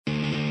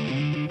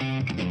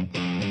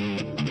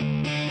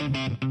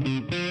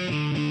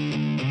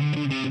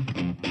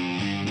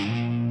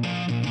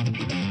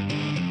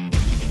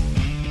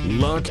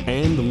lock,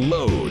 and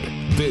load.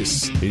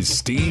 This is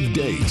Steve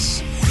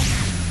Deace.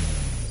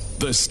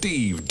 The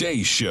Steve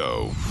Deace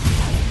Show.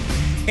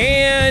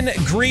 And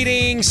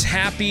greetings.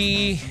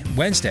 Happy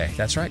Wednesday.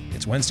 That's right.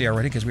 It's Wednesday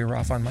already because we were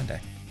off on Monday.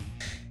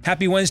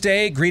 Happy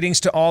Wednesday. Greetings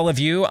to all of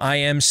you. I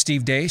am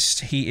Steve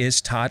Deace. He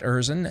is Todd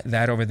Erzin.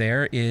 That over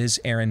there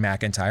is Aaron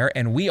McIntyre.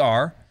 And we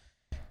are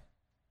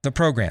the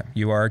program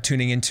you are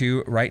tuning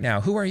into right now.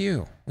 Who are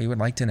you? We would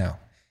like to know.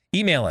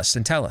 Email us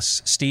and tell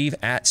us,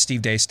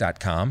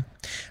 steve@stevedeace.com.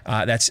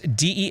 That's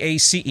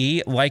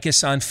DEACE. Like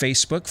us on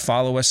Facebook.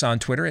 Follow us on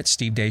Twitter at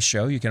Steve Deace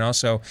Show. You can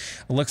also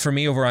look for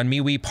me over on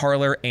MeWe,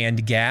 Parler,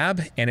 and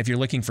Gab. And if you're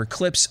looking for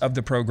clips of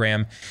the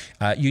program,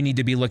 you need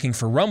to be looking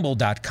for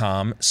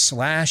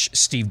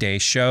rumble.com/Steve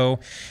Deace Show.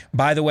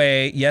 By the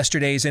way,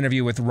 yesterday's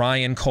interview with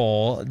Ryan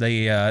Cole,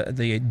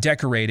 the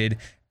decorated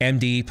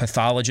MD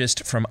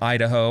pathologist from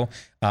Idaho,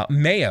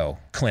 Mayo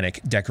Clinic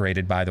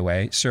decorated, by the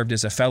way, served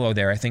as a fellow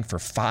there, I think, for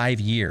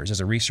 5 years as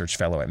a research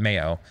fellow at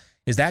Mayo.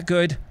 Is that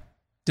good?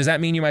 Does that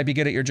mean you might be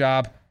good at your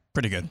job?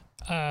 Pretty good.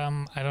 I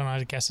don't know.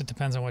 I guess it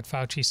depends on what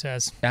Fauci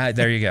says.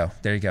 There you go.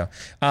 There you go.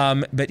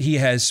 But he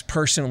has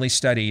personally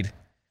studied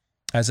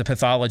as a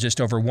pathologist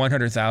over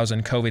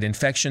 100,000 COVID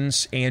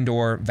infections and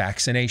or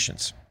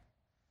vaccinations.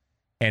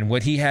 And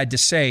what he had to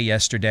say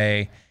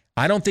yesterday,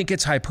 I don't think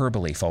it's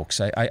hyperbole,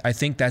 folks. I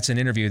think that's an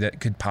interview that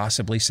could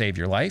possibly save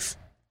your life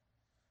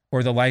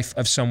or the life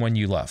of someone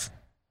you love.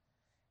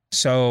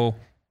 So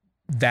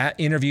that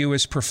interview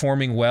is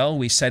performing well.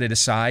 We set it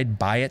aside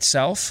by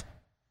itself.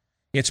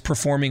 It's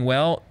performing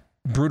well.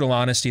 Brutal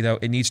honesty, though,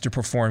 it needs to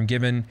perform,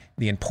 given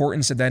the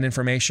importance of that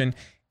information,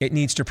 it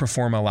needs to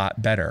perform a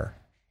lot better.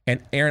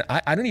 And Aaron,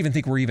 I don't even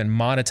think we're even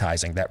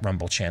monetizing that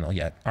Rumble channel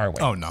yet, are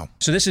we? Oh, no.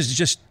 So this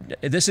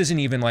isn't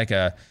even like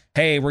a,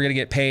 hey, we're going to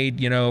get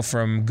paid,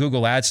 from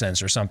Google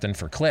AdSense or something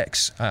for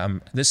clicks.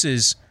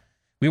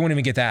 We won't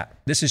even get that.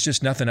 This is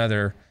just nothing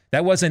other.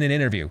 That wasn't an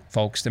interview,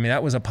 folks. I mean,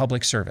 that was a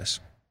public service.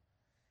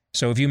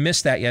 So if you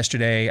missed that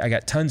yesterday, I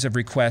got tons of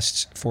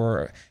requests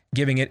for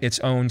giving it its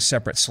own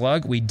separate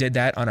slug. We did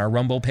that on our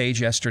Rumble page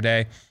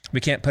yesterday.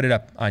 We can't put it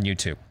up on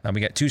YouTube.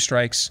 We got 2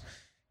 strikes.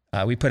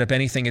 We put up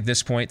anything at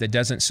this point that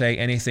doesn't say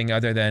anything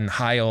other than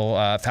Heil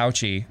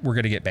Fauci, we're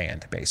going to get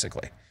banned,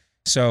 basically.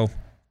 So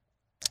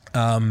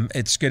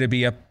it's going to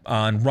be up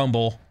on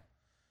Rumble.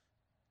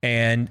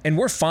 And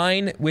we're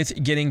fine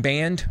with getting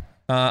banned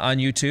on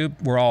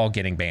YouTube. We're all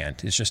getting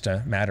banned. It's just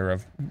a matter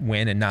of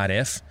when and not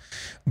if.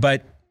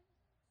 But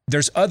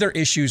there's other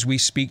issues we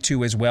speak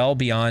to as well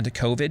beyond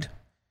COVID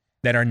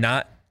that are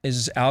not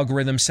as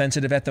algorithm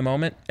sensitive at the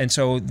moment. And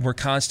so we're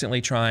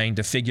constantly trying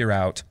to figure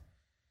out,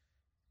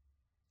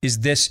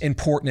 is this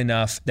important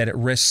enough that it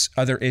risks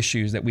other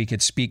issues that we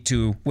could speak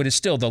to what is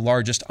still the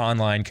largest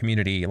online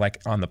community like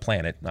on the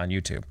planet on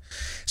YouTube?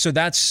 So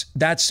that's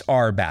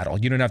our battle.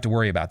 You don't have to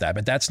worry about that,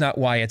 but that's not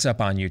why it's up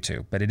on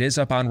YouTube. But it is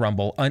up on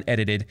Rumble,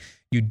 unedited.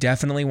 You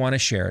definitely want to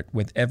share it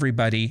with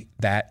everybody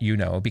that you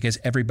know, because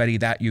everybody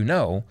that you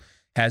know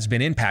has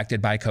been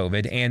impacted by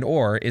COVID and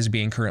or is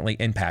being currently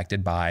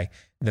impacted by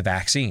the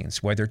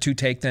vaccines, whether to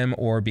take them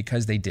or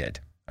because they did.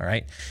 All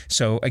right.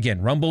 So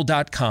again,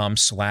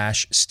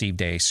 rumble.com/Steve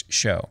Deace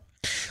Show.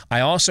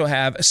 I also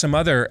have some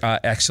other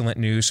excellent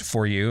news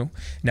for you.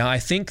 Now, I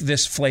think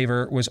this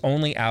flavor was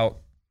only out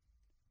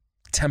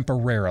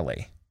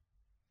temporarily.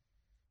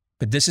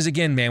 But this is,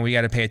 again, man, we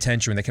got to pay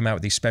attention when they come out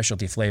with these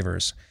specialty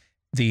flavors.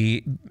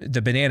 The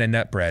banana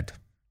nut bread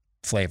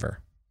flavor.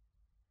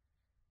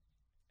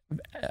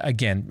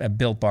 Again, a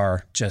Built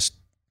Bar just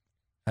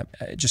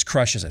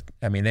crushes it.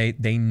 I mean,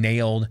 they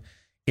nailed.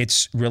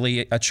 It's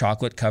really a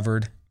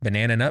chocolate-covered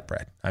banana nut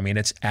bread. I mean,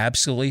 it's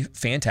absolutely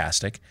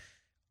fantastic.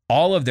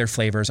 All of their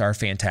flavors are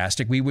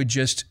fantastic. We would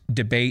just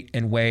debate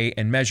and weigh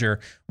and measure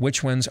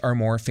which ones are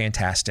more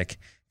fantastic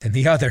than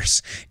the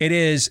others. It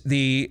is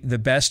the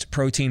best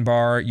protein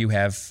bar you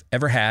have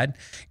ever had.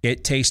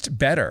 It tastes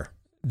better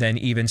than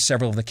even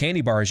several of the candy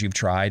bars you've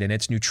tried, and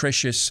it's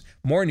nutritious,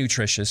 more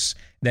nutritious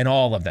than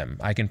all of them.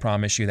 I can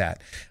promise you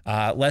that.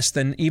 Less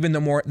than even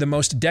the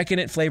most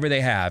decadent flavor they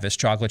have is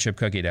chocolate chip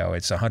cookie dough.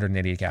 It's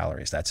 180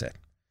 calories. That's it.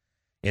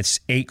 It's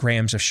 8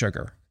 grams of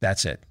sugar.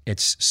 That's it.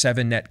 It's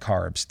 7 net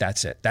carbs.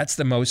 That's it. That's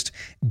the most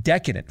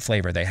decadent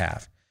flavor they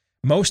have.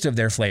 Most of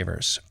their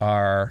flavors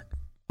are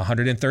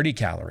 130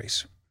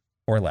 calories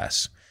or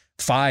less.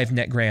 5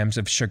 net grams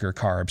of sugar,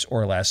 carbs,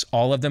 or less,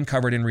 all of them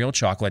covered in real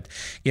chocolate.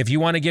 If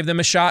you want to give them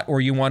a shot, or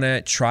you want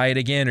to try it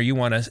again, or you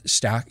want to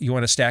stack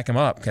them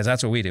up, because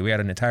that's what we do. We had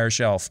an entire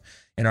shelf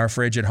in our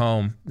fridge at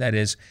home that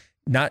is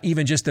not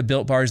even just the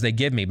Built Bars they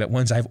give me, but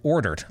ones I've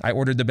ordered. I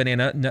ordered the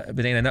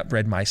banana nut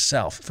bread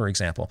myself, for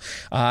example.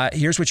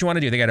 Here's what you want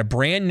to do. They got a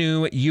brand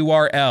new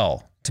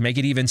URL to make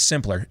it even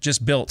simpler.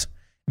 Just Built.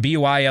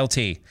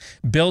 BUILT,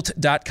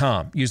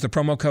 built.com. Use the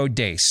promo code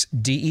DEACE,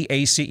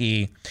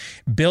 DEACE,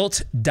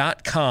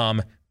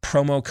 built.com,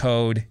 promo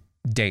code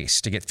Deace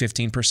to get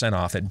 15%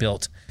 off at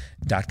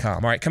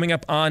built.com. All right, coming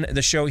up on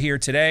the show here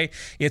today,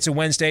 it's a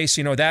Wednesday,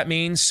 so you know what that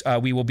means.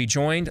 We will be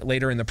joined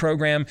later in the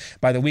program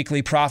by the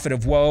weekly prophet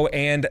of woe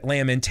and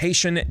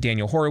lamentation.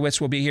 Daniel Horowitz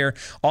will be here.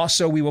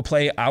 Also, we will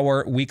play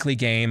our weekly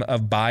game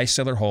of buy,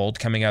 sell, or hold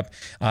coming up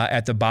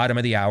at the bottom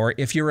of the hour.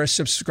 If you're a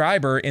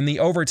subscriber in the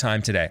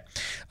overtime today,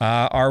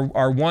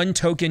 our one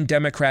token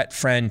Democrat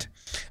friend,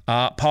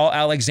 Paul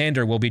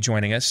Alexander, will be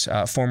joining us,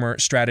 former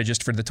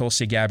strategist for the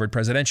Tulsi Gabbard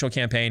presidential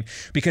campaign,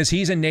 because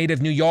he's a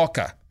native New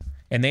Yorker,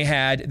 and they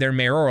had their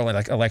mayoral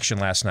election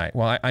last night.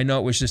 Well, I know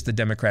it was just the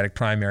Democratic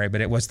primary, but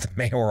it was the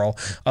mayoral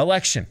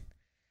election.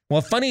 Well,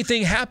 a funny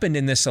thing happened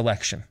in this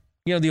election.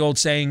 You know the old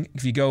saying,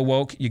 if you go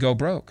woke, you go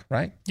broke,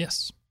 right?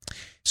 Yes.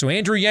 So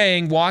Andrew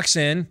Yang walks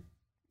in,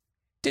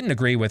 didn't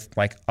agree with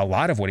a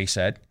lot of what he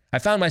said. I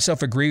found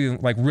myself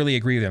really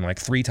agree with him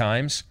 3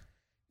 times.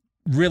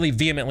 Really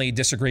vehemently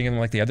disagreeing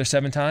with him the other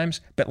 7 times,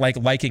 but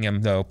liking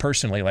him though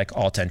personally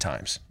all 10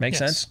 times. Make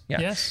sense?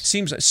 Yeah. Yes.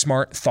 Seems a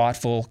smart,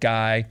 thoughtful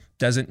guy.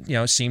 Doesn't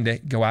seem to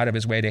go out of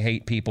his way to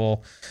hate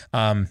people.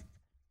 And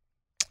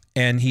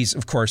he's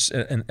of course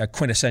a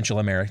quintessential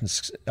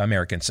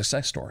American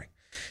success story.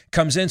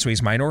 Comes in, so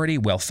he's minority,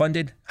 well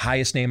funded,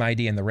 highest name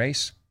ID in the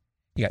race.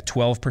 He got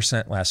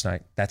 12% last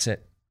night. That's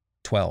it,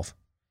 12.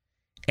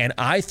 And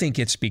I think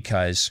it's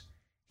because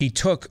he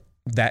took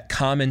that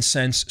common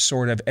sense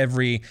sort of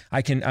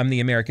I'm the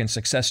American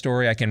success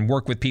story. I can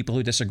work with people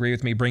who disagree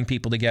with me, bring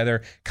people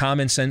together,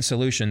 common sense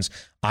solutions.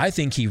 I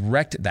think he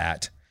wrecked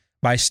that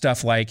by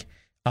stuff like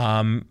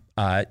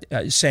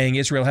saying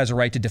Israel has a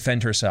right to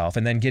defend herself,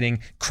 and then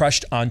getting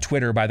crushed on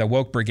Twitter by the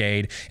woke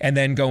brigade, and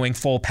then going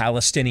full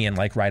Palestinian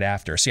right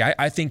after. See,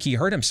 I think he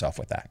hurt himself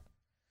with that,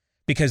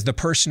 because the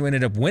person who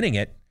ended up winning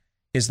it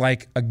is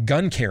a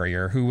gun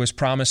carrier who was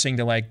promising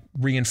to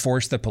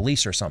reinforce the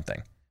police or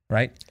something.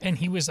 Right. And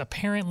he was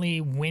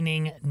apparently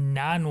winning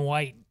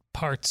non-white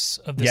parts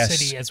of the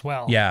city as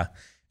well. Yeah.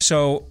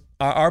 So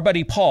our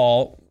buddy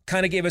Paul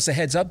kind of gave us a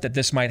heads up that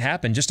this might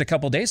happen just a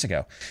couple days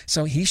ago.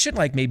 So he should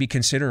maybe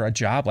consider a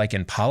job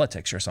in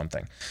politics or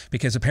something,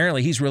 because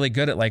apparently he's really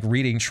good at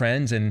reading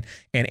trends and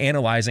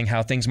analyzing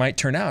how things might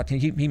turn out.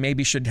 He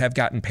maybe should have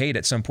gotten paid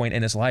at some point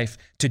in his life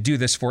to do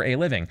this for a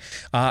living.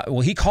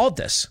 Well, he called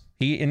this.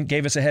 He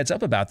gave us a heads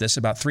up about this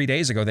about 3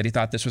 days ago, that he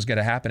thought this was going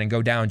to happen and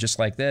go down just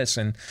like this.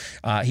 And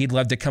he'd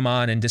love to come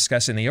on and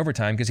discuss in the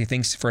overtime, because he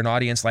thinks for an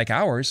audience like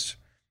ours,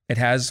 it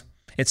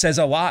says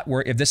a lot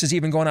where if this is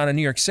even going on in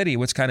New York City,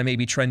 what's kind of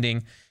maybe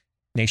trending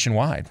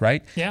nationwide,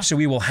 right? Yeah. So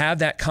we will have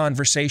that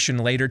conversation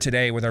later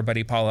today with our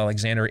buddy Paul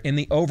Alexander in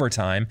the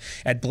overtime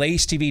at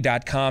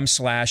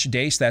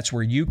blazetv.com/Deace. That's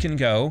where you can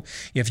go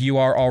if you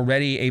are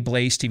already a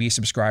Blaze TV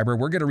subscriber.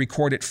 We're going to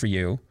record it for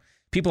you.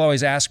 People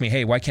always ask me,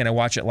 hey, why can't I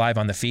watch it live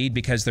on the feed?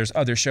 Because there's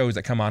other shows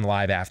that come on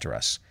live after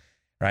us,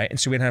 right? And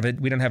so we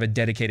don't have a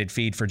dedicated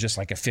feed for just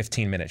a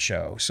 15-minute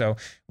show. So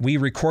we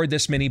record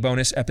this mini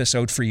bonus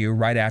episode for you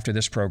right after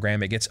this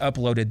program. It gets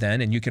uploaded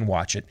then, and you can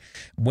watch it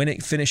when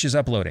it finishes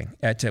uploading.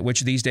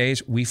 Which these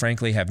days, we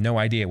frankly have no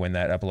idea when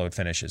that upload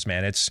finishes,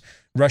 man. It's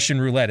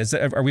Russian roulette.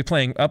 Are we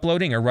playing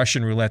uploading or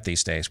Russian roulette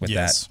these days with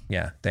that?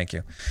 Yeah, thank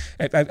you.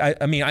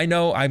 I mean, I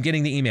know I'm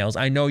getting the emails.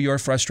 I know you're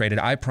frustrated.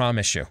 I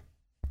promise you.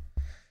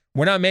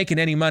 We're not making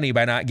any money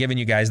by not giving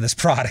you guys this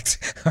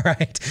product, all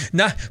right?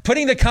 Not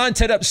putting the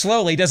content up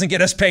slowly doesn't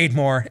get us paid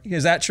more.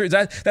 Is that true?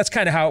 That's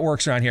kind of how it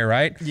works around here,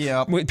 right?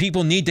 Yeah.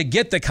 People need to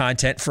get the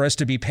content for us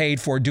to be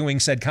paid for doing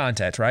said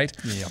content, right?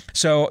 Yeah.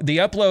 So the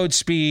upload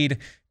speed,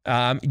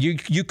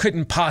 you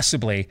couldn't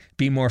possibly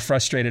be more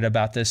frustrated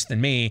about this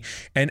than me,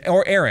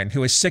 or Aaron,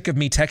 who is sick of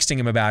me texting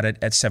him about it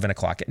at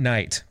 7:00 at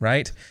night,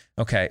 right?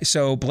 Okay,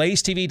 so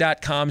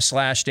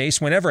blazetv.com/Deace,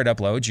 whenever it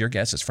uploads, your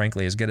guess is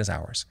frankly as good as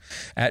ours,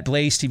 at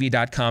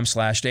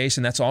blazetv.com/Deace,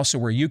 and that's also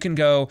where you can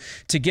go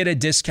to get a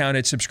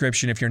discounted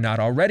subscription if you're not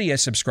already a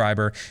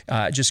subscriber.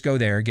 Just go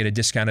there, get a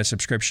discounted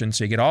subscription,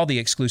 so you get all the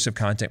exclusive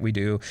content we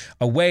do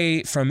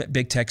away from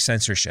big tech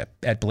censorship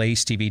at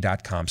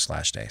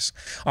blazetv.com/Deace.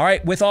 All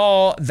right, with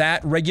all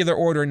that regular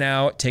order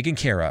now taken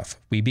care of,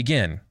 we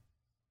begin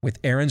with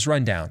Aaron's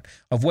rundown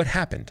of what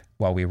happened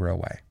while we were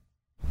away.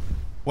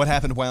 What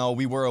happened while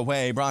we were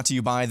away, brought to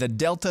you by the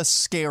Delta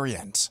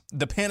Scariant.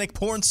 The panic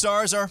porn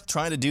stars are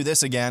trying to do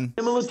this again.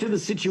 Similar to the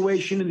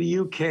situation in the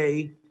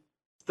UK,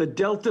 the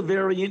Delta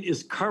variant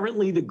is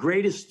currently the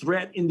greatest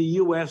threat in the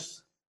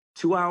U.S.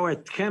 to our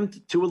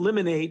attempt to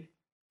eliminate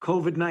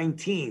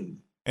COVID-19.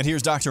 And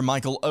here's Dr.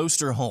 Michael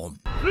Osterholm.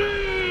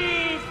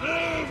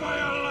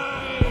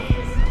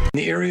 In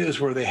the areas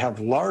where they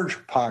have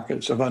large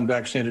pockets of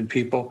unvaccinated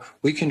people,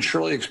 we can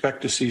surely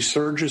expect to see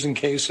surges in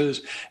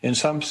cases, in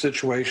some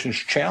situations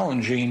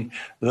challenging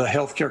the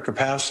healthcare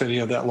capacity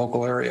of that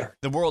local area.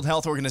 The World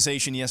Health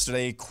Organization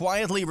yesterday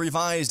quietly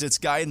revised its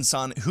guidance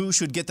on who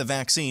should get the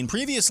vaccine.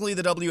 Previously,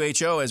 the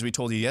WHO, as we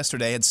told you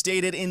yesterday, had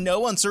stated in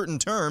no uncertain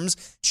terms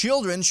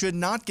children should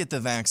not get the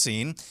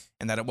vaccine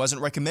and that it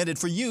wasn't recommended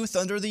for youth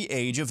under the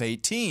age of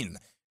 18.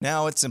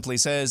 Now it simply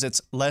says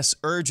it's less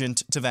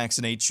urgent to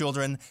vaccinate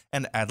children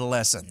and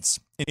adolescents.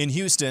 In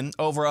Houston,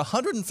 over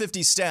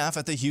 150 staff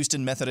at the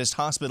Houston Methodist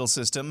Hospital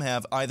System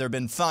have either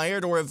been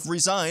fired or have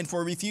resigned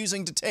for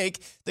refusing to take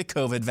the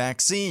COVID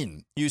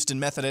vaccine. Houston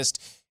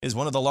Methodist is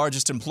one of the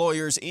largest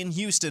employers in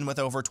Houston with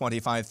over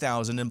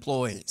 25,000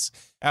 employees.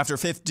 After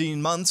 15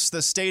 months,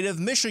 the state of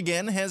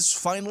Michigan has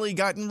finally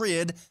gotten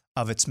rid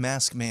of its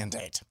mask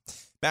mandate.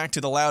 Back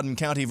to the Loudoun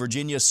County,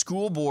 Virginia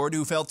school board,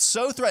 who felt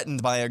so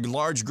threatened by a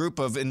large group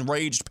of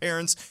enraged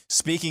parents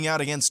speaking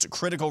out against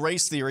critical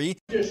race theory.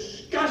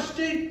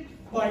 Disgusted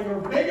by your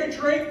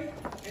bigotry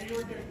and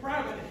your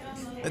depravity.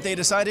 That they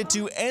decided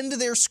to end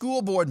their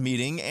school board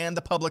meeting and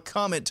the public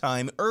comment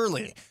time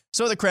early.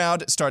 So the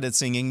crowd started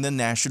singing the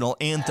national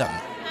anthem.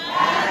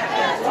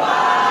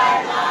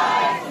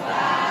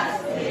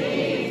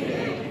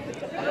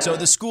 So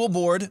the school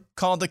board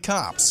called the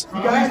cops.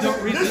 You guys,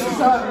 this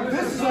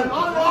is an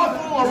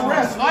unlawful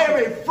arrest. I have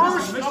a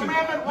First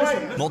Amendment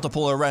right.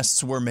 Multiple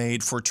arrests were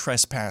made for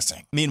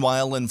trespassing.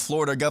 Meanwhile, in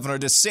Florida, Governor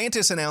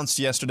DeSantis announced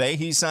yesterday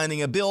he's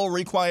signing a bill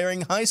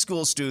requiring high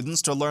school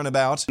students to learn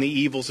about the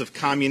evils of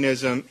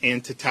communism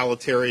and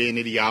totalitarian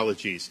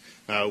ideologies.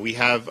 We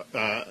have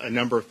a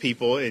number of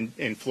people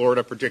in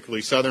Florida,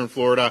 particularly southern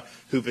Florida,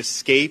 who've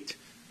escaped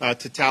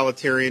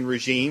totalitarian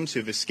regimes,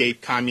 who've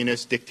escaped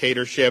communist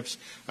dictatorships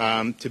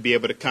to be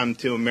able to come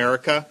to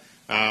America.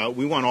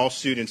 We want all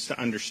students to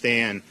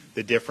understand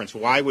the difference.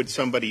 Why would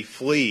somebody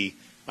flee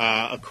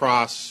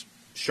across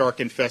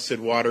shark-infested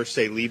waters,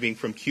 say leaving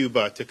from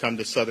Cuba to come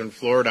to southern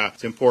Florida?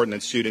 It's important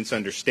that students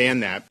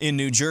understand that. In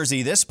New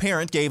Jersey, this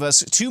parent gave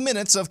us 2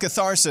 minutes of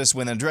catharsis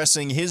when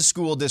addressing his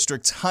school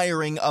district's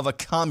hiring of a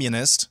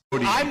communist.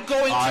 I'm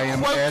going to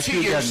quote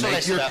to you,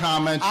 solicitor.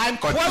 I'm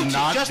quoting,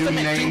 just a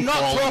minute, do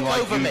not talk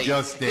over me.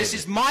 This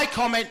is my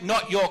comment,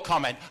 not your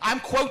comment. I'm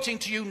quoting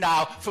to you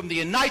now from the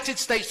United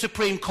States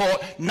Supreme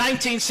Court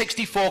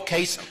 1964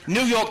 case,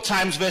 New York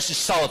Times versus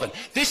Sullivan.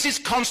 This is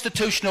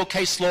constitutional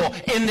case law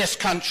in this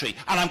country,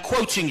 and I'm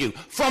quoting you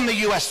from the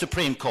U.S.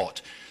 Supreme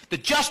Court. The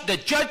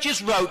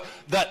judges wrote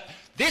that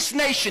this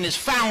nation is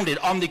founded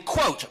on the,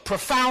 quote,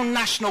 profound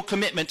national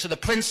commitment to the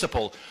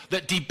principle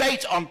that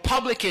debate on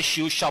public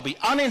issues shall be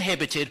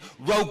uninhibited,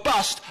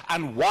 robust,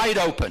 and wide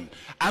open,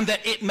 and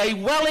that it may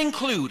well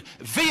include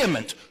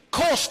vehement,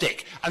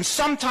 caustic, and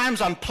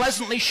sometimes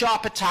unpleasantly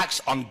sharp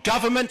attacks on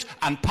government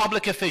and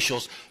public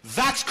officials.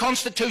 That's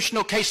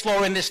constitutional case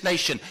law in this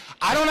nation.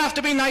 I don't have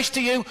to be nice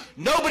to you.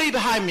 Nobody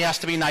behind me has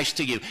to be nice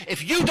to you.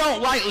 If you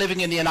don't like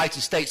living in the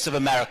United States of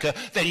America,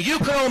 then you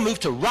can all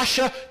move to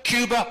Russia,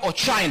 Cuba, or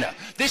China.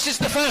 This is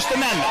the First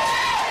Amendment.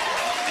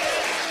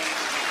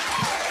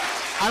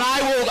 And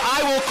I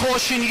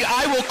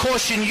will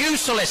caution you,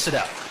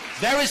 solicitor.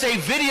 There is a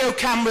video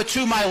camera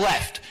to my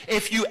left.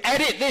 If you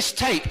edit this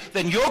tape,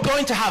 then you're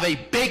going to have a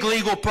big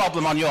legal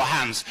problem on your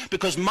hands,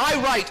 because my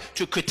right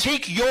to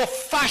critique your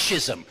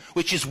fascism,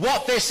 which is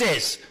what this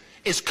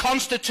is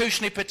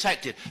constitutionally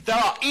protected. There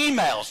are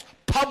emails,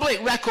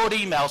 public record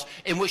emails,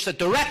 in which the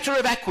Director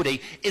of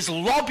Equity is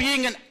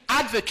lobbying and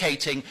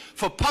advocating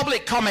for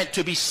public comment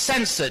to be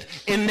censored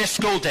in this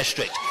school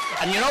district.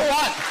 And you know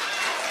what?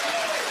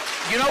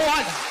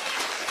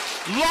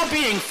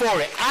 Lobbying for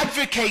it,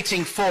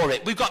 advocating for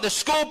it. We've got the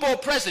school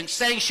board president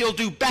saying she'll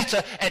do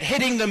better at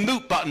hitting the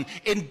mute button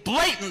in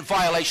blatant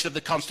violation of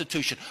the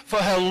Constitution for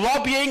her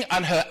lobbying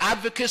and her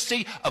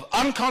advocacy of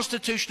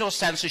unconstitutional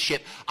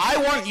censorship. I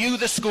want you,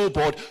 the school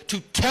board, to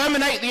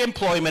terminate the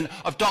employment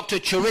of Dr.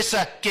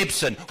 Charissa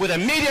Gibson with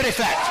immediate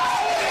effect.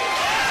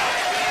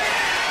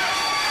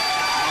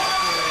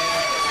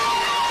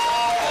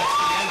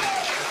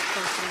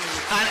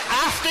 And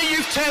after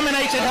you've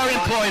terminated her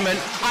employment,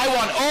 I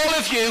want all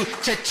of you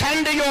to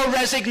tender your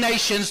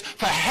resignations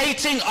for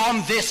hating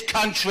on this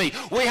country.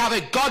 We have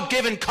a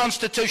God-given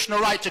constitutional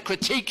right to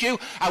critique you,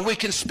 and we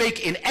can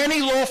speak in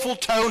any lawful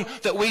tone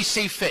that we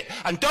see fit.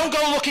 And don't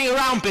go looking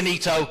around,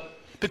 Benito,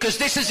 because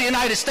this is the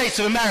United States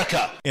of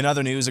America. In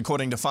other news,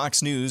 according to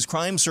Fox News,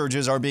 crime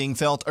surges are being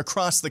felt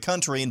across the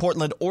country. In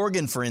Portland,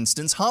 Oregon, for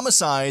instance,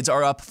 homicides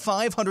are up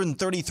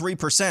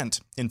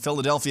 533%. In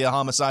Philadelphia,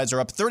 homicides are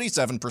up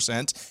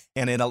 37%.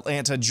 And in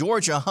Atlanta,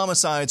 Georgia,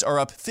 homicides are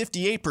up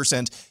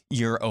 58%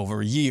 year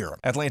over year.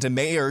 Atlanta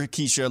Mayor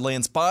Keisha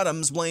Lance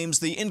Bottoms blames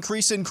the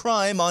increase in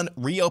crime on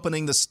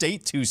reopening the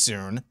state too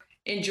soon.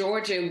 In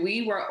Georgia,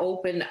 we were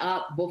open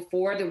up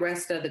before the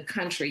rest of the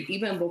country,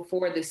 even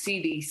before the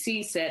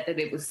CDC said that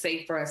it was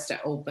safe for us to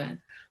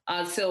open.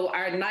 So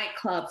our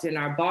nightclubs and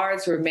our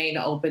bars remain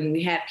open.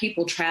 We had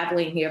people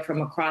traveling here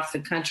from across the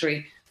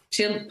country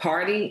to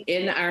party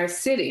in our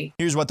city.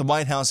 Here's what the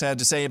White House had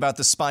to say about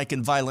the spike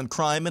in violent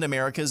crime in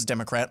America's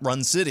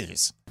Democrat-run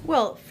cities.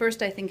 Well,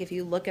 first, I think if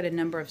you look at a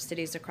number of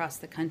cities across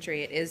the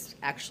country, it is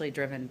actually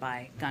driven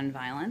by gun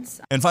violence.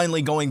 And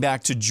finally, going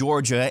back to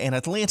Georgia, an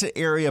Atlanta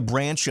area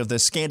branch of the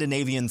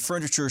Scandinavian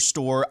furniture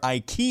store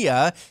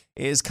IKEA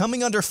is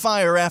coming under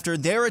fire after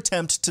their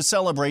attempt to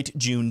celebrate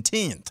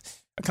Juneteenth.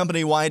 A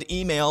company-wide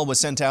email was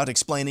sent out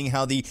explaining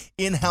how the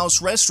in-house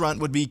restaurant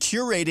would be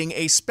curating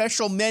a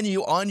special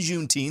menu on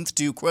Juneteenth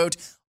to, quote,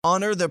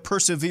 honor the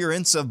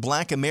perseverance of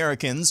Black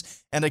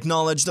Americans and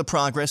acknowledge the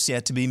progress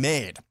yet to be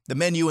made. The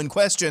menu in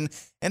question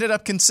ended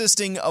up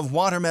consisting of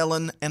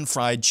watermelon and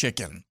fried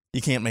chicken.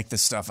 You can't make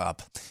this stuff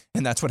up.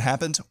 And that's what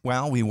happened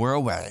while we were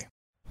away.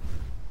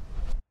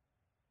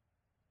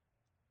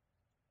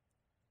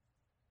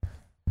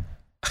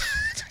 I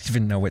don't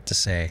even know what to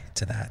say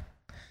to that.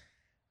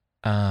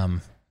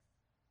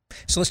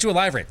 So let's do a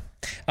live read.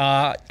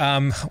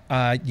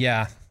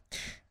 Yeah.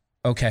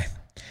 Okay.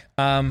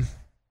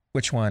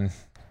 Which one?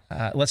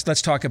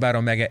 Let's talk about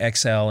Omega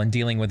XL and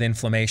dealing with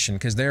inflammation,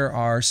 because there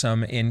are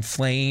some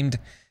inflamed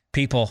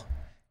people,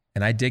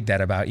 and I dig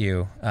that about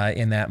you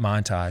in that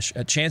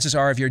montage. Chances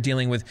are, if you're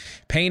dealing with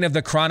pain of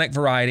the chronic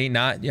variety,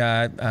 not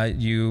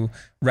you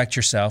wrecked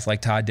yourself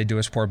like Todd did to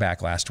his poor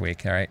back last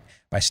week. All right.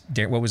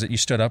 What was it? You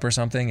stood up or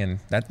something? And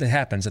that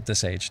happens at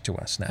this age to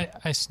us now.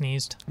 I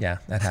sneezed. Yeah,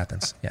 that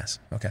happens. Yes.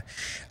 Okay.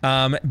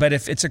 But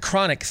if it's a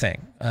chronic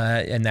thing,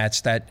 and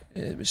that's that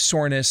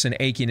soreness and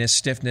achiness,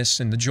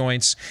 stiffness in the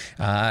joints,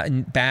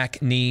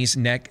 back, knees,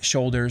 neck,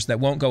 shoulders that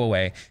won't go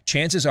away,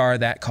 chances are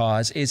that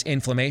cause is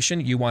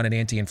inflammation. You want an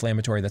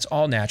anti-inflammatory that's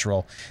all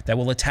natural that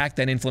will attack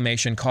that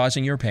inflammation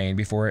causing your pain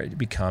before it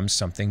becomes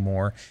something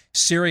more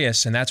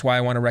serious. And that's why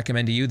I want to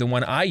recommend to you the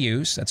one I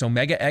use. That's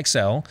Omega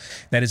XL,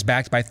 that is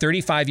backed by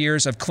 35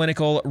 years of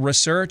clinical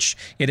research.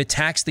 It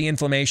attacks the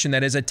inflammation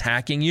that is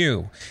attacking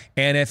you.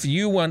 And if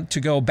you want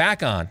to go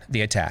back on the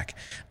attack,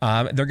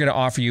 they're going to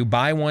offer you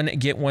buy one,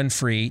 get one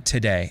free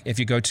today. If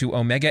you go to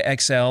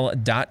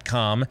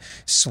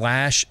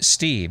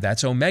omegaxl.com/Steve,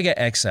 that's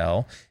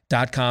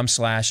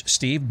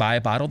omegaxl.com/Steve. Buy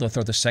a bottle. They'll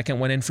throw the second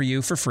one in for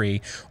you for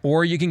free.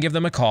 Or you can give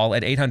them a call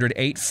at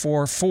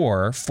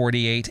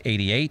 800-844-4888,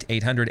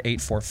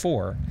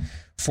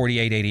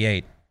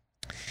 800-844-4888.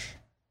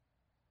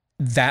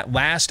 That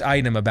last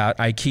item about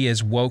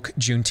IKEA's woke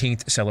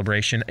Juneteenth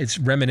celebration, it's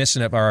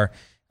reminiscent of our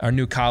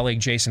new colleague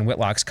Jason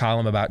Whitlock's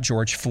column about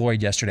George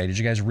Floyd yesterday. Did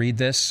you guys read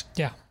this?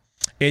 Yeah.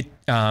 I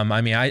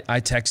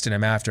texted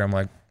him after. I'm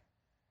like,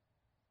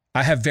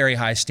 I have very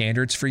high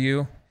standards for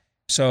you.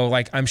 So,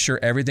 like, I'm sure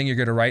everything you're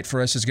going to write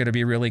for us is going to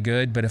be really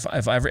good. But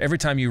if every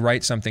time you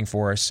write something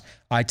for us,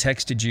 I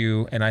texted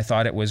you and I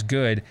thought it was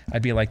good,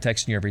 I'd be like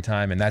texting you every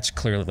time. And that's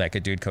clearly like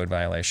a dude code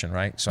violation,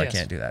 right? So yes. I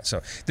can't do that.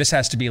 So this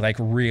has to be like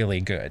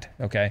really good.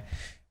 Okay.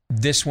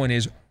 This one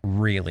is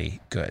really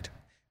good,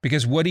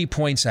 because what he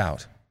points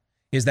out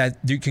is that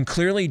you can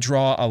clearly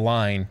draw a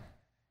line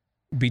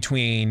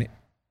between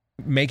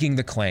making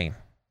the claim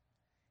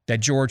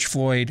that George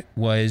Floyd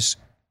was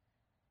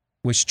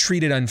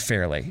treated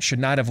unfairly, should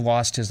not have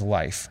lost his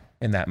life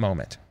in that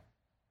moment,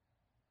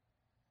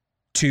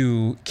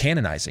 to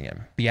canonizing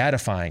him,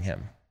 beatifying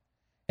him.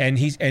 And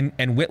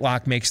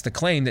Whitlock makes the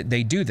claim that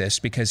they do this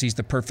because he's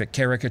the perfect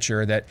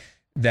caricature that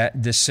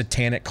this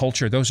satanic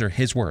culture, those are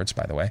his words,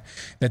 by the way,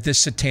 that this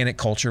satanic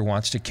culture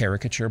wants to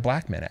caricature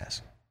black men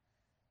as.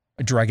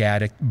 A drug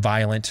addict,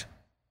 violent,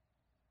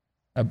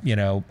 a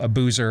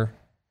boozer.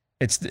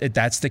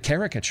 That's the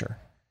caricature.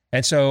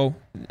 So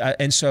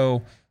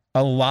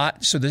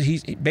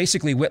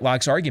basically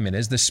Whitlock's argument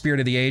is the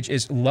spirit of the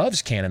age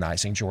loves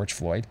canonizing George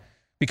Floyd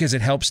because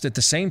it helps at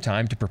the same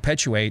time to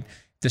perpetuate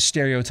the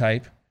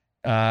stereotype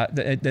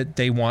that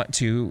they want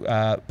to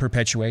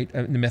perpetuate,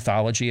 the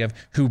mythology of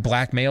who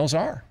black males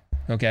are.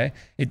 Okay,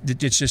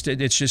 it's just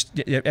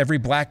every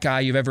black guy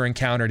you've ever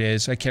encountered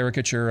is a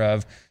caricature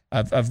of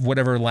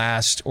whatever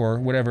last or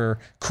whatever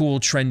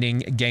cool trending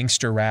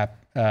gangster rap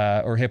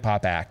or hip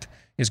hop act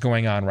is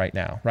going on right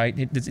now, right?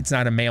 It's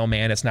not a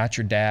mailman. It's not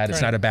your dad.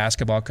 It's not a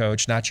basketball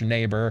coach, not your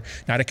neighbor,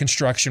 not a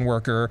construction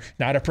worker,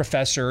 not a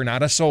professor,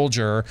 not a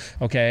soldier.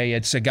 Okay.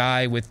 It's a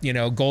guy with,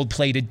 gold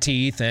plated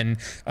teeth and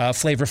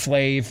Flavor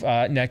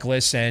Flav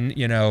necklace. And,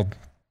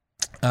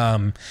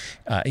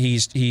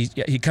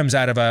 he comes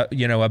out of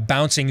a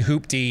bouncing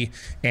hoopty,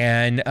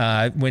 and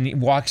when he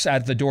walks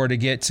out the door to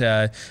get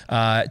to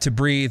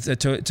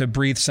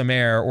breathe some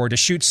air or to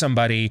shoot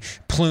somebody,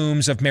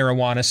 plumes of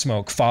marijuana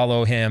smoke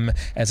follow him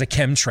as a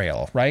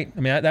chemtrail, right? I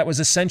mean, that was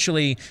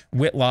essentially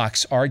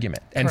Whitlock's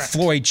argument, and correct.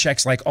 Floyd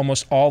checks like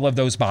almost all of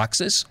those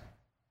boxes,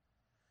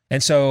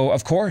 and so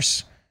of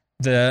course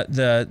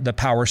the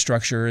power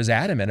structure is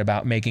adamant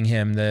about making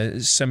him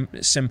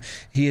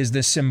he is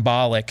the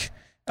symbolic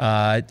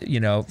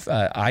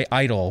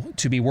idol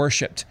to be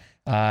worshipped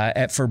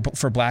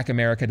for Black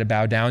America to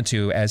bow down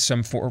to as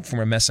some form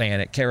of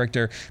messianic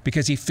character,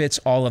 because he fits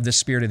all of the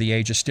spirit of the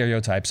age of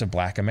stereotypes of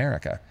Black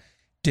America.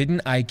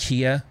 Didn't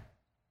IKEA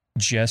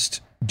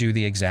just do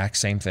the exact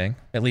same thing?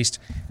 At least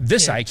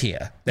this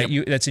IKEA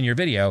that's in your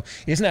video,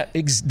 isn't that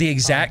the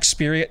exact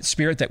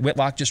spirit that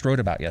Whitlock just wrote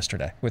about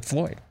yesterday with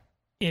Floyd?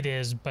 It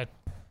is, but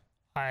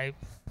I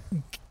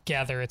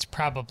gather it's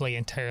probably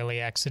entirely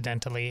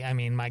accidentally. I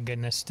mean, my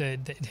goodness,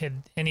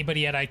 had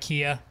anybody at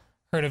IKEA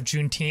heard of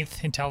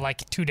Juneteenth until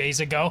like 2 days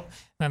ago?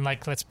 And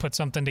let's put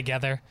something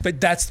together.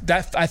 But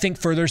that I think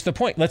furthers the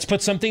point. Let's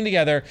put something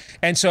together.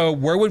 And so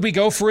where would we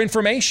go for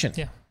information?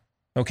 Yeah.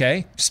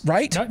 Okay.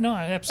 Right? No,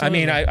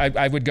 absolutely. I mean,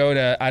 I would go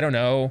to, I don't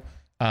know,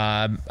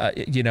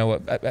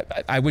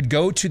 I would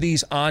go to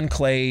these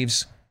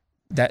enclaves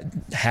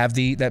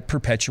that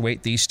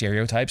perpetuate these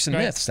stereotypes and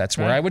Right. myths. That's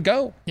where Right. I would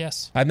go.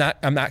 Yes. I'm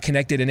not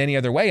connected in any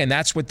other way, and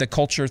that's what the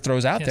culture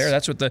throws out Yes. there.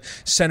 That's what the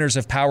centers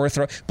of power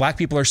throw. Black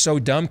people are so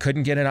dumb,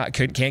 can't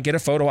get a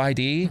photo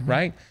ID,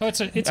 right? Oh,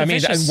 it's a I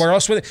mean, vicious- where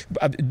else would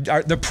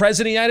the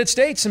president of the United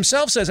States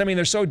himself says? I mean,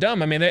 they're so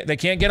dumb. I mean, they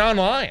can't get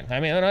online. I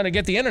mean, they don't know how to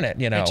get the internet.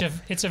 You know,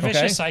 It's a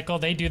vicious cycle.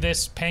 They do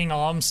this, paying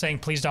alums, saying,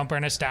 "Please don't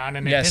burn us down,"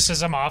 and it Yes. pisses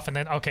them off. And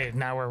then, okay,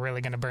 now we're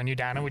really going to burn you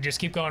down, and we just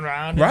keep going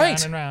round and right,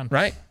 round and round.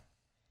 right.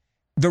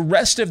 The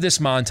rest of this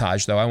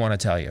montage, though, I want to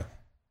tell you,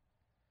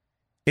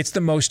 it's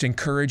the most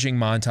encouraging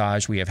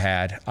montage we have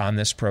had on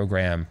this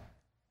program,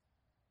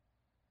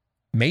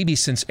 maybe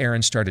since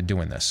Aaron started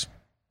doing this.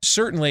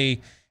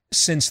 Certainly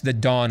since the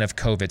dawn of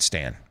COVID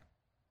Stan.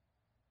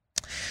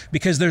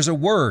 Because there's a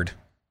word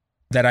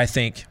that I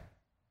think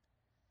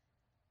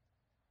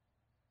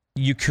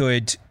you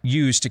could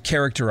use to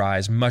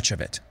characterize much of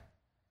it.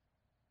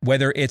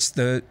 Whether it's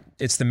the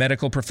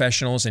medical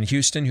professionals in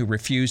Houston who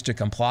refuse to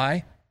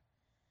comply,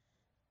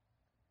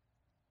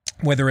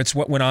 whether it's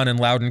what went on in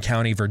Loudoun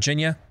County,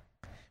 Virginia,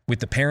 with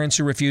the parents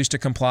who refused to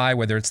comply,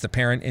 whether it's the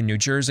parent in New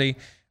Jersey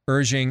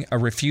urging a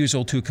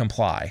refusal to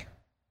comply,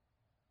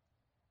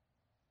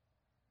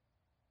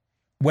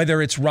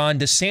 whether it's Ron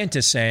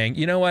DeSantis saying,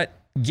 you know what,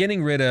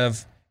 getting rid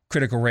of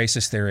critical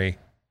racist theory,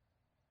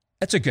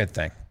 that's a good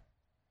thing.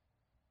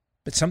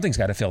 But something's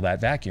got to fill that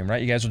vacuum,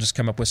 right? You guys will just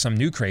come up with some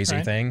new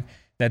crazy thing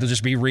that'll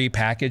just be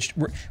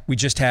repackaged. We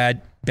just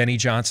had Benny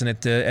Johnson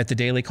at the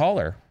Daily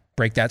Caller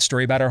break that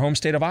story about our home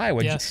state of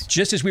Iowa,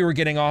 just as we were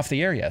getting off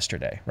the air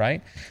yesterday,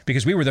 right?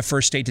 Because we were the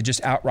first state to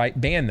just outright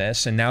ban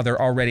this, and now they're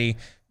already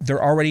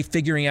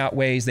figuring out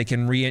ways they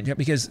can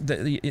because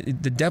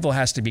the devil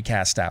has to be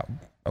cast out.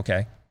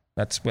 Okay,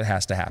 that's what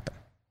has to happen,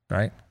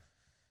 right?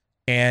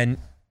 And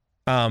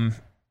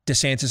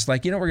DeSantis is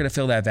like, we're going to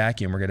fill that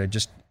vacuum. We're going to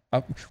just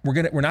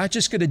we're not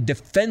just going to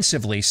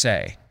defensively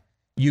say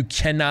you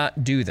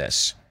cannot do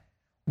this.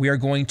 We are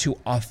going to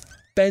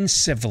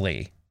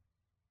offensively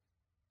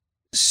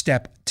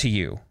step to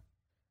you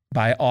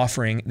by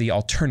offering the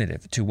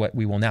alternative to what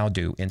we will now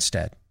do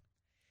instead.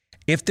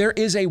 If there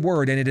is a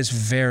word, and it is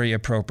very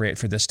appropriate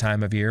for this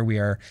time of year, we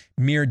are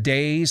mere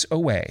days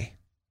away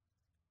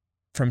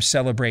from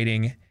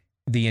celebrating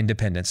the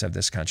independence of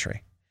this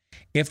country.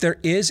 If there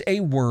is a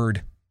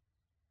word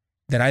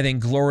that I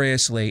think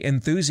gloriously,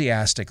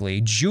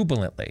 enthusiastically,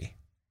 jubilantly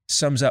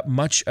sums up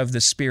much of the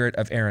spirit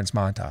of Aaron's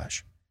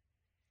montage,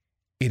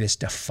 it is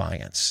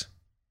defiance.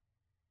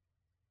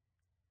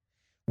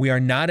 We are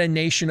not a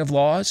nation of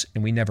laws,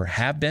 and we never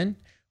have been.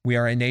 We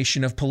are a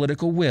nation of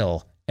political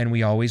will, and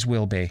we always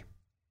will be.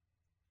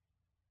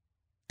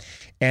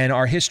 And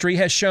our history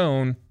has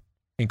shown,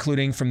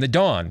 including from the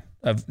dawn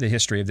of the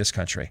history of this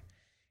country,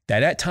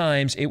 that at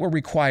times it will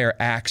require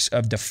acts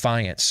of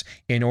defiance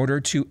in order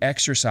to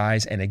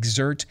exercise and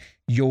exert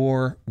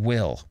your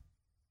will.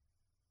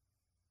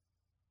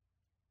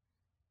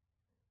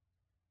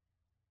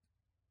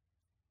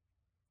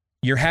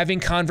 You're having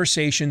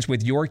conversations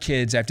with your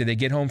kids after they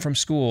get home from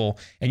school,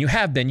 and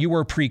you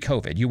were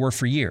pre-COVID, you were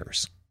for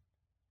years.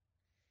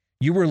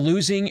 You were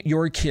losing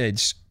your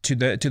kids to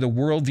the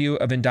worldview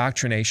of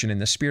indoctrination in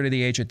the spirit of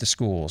the age at the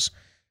schools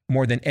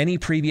more than any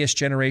previous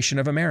generation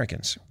of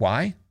Americans.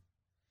 Why?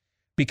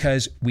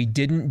 Because we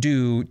didn't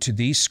do to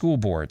these school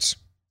boards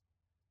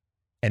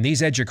and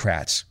these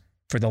educrats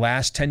for the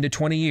last 10 to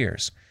 20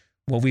 years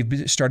what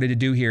we've started to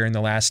do here in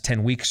the last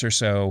 10 weeks or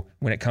so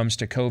when it comes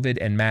to COVID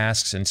and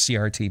masks and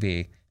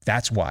CRTV.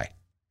 That's why.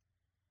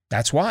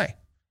 That's why.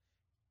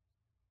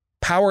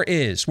 Power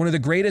is one of the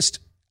greatest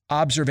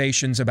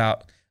observations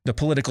about the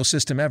political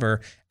system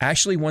ever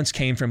actually once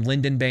came from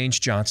Lyndon Baines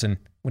Johnson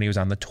when he was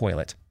on the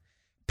toilet.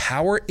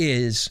 Power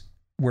is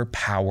where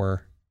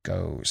power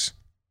goes.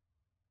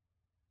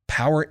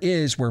 Power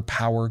is where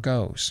power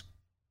goes.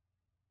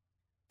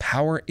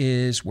 Power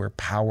is where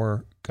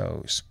power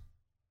goes.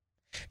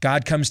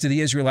 God comes to the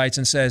Israelites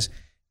and says,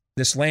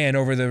 this land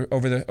over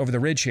the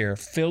ridge here,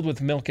 filled with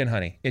milk and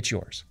honey, it's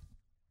yours.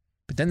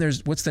 But then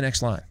what's the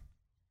next line?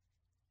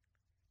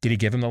 Did he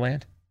give them the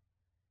land?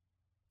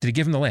 Did he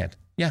give them the land?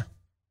 Yeah.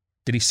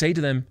 Did he say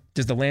to them,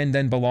 does the land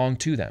then belong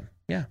to them?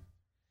 Yeah.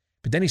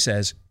 But then he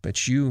says,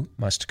 but you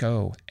must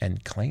go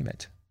and claim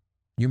it.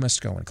 You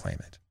must go and claim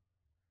it.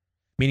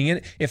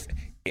 Meaning, if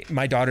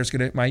my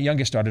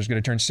youngest daughter's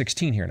going to turn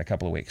 16 here in a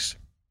couple of weeks.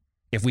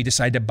 If we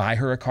decide to buy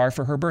her a car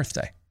for her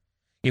birthday,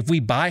 if we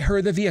buy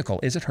her the vehicle,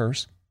 is it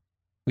hers?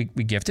 We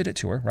gifted it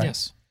to her, right?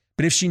 Yes.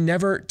 But if she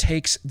never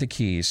takes the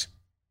keys,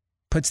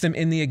 puts them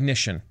in the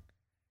ignition,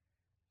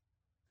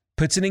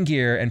 puts it in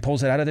gear and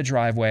pulls it out of the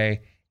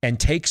driveway and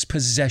takes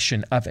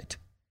possession of it,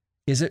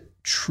 is it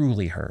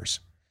truly hers?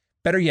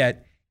 Better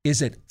yet,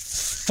 is it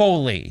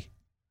fully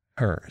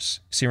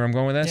hers? See where I'm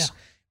going with this?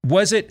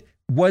 Yeah.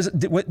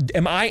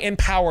 Am I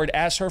empowered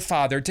as her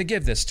father to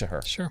give this to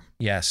her? Sure.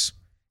 Yes.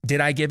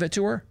 Did I give it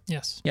to her?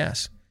 Yes.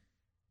 Yes.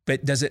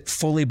 But does it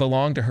fully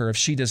belong to her if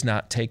she does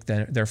not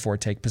therefore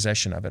take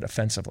possession of it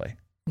offensively?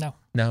 No.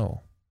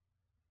 No.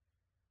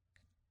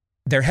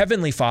 Their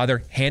heavenly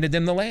Father handed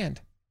them the land.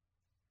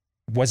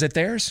 Was it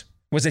theirs?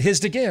 Was it his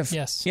to give?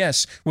 Yes.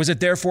 Yes. Was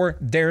it therefore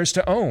theirs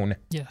to own?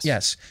 Yes.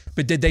 Yes.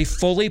 But did they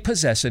fully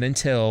possess it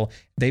until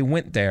they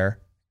went there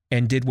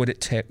and did what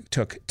it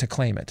took to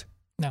claim it?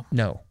 No.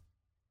 No.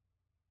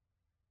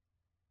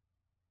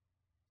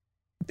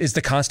 Is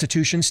the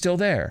Constitution still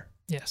there?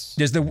 Yes.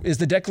 Is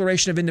the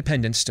Declaration of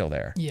Independence still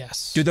there?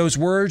 Yes. Do those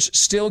words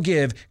still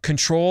give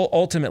control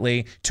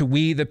ultimately to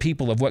we the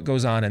people of what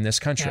goes on in this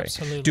country?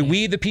 Absolutely. Do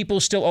we the people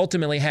still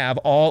ultimately have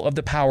all of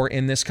the power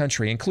in this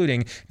country,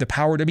 including the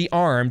power to be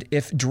armed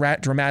if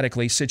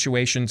dramatically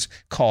situations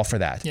call for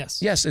that?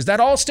 Yes. Yes. Is that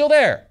all still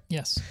there?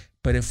 Yes.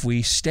 But if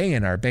we stay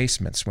in our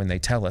basements when they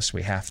tell us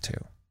we have to,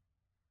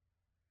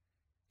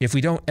 if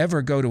we don't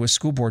ever go to a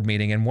school board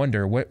meeting and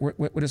wonder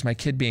what is my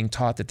kid being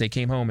taught, that they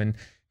came home and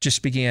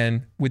just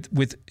began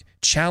with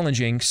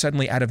challenging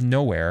suddenly out of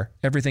nowhere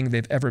everything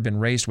they've ever been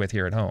raised with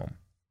here at home,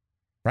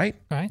 right?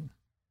 Right.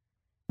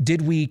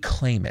 Did we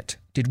claim it?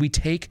 Did we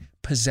take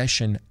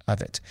possession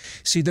of it?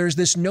 See, there's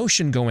this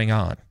notion going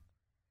on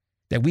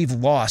that we've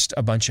lost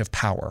a bunch of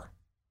power.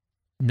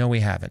 No, we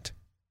haven't.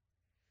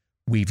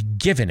 We've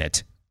given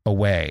it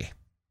away.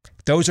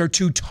 Those are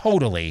two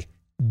totally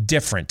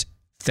different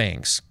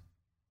things.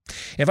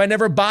 If I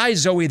never buy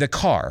Zoe the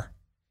car,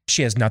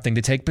 she has nothing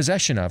to take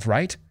possession of,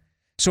 right?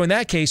 So in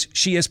that case,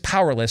 she is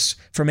powerless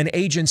from an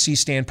agency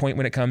standpoint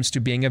when it comes to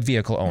being a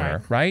vehicle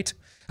owner, right?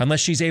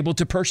 Unless she's able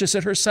to purchase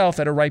it herself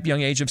at a ripe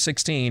young age of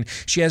 16,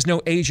 she has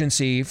no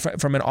agency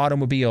from an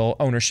automobile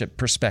ownership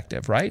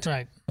perspective, right?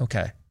 Right.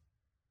 Okay.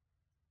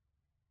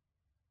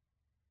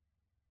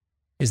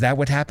 Is that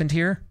what happened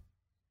here?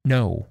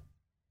 No.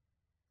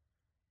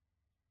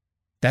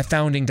 That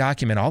founding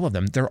document, all of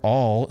them, they're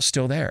all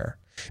still there.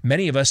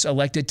 Many of us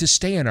elected to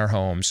stay in our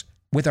homes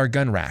with our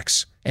gun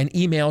racks and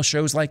email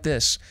shows like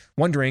this,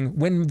 wondering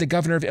when the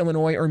governor of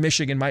Illinois or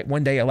Michigan might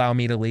one day allow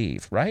me to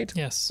leave, right?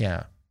 Yes.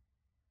 Yeah.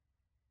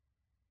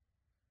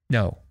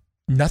 No,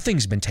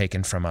 nothing's been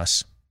taken from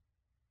us.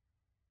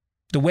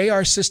 The way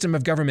our system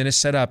of government is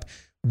set up,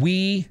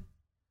 we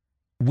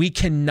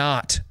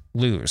cannot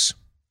lose.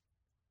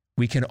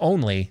 We can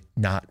only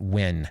not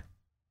win.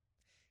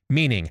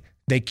 Meaning,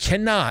 they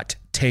cannot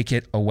take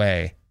it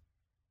away.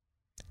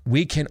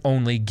 We can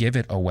only give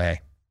it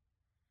away.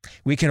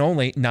 We can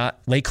only not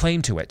lay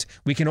claim to it.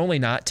 We can only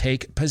not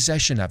take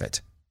possession of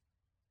it.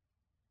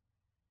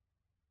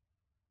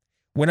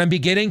 When I'm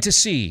beginning to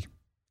see,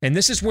 and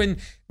this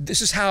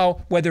is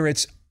how, whether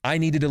it's I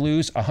needed to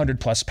lose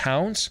 100 plus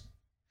pounds,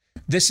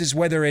 this is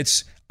whether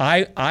it's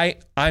I'm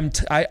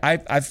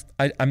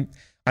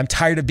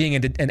tired of being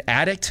an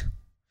addict,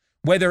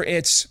 whether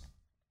it's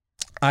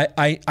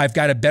I've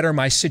got to better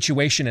my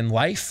situation in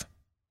life,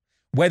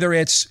 whether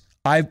it's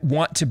I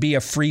want to be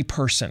a free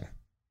person.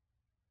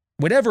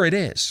 Whatever it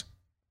is,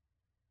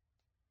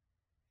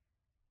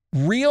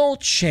 real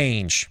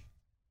change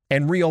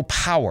and real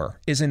power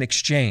isn't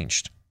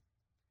exchanged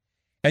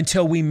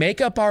until we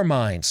make up our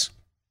minds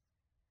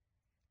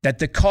that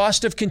the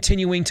cost of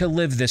continuing to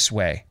live this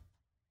way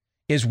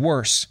is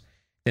worse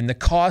than the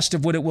cost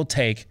of what it will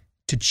take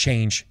to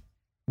change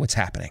what's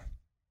happening.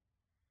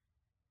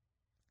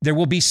 There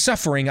will be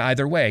suffering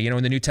either way. You know,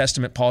 in the New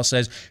Testament, Paul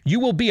says, you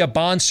will be a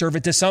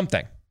bondservant to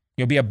something.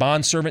 You'll be a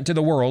bondservant to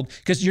the world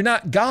because you're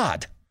not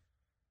God.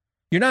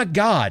 You're not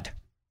God.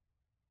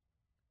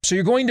 So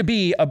you're going to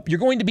be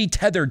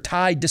tethered,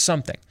 tied to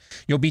something.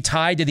 You'll be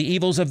tied to the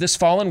evils of this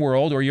fallen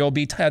world, or you'll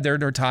be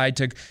tethered or tied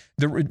to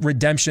the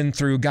redemption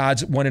through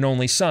God's one and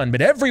only Son.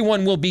 But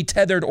everyone will be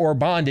tethered or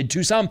bonded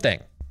to something.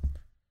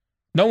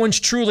 No one's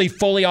truly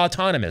fully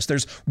autonomous.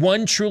 There's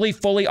one truly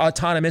fully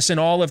autonomous in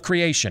all of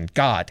creation,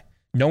 God.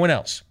 No one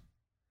else.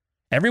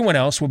 Everyone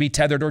else will be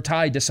tethered or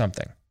tied to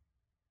something.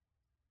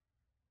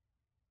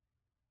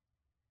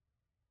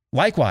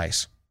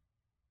 Likewise,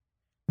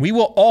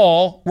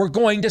 we're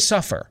going to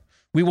suffer.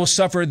 We will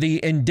suffer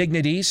the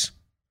indignities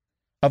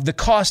of the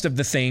cost of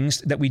the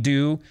things that we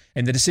do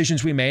and the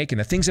decisions we make and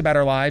the things about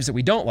our lives that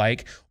we don't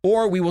like,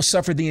 or we will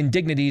suffer the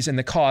indignities and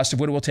the cost of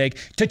what it will take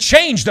to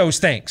change those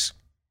things.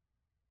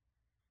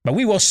 But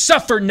we will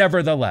suffer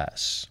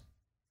nevertheless.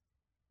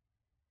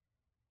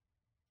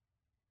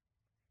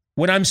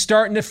 When I'm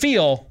starting to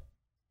feel,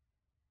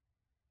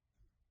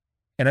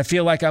 and I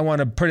feel like I want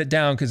to put it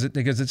down because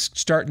it's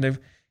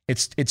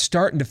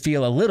starting to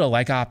feel a little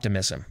like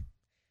optimism.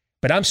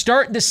 But I'm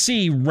starting to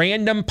see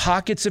random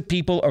pockets of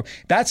people. Or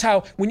that's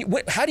how.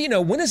 How do you know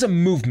when is a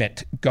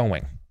movement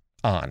going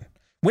on?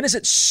 When is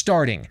it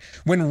starting?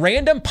 When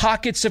random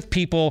pockets of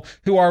people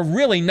who are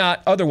really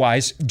not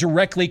otherwise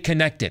directly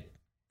connected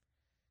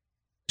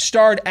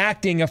start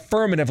acting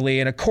affirmatively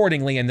and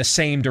accordingly in the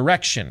same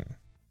direction.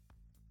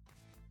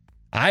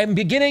 I'm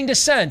beginning to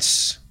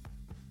sense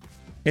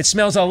it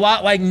smells a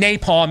lot like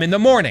napalm in the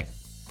morning.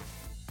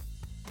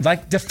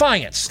 Like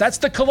defiance. That's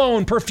the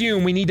cologne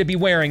perfume we need to be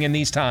wearing in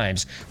these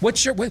times.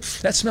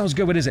 That smells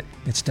good. What is it?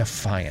 It's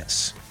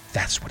defiance.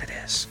 That's what it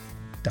is.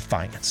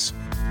 Defiance.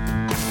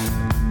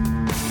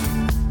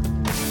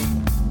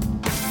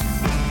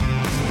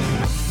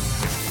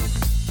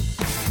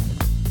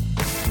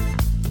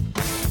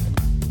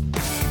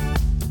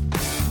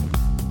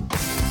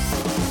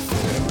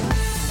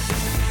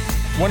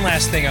 One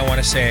last thing I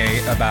want to say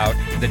about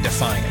the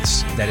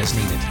defiance that is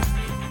needed.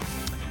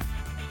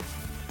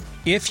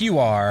 If you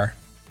are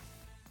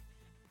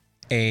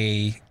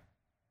a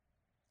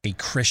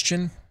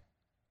Christian,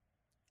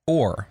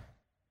 or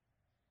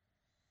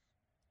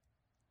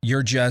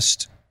you're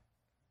just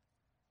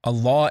a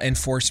law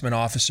enforcement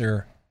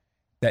officer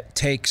that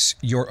takes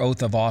your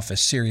oath of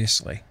office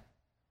seriously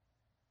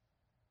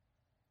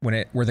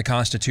where the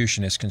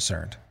Constitution is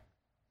concerned,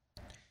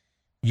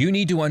 you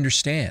need to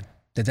understand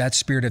that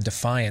spirit of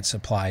defiance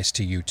applies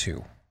to you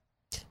too.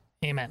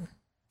 Amen.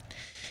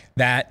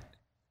 That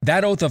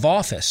oath of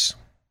office,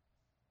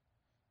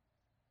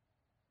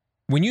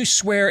 when you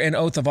swear an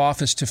oath of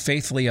office to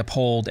faithfully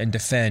uphold and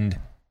defend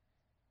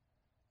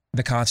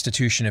the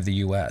Constitution of the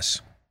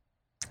U.S.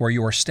 or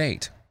your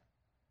state,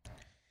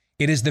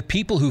 it is the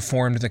people who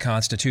formed the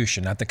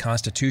Constitution, not the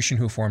Constitution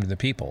who formed the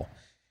people.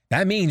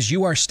 That means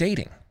you are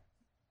stating.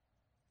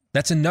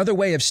 That's another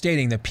way of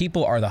stating the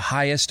people are the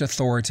highest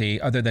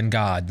authority other than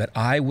God that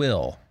I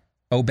will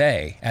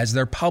obey as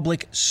their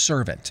public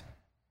servant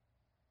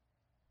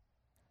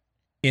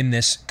in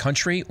this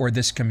country or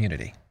this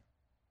community.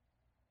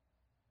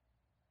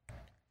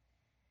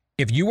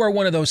 If you are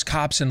one of those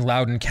cops in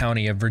Loudoun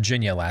County of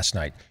Virginia last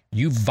night,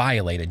 you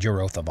violated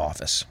your oath of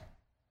office,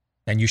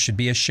 and you should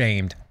be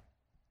ashamed.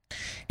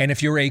 And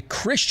if you're a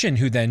Christian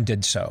who then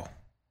did so,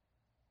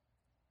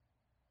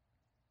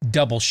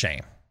 double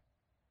shame.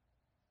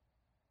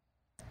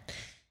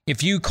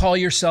 If you call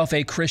yourself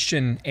a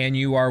Christian and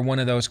you are one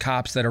of those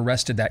cops that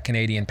arrested that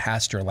Canadian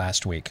pastor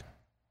last week,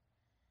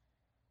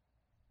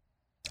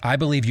 I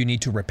believe you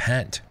need to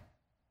repent.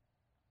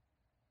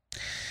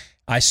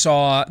 I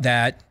saw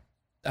that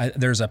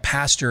there's a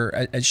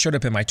pastor, it showed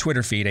up in my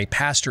Twitter feed, a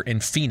pastor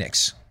in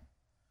Phoenix.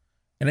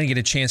 I didn't get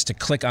a chance to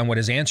click on what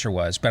his answer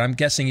was, but I'm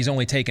guessing he's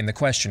only taking the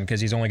question because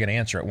he's only going to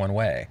answer it one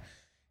way.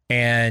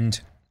 And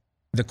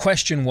the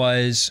question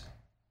was,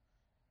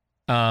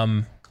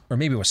 or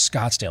maybe it was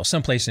Scottsdale,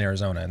 someplace in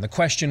Arizona. And the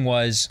question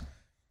was,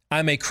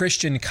 I'm a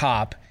Christian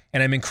cop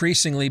and I'm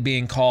increasingly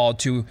being called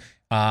to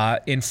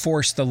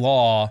enforce the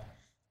law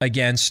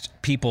against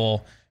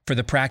people for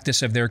the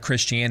practice of their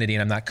Christianity,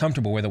 and I'm not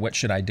comfortable with it. What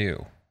should I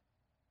do?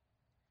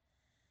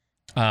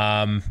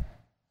 The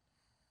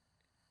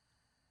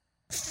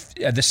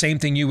same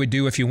thing you would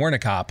do if you weren't a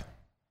cop,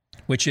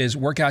 which is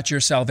work out your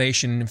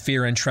salvation in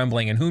fear and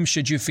trembling. And whom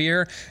should you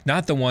fear?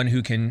 Not the one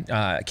who can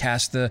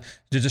to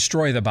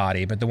destroy the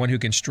body, but the one who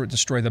can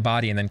destroy the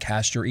body and then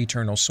cast your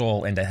eternal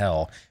soul into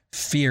hell.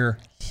 Fear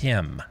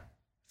him.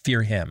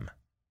 Fear him.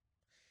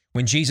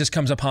 When Jesus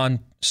comes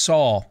upon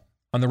Saul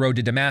on the road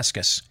to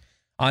Damascus,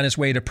 on his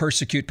way to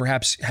persecute,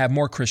 perhaps have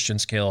more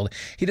Christians killed,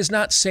 he does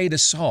not say to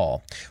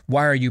Saul,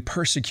 why are you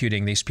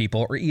persecuting these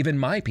people or even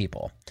my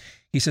people?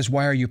 He says,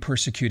 why are you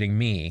persecuting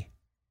me?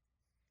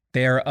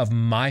 They are of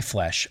my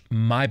flesh,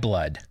 my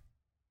blood.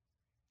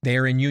 They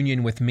are in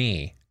union with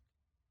me.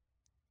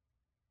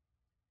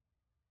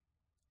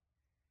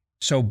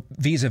 So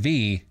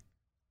vis-a-vis,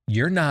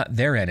 you're not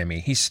their enemy.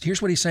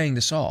 Here's what he's saying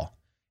to Saul.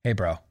 Hey,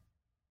 bro,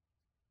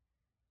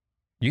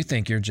 you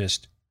think you're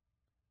just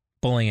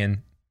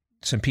bullying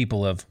some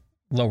people of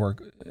lower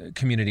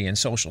community and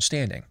social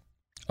standing.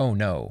 Oh,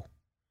 no.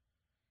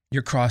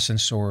 You're crossing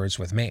swords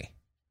with me.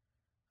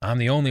 I'm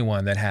the only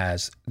one that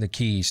has the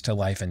keys to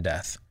life and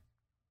death.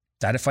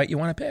 Is that a fight you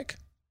want to pick?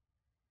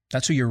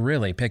 That's who you're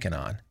really picking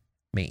on.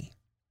 Me.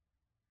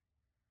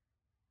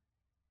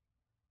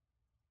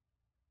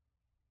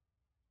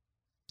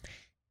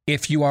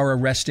 If you are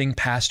arresting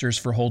pastors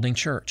for holding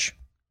church,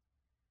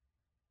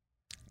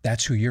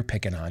 that's who you're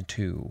picking on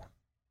too.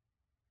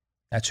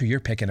 That's who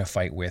you're picking a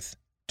fight with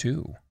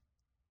too.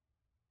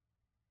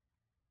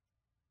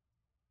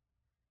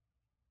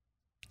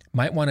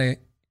 Might want to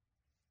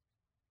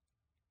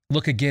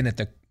look again at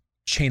the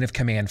chain of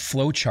command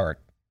flow chart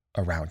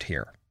around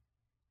here.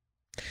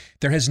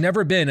 There has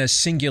never been a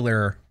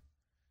singular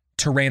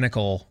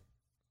tyrannical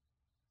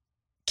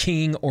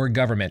king or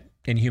government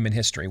in human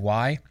history.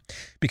 Why?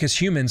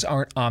 Because humans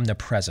aren't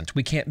omnipresent.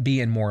 We can't be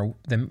in more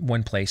than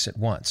one place at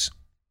once.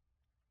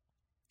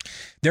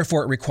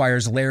 Therefore, it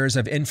requires layers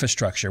of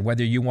infrastructure,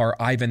 whether you are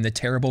Ivan the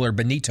Terrible or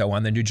Benito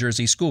on the New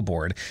Jersey School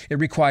Board. It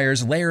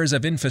requires layers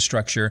of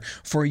infrastructure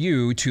for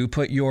you to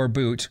put your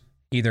boot,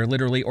 either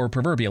literally or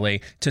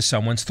proverbially, to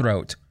someone's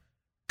throat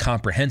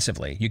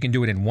comprehensively. You can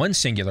do it in one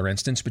singular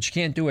instance, but you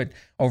can't do it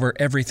over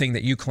everything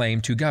that you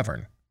claim to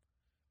govern,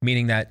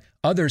 meaning that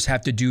others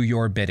have to do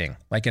your bidding,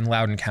 like in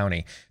Loudoun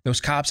County. Those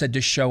cops had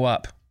to show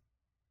up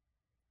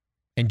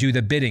and do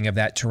the bidding of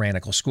that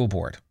tyrannical school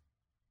board.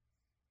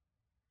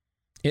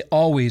 It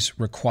always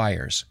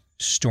requires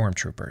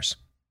stormtroopers.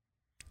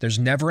 There's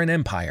never an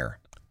empire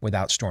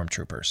without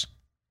stormtroopers.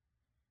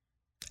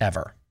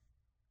 Ever.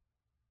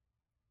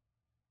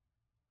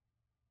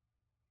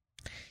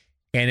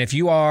 And if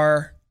you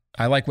are,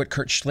 I like what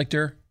Kurt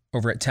Schlichter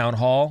over at Town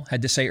Hall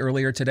had to say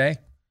earlier today.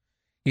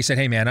 He said,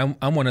 hey man,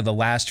 I'm one of the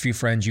last few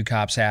friends you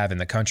cops have in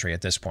the country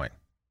at this point.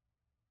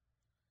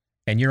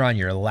 And you're on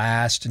your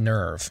last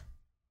nerve.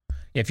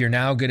 If you're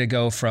now going to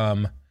go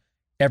from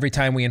every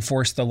time we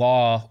enforce the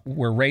law,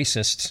 we're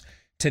racists,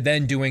 to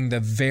then doing the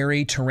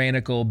very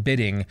tyrannical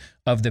bidding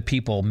of the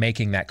people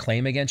making that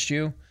claim against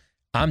you,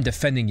 I'm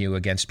defending you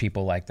against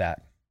people like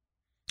that.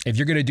 If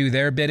you're going to do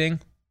their bidding,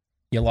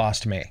 you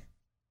lost me.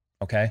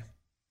 Okay?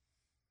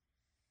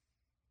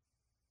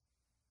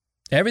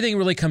 Everything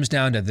really comes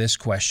down to this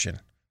question.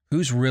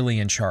 Who's really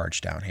in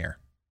charge down here?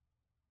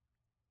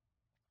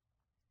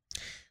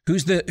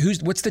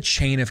 What's the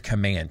chain of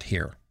command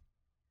here?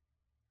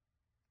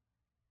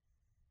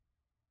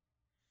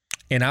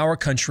 In our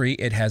country,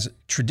 it has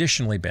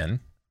traditionally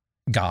been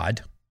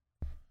God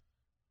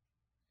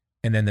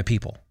and then the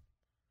people.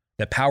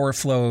 The power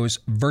flows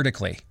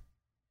vertically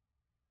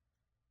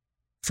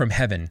from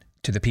heaven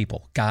to the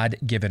people,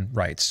 God-given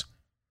rights.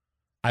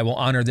 I will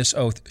honor this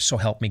oath, so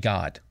help me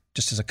God.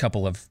 Just as a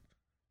couple of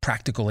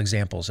practical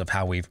examples of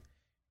how we've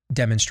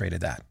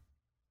demonstrated that.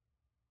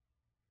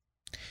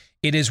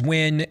 It is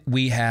when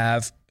we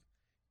have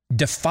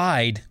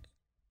defied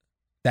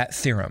that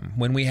theorem,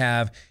 when we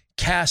have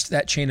cast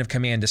that chain of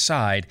command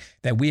aside,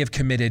 that we have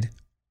committed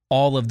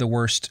all of the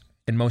worst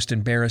and most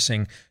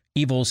embarrassing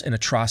evils and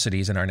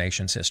atrocities in our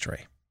nation's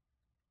history.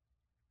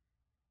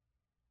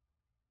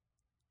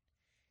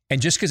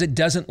 And just because it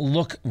doesn't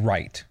look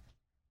right,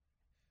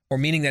 or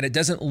meaning that it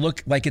doesn't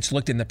look like it's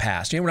looked in the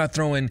past. We're not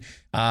throwing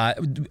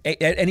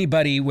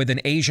anybody with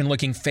an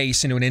Asian-looking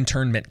face into an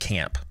internment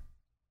camp.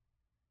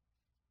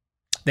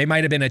 They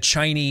might have been a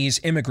Chinese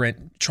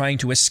immigrant trying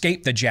to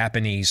escape the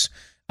Japanese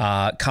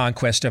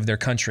conquest of their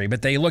country,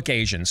 but they look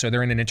Asian, so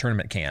they're in an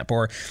internment camp.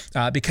 Or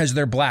because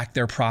they're black,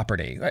 they're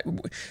property.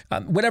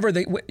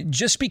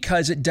 Just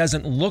because it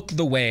doesn't look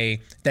the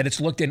way that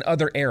it's looked in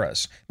other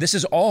eras. This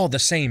is all the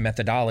same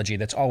methodology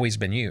that's always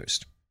been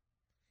used.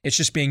 It's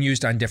just being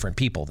used on different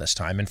people this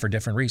time and for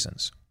different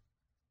reasons.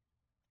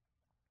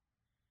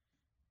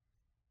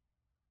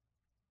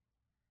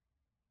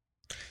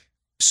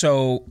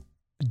 So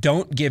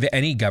don't give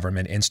any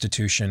government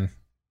institution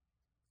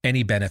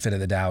any benefit of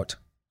the doubt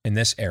in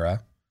this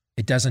era.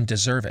 It doesn't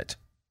deserve it.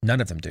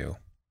 None of them do.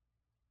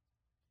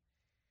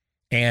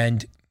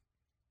 And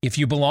if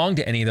you belong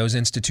to any of those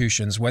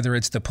institutions, whether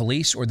it's the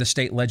police or the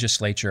state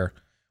legislature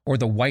or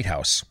the White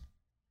House,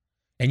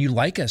 and you'd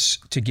like us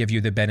to give you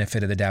the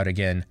benefit of the doubt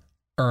again,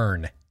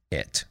 earn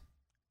it.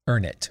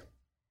 Earn it.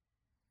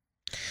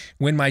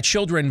 When my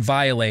children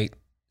violate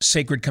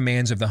sacred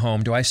commands of the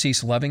home, do I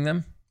cease loving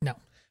them? No.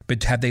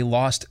 But have they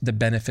lost the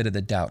benefit of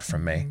the doubt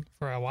from me?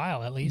 For a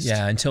while, at least.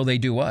 Yeah, until they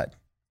do what?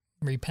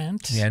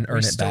 Repent. Yeah, and earn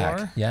restore. it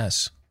back.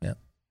 Yes. Yeah.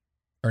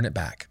 Earn it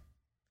back.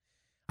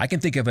 I can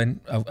think of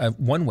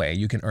one way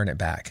you can earn it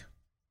back.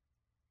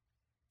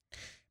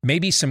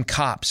 Maybe some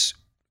cops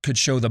could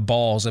show the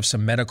balls of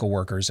some medical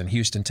workers in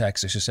Houston,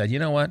 Texas, who said, you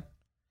know what?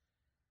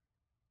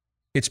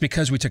 It's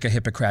because we took a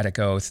Hippocratic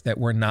oath that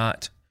we're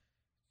not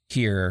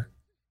here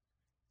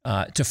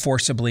to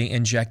forcibly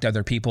inject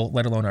other people,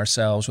 let alone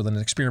ourselves, with an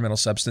experimental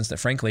substance that,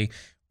 frankly,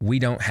 we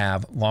don't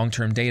have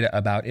long-term data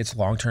about its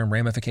long-term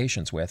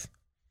ramifications with.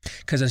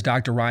 Because as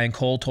Dr. Ryan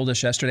Cole told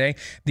us yesterday,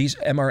 this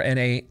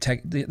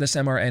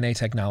mRNA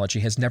technology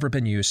has never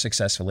been used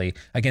successfully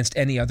against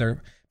any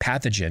other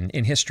pathogen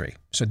in history.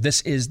 So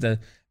this is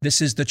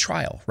the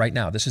trial right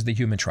now. This is the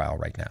human trial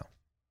right now.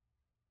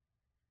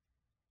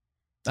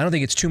 I don't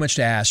think it's too much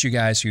to ask you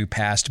guys who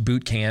passed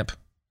boot camp,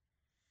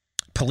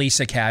 police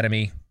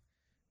academy.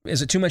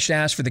 Is it too much to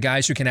ask for the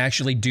guys who can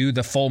actually do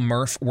the full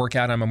Murph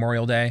workout on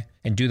Memorial Day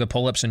and do the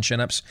pull-ups and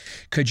chin-ups?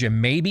 Could you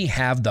maybe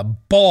have the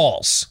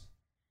balls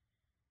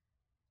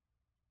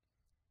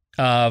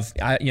of,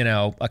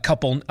 a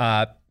couple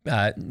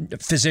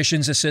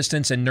physician's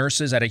assistants and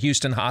nurses at a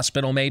Houston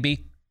hospital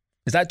maybe?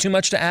 Is that too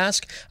much to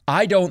ask?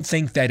 I don't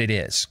think that it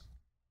is.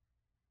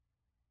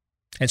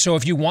 And so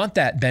if you want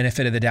that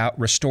benefit of the doubt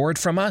restored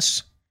from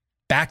us,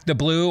 back the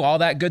blue, all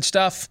that good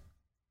stuff,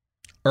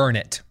 earn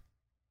it.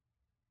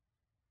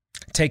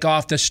 Take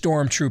off the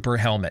stormtrooper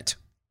helmet.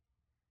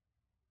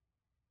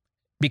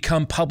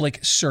 Become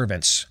public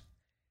servants.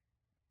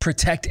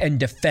 Protect and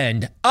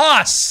defend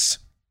us.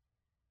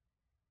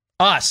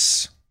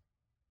 Us.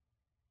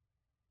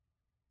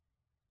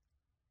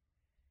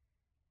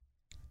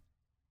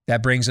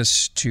 That brings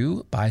us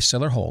to Buy,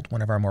 Sell, or Hold,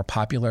 one of our more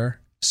popular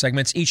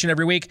segments each and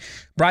every week,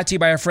 brought to you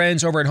by our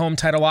friends over at Home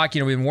Title Lock.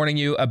 We've been warning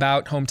you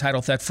about home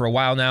title theft for a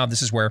while now.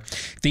 This is where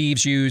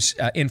thieves use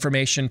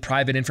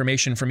private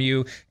information from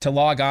you to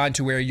log on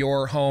to where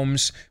your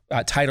home's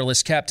title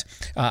is kept,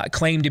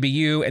 claim to be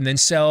you, and then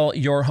sell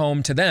your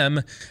home to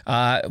them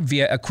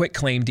via a quick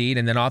claim deed.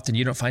 And then often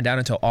you don't find out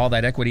until all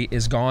that equity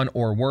is gone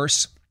or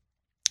worse.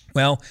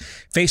 Well,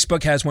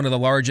 Facebook has one of the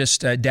largest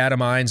data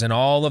mines in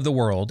all of the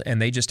world,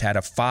 and they just had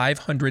a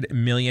 500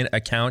 million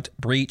account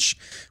breach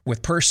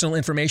with personal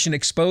information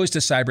exposed to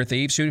cyber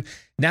thieves who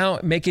Now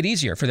make it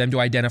easier for them to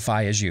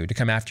identify as you, to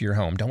come after your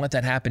home. Don't let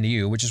that happen to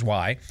you, which is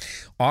why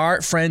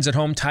our friends at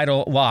Home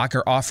Title Lock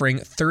are offering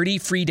 30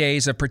 free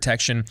days of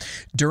protection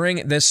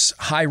during this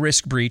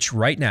high-risk breach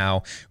right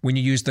now when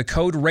you use the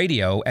code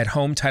RADIO at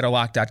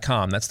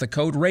HomeTitleLock.com. That's the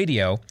code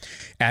RADIO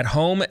at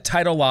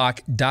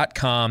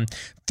HomeTitleLock.com.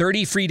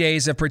 30 free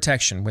days of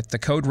protection with the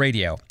code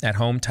RADIO at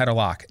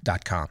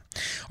HomeTitleLock.com. All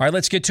right,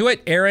 let's get to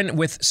it. Aaron,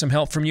 with some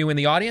help from you in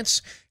the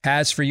audience,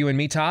 has for you and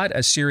me, Todd,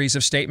 a series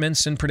of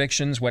statements and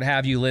predictions, what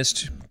have you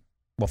list.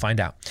 We'll find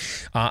out.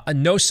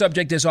 No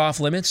subject is off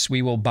limits.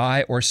 We will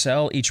buy or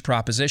sell each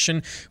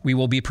proposition. We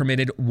will be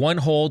permitted one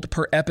hold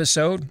per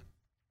episode.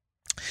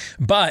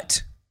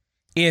 But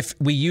if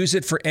we use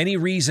it for any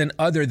reason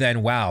other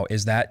than, wow,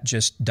 is that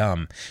just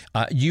dumb?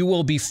 You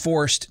will be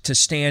forced to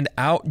stand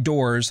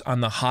outdoors on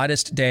the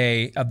hottest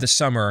day of the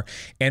summer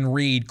and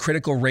read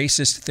critical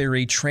racist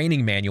theory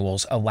training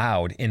manuals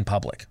aloud in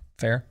public.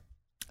 Fair?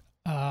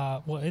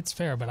 Well, it's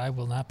fair, but I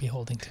will not be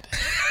holding today.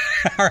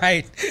 All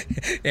right.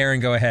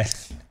 Aaron, go ahead.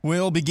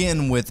 We'll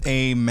begin with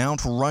a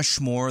Mount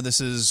Rushmore. This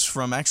is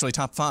from actually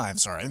top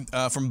 5,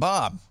 from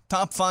Bob.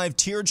 Top 5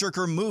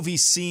 tearjerker movie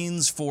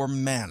scenes for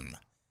men.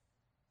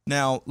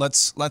 Now,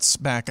 let's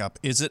back up.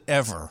 Is it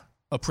ever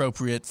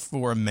appropriate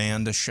for a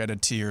man to shed a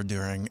tear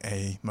during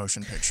a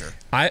motion picture?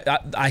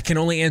 I can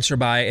only answer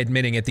by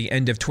admitting at the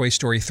end of Toy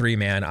Story 3,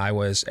 man, I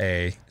was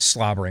a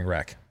slobbering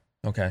wreck.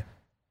 Okay.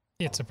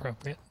 It's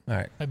appropriate. All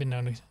right. I've been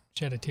known to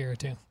shed a tear or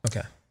two.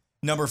 Okay.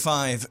 Number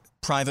 5,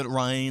 Private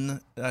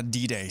Ryan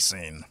D-Day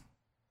scene.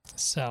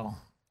 So.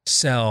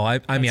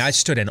 I mean, I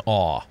stood in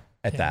awe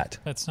at that.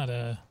 That's not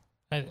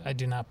I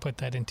do not put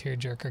that in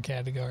tearjerker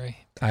category.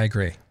 I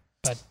agree.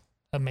 But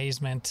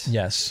amazement.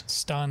 Yes.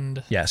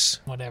 Stunned. Yes.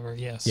 Whatever.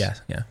 Yes.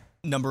 Yeah.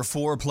 Number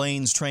 4,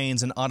 Planes,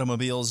 Trains, and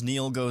Automobiles.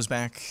 Neil goes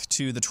back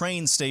to the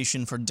train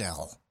station for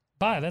Dell.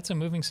 That's a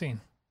moving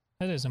scene.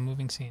 That is a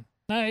moving scene.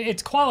 Now,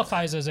 it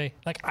qualifies as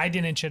I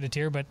didn't shed a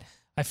tear, but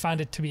I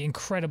found it to be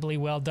incredibly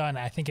well done.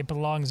 I think it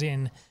belongs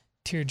in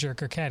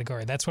tearjerker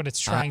category. That's what it's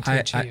trying to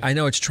achieve. I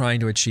know it's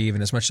trying to achieve,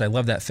 and as much as I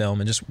love that film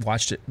and just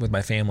watched it with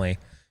my family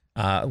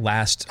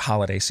last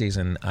holiday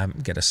season, I'm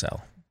going to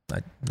sell.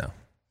 No.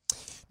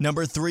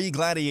 Number 3,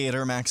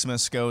 Gladiator.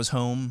 Maximus goes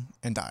home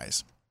and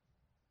dies.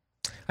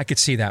 I could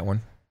see that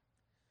one.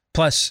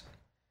 Plus,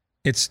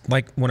 it's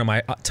like one of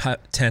my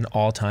top 10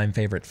 all-time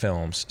favorite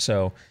films.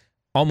 So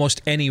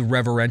almost any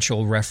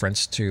reverential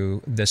reference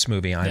to this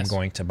movie, I'm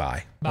going to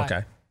buy.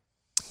 Okay.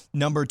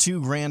 Number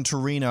 2, Gran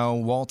Torino.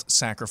 Walt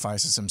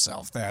sacrifices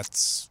himself.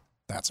 That's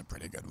a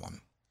pretty good one.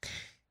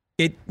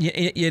 It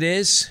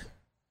is.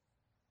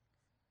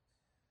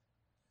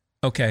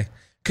 Okay.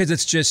 Because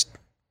it's just,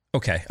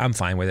 okay, I'm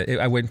fine with it.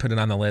 I wouldn't put it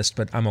on the list,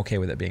 but I'm okay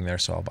with it being there,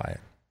 so I'll buy it.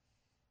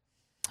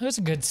 It was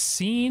a good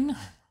scene.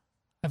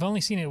 I've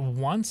only seen it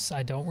once.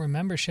 I don't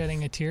remember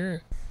shedding a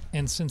tear.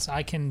 And since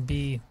I can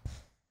be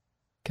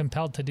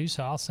compelled to do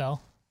so, I'll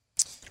sell.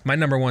 My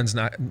number one's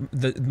not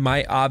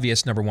my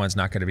obvious number one's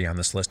not going to be on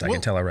this list. I can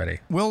tell already.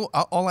 Well,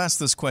 I'll ask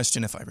this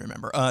question if I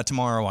remember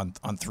tomorrow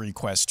on 3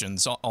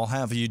 questions. I'll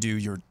have you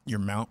do your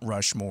Mount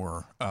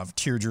Rushmore of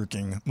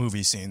tear-jerking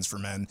movie scenes for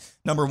men.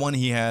 Number 1,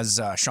 he has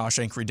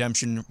Shawshank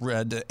Redemption,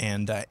 Red,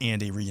 and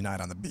Andy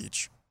reunite on the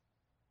beach.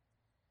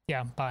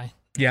 Yeah, bye.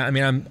 Yeah, I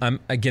mean, I'm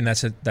again.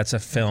 That's a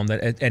film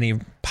that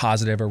any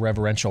positive or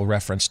reverential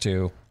reference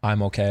to,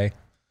 I'm okay.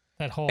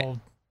 That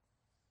whole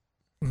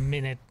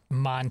minute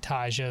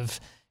montage of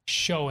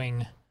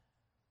showing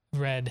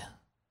Red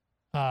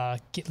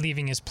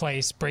leaving his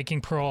place,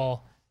 breaking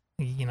parole,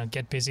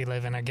 get busy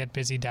living or get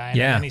busy dying.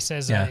 Yeah. And he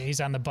says he's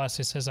on the bus.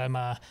 He says,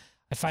 I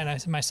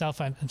find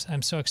myself,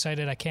 I'm so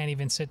excited I can't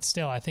even sit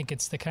still. I think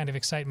it's the kind of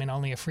excitement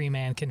only a free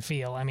man can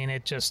feel. I mean,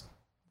 it just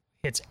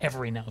hits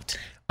every note.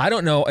 I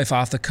don't know if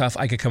off the cuff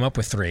I could come up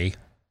with 3,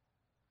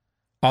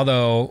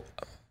 although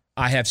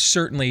I have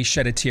certainly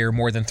shed a tear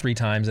more than 3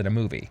 times in a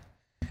movie.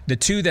 The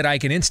 2 that I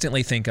can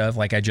instantly think of,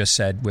 like I just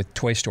said with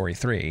Toy Story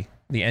 3,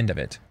 the end of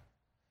it.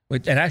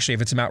 And actually,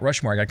 if it's a Mount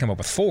Rushmore, I got to come up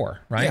with 4,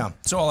 right? Yeah,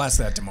 so I'll ask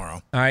that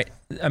tomorrow. All right.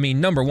 I mean,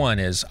 number 1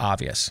 is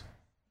obvious.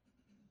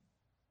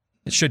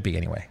 It should be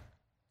anyway.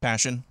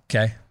 Passion.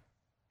 Okay.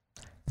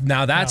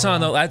 Now that's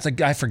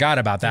I forgot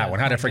about that one.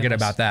 How did I forget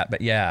about that?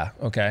 But yeah,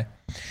 okay.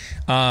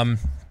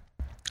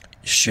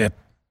 Ship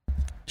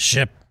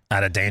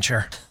out of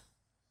danger.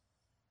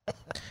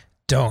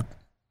 Don't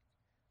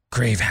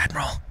grieve,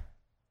 Admiral.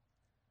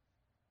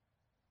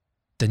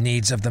 The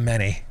needs of the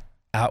many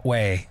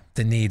outweigh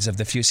the needs of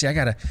the few. See,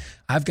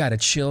 I've got a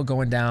chill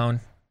going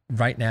down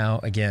right now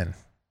again.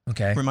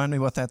 Okay. Remind me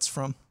what that's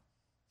from.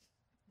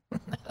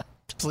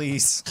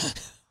 Please.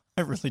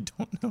 I really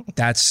don't know.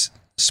 That's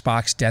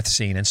Spock's death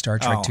scene in Star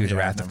Trek II, The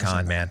Wrath of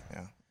Khan, man.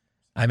 Yeah.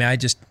 I mean,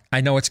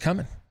 I know it's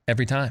coming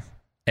every time.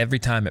 Every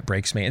time it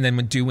breaks me. And then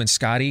when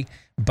Scotty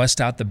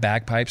busts out the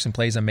bagpipes and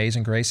plays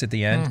Amazing Grace at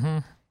the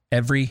end,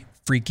 every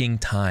freaking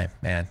time,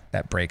 man,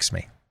 that breaks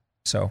me.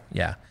 So,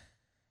 yeah.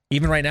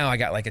 Even right now, I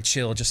got like a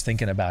chill just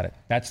thinking about it.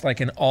 That's like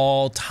an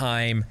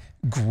all-time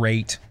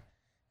great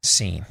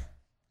scene.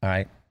 All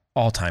right?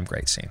 All-time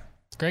great scene.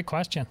 Great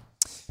question.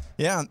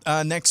 Yeah,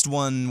 next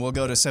one, we'll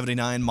go to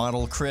 79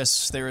 model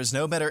Chris. There is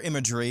no better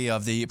imagery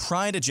of the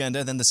Pride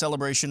agenda than the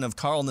celebration of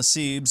Carl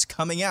Nassib's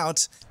coming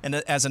out and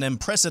as an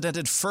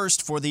unprecedented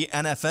first for the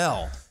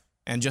NFL.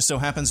 And just so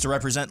happens to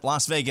represent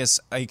Las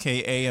Vegas,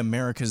 a.k.a.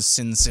 America's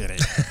Sin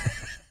City.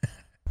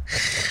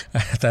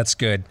 That's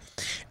good.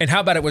 And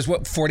how about it was,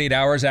 48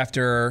 hours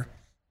after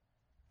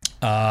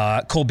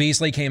Cole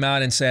Beasley came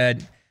out and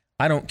said,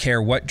 I don't care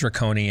what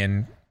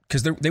draconian,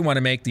 because they want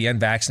to make the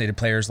unvaccinated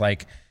players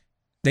like,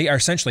 they are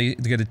essentially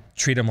going to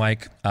treat them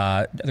like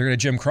they're going to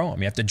Jim Crow them.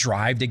 You have to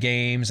drive to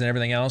games and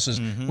everything else is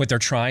what they're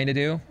trying to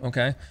do.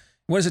 Okay.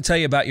 What does it tell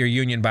you about your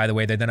union, by the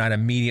way, that they're not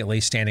immediately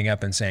standing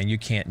up and saying you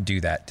can't do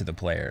that to the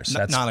players?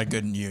 That's not a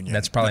good union.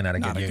 That's probably not a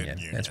good union.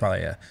 That's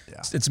probably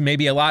it's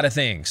maybe a lot of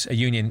things. A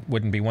union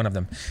wouldn't be one of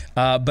them.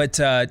 But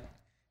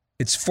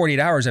it's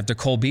 48 hours after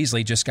Cole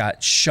Beasley just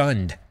got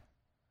shunned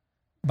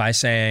by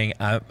saying,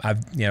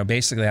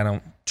 basically I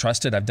don't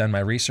trust it. I've done my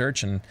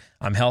research and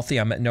I'm healthy.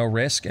 I'm at no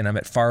risk, and I'm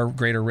at far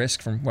greater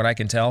risk from what I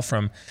can tell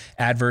from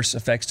adverse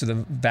effects to the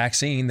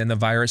vaccine than the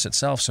virus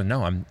itself. So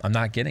no, I'm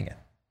not getting it.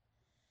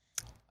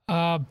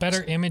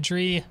 Better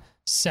imagery,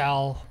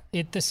 sell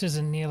it. This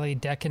isn't nearly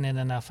decadent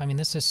enough. I mean,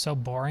 this is so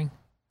boring.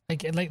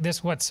 Like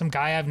this, some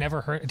guy I've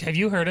never heard. Have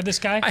you heard of this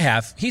guy? I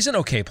have. He's an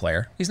okay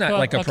player. He's not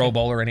like a Pro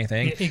Bowl or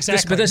anything.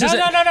 Exactly.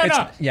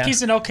 No. Yeah.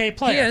 He's an okay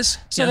player. He is.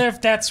 So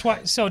that's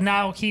why. So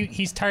now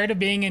he's tired of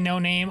being a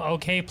no-name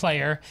okay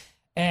player,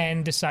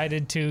 and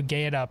decided to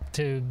gay it up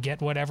to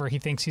get whatever he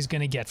thinks he's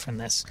going to get from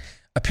this.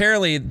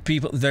 Apparently,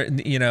 people,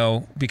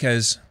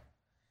 because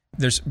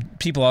there's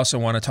people also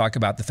want to talk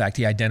about the fact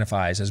he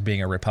identifies as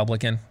being a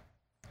Republican.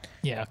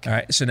 Yeah. Okay. All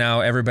right. So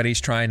now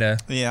everybody's trying to,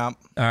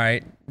 all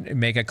right,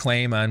 make a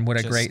claim on what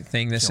a great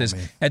thing this is.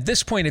 At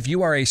this point, if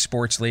you are a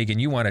sports league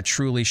and you want to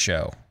truly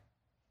show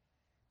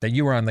that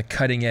you are on the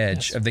cutting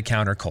edge of the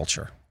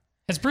counterculture.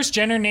 Has Bruce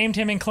Jenner named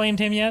him and claimed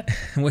him yet?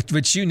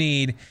 What you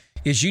need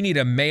is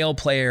a male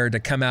player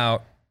to come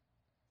out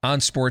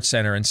on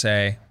SportsCenter and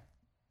say,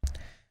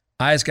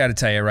 I just got to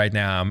tell you right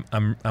now,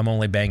 I'm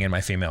only banging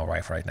my female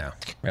wife right now.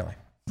 Really.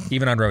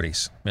 Even on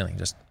roadies. Really.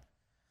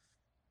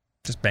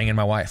 Just banging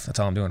my wife. That's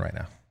all I'm doing right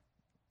now.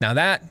 Now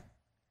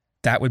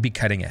that would be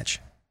cutting edge.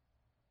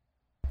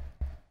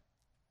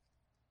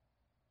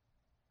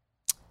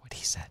 What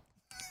he said.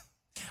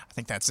 I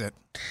think that's it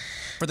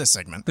for this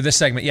segment.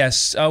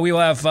 Yes. We will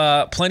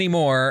have plenty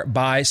more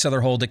by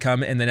Sotherhold to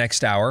come in the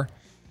next hour.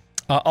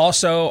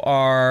 Also,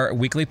 our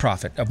weekly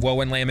prophet of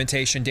woe and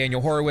lamentation, Daniel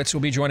Horowitz,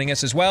 will be joining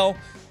us as well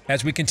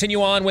as we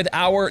continue on with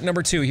hour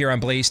number 2 here on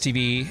Blaze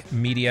TV,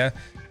 media,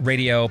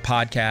 radio,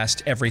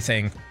 podcast,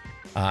 everything.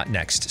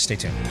 Next. Stay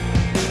tuned.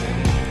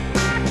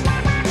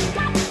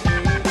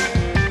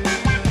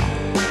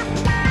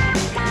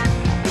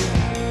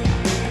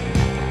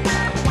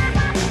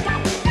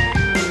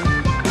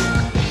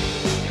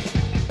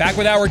 Back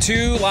with hour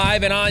 2,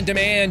 live and on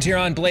demand here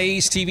on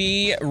Blaze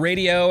TV,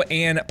 radio,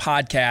 and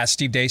podcast.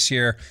 Steve Deace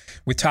here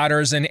with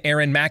Todders and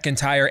Aaron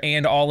McIntyre,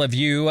 and all of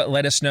you.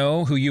 Let us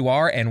know who you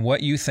are and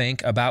what you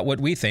think about what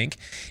we think.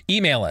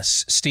 Email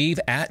us,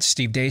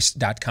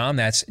 steve@stevedeace.com.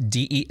 That's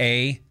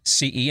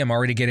DEACE. I'm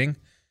already getting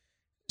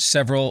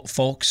several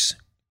folks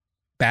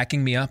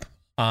backing me up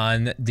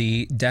on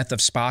the death of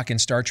Spock in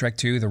Star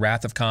Trek II, The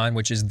Wrath of Khan,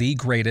 which is the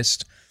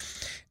greatest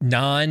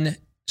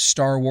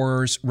non-Star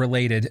Wars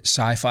related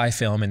sci-fi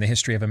film in the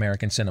history of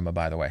American cinema,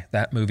 by the way.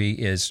 That movie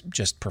is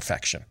just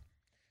perfection.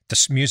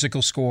 The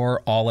musical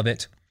score, all of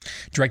it.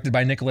 Directed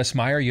by Nicholas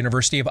Meyer,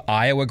 University of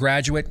Iowa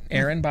graduate,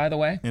 Aaron, by the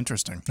way.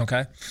 Interesting.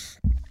 Okay.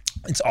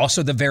 It's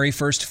also the very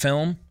first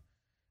film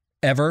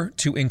ever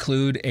to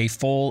include a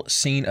full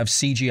scene of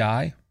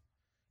CGI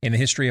in the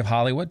history of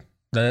Hollywood.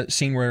 The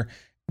scene where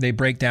they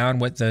break down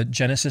what the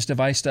Genesis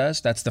device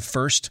does, that's the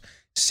first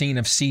scene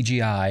of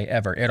CGI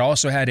ever. It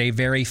also had a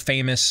very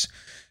famous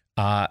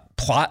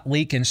plot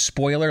leak and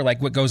spoiler,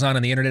 like what goes on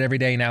the internet every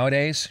day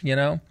nowadays,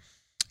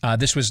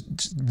 This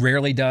was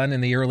rarely done in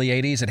the early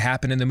 80s. It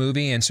happened in the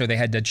movie, and so they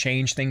had to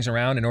change things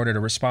around in order to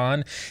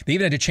respond. They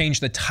even had to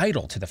change the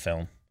title to the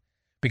film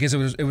because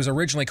it was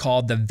originally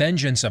called The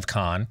Vengeance of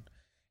Khan,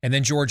 and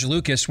then George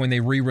Lucas, when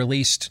they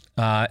re-released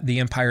The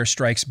Empire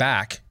Strikes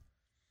Back,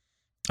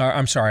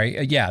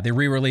 they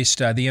re-released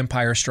The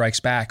Empire Strikes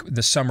Back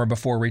the summer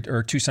before,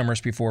 or 2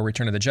 summers before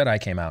Return of the Jedi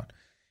came out.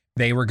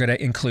 They were going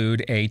to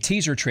include a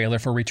teaser trailer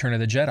for Return of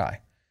the Jedi.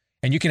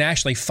 And you can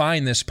actually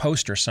find this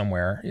poster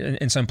somewhere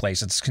in some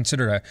place. It's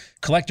considered a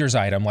collector's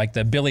item, like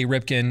the Billy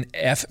Ripken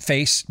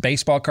F-face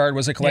baseball card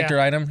was a collector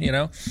item,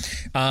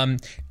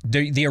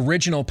 The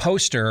original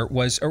poster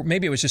was, or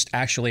maybe it was just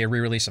actually a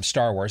re-release of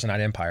Star Wars and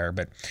not Empire,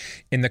 but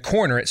in the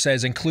corner it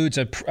says includes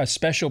a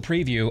special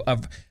preview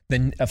of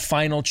a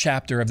final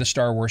chapter of the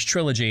Star Wars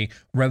trilogy,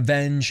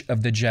 Revenge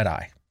of the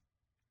Jedi.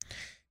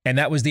 And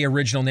that was the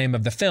original name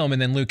of the film,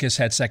 and then Lucas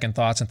had second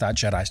thoughts and thought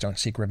Jedis don't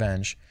seek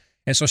revenge.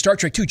 And so Star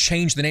Trek II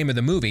changed the name of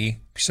the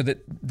movie so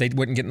that they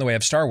wouldn't get in the way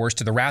of Star Wars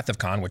to The Wrath of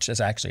Khan, which is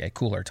actually a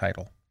cooler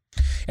title.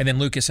 And then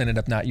Lucas ended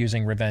up not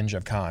using Revenge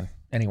of Khan.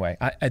 Anyway,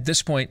 at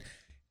this point,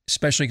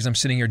 especially because I'm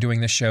sitting here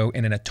doing this show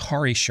in an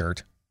Atari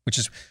shirt, which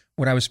is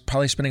what I was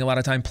probably spending a lot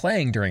of time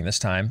playing during this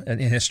time in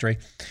history,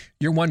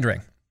 you're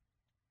wondering,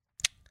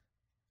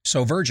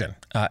 so virgin,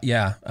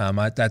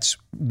 that's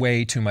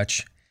way too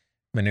much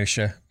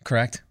minutia,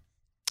 correct?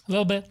 A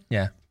little bit.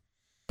 Yeah.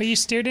 But you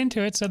steered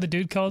into it, so the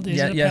dude called.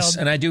 Yes,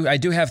 and I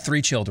do have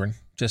 3 children,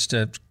 just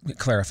to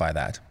clarify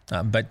that.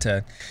 But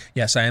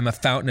yes, I am a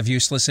fountain of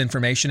useless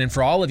information, and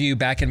for all of you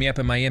backing me up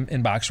in my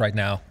inbox right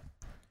now,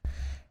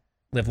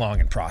 live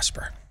long and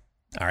prosper.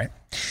 All right.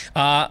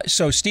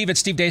 So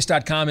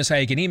steve@stevedeace.com is how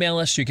you can email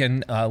us. You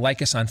can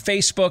like us on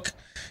Facebook,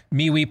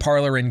 MeWe,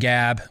 Parler, and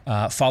Gab.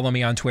 Follow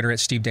me on Twitter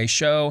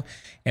 @SteveDaceShow.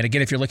 And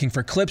again, if you're looking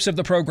for clips of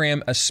the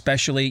program,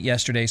 especially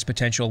yesterday's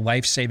potential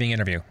life-saving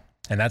interview,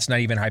 and that's not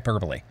even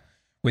hyperbole,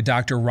 with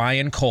Dr.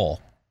 Ryan Cole,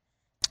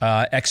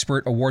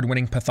 expert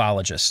award-winning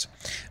pathologist.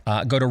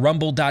 Go to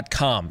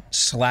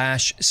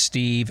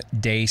rumble.com/Steve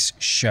Deace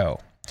Show.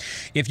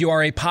 If you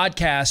are a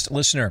podcast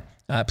listener,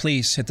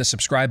 please hit the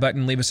subscribe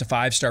button, leave us a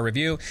 5-star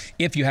review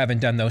if you haven't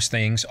done those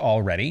things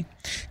already.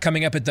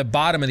 Coming up at the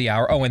bottom of the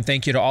hour, and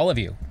thank you to all of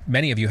you.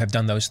 Many of you have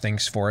done those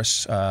things for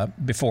us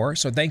before,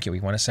 so thank you. We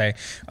want to say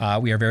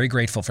we are very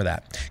grateful for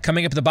that.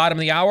 Coming up at the bottom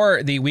of the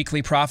hour, the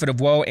weekly prophet of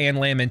woe and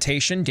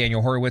lamentation.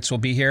 Daniel Horowitz will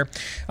be here.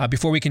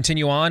 Before we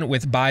continue on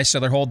with buy,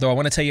 sell, or hold, though, I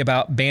want to tell you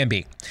about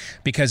Bambi,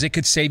 because it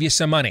could save you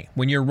some money.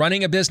 When you're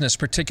running a business,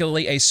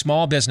 particularly a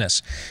small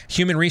business,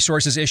 human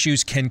resources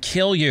issues can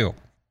kill you.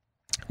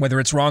 Whether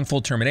it's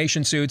wrongful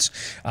termination suits,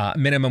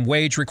 minimum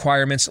wage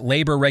requirements,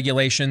 labor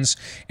regulations,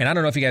 and I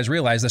don't know if you guys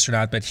realize this or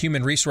not, but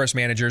human resource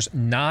managers,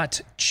 not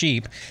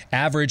cheap.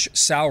 Average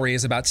salary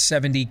is about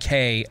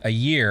 $70K a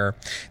year.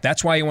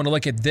 That's why you want to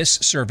look at this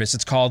service.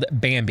 It's called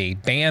Bambi,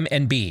 BAM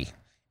and B,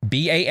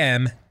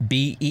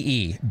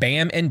 BAMBEE,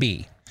 BAM and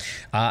B.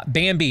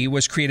 Bambi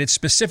was created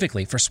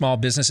specifically for small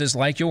businesses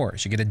like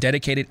yours. You get a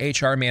dedicated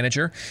HR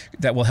manager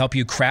that will help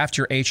you craft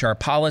your HR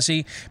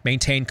policy,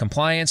 maintain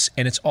compliance,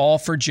 and it's all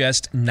for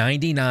just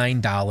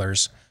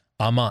 $99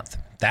 a month.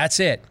 That's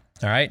it.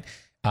 All right.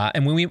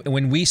 And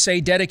when we say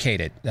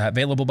dedicated,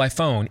 available by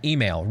phone,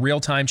 email,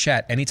 real-time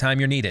chat, anytime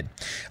you're needed.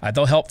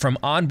 They'll help from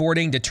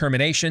onboarding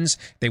determinations.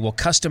 They will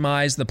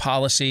customize the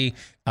policy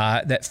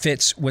that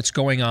fits what's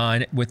going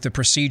on with the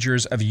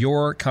procedures of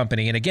your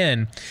company. And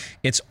again,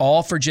 it's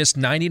all for just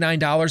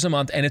 $99 a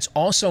month, and it's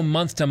also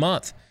month to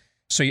month.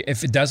 So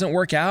if it doesn't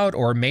work out,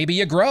 or maybe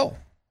you grow,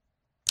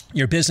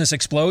 your business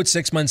explodes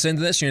 6 months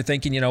into this, and you're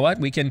thinking, you know what,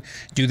 we can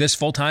do this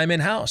full-time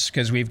in-house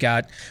because we're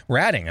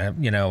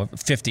adding,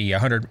 50,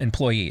 100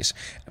 employees.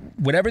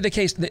 Whatever the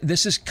case,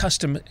 this is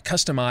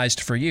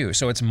customized for you.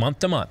 So it's month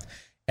to month.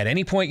 At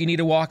any point you need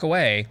to walk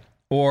away,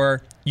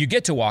 or you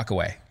get to walk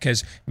away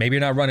because maybe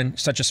you're not running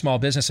such a small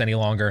business any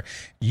longer,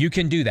 you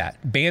can do that.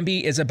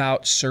 Bambi is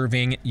about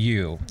serving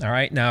you. All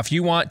right. Now, if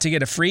you want to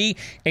get a free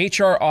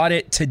HR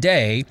audit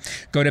today,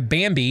 go to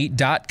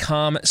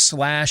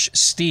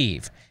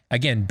Bambi.com/Steve.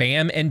 Again,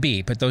 BAM and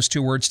B, put those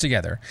 2 words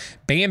together.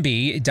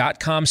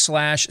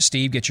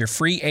 Bambi.com/Steve. Get your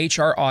free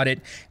HR audit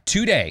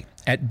today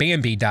at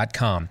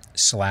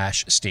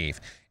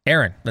Bambi.com/Steve.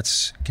 Aaron,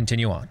 let's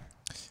continue on.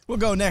 We'll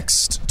go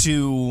next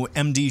to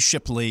MD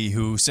Shipley,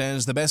 who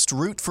says the best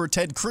route for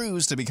Ted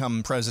Cruz to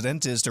become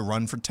president is to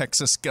run for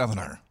Texas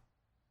governor.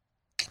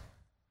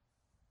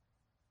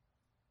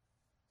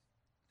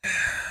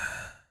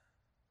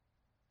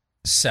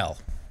 Sell.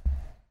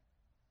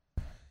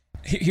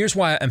 Here's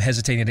why I'm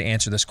hesitating to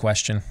answer this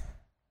question.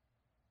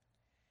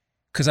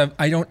 Because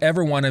I don't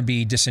ever want to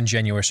be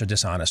disingenuous or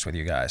dishonest with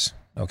you guys,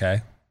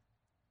 okay?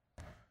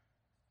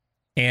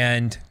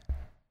 And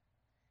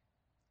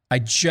I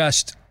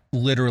just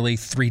literally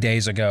 3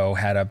 days ago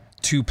had a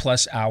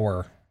 2+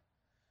 hour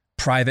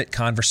private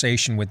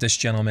conversation with this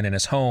gentleman in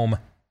his home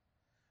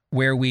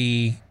where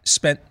we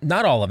spent,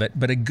 not all of it,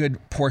 but a good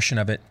portion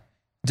of it,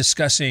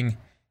 discussing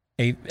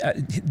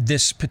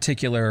this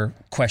particular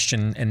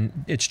question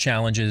and its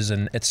challenges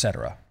and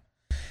etc.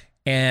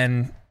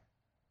 And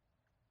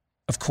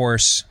of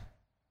course,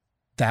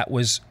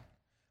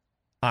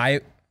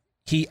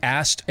 he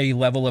asked a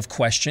level of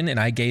question and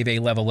I gave a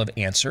level of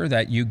answer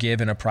that you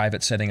give in a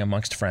private setting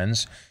amongst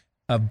friends,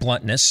 of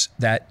bluntness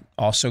that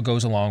also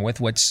goes along with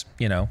what's,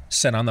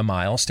 said on the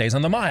mile stays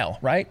on the mile,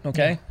 right?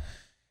 Okay. Yeah.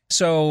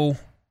 So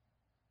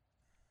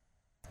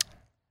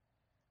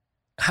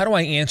how do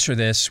I answer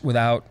this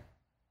without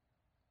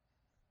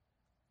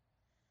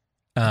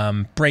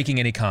breaking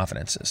any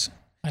confidences?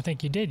 I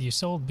think you did. You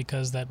sold,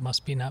 because that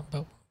must be not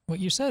what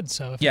you said.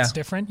 So if it's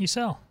different, you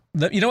sell.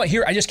 You know what?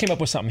 Here, I just came up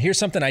with something. Here's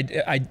something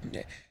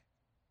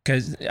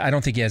because I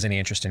don't think he has any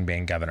interest in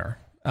being governor.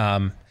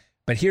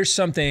 But here's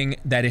something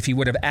that if he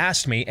would have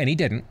asked me, and he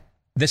didn't,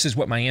 this is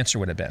what my answer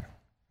would have been.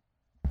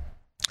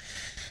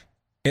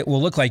 It will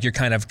look like you're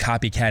kind of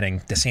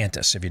copycatting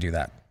DeSantis if you do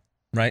that,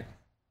 right?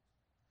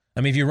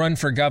 I mean, if you run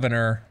for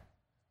governor,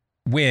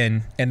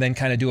 win, and then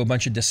kind of do a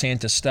bunch of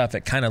DeSantis stuff,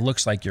 it kind of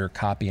looks like you're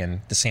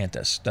copying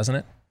DeSantis, doesn't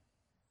it?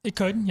 It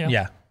could, yeah.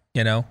 Yeah,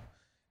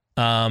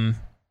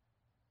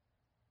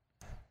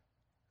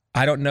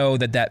 I don't know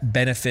that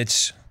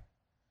benefits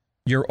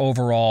your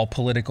overall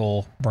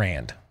political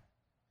brand.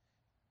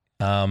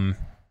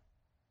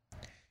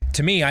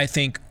 To me, I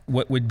think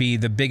what would be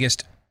the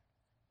biggest,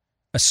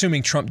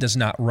 assuming Trump does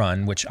not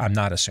run, which I'm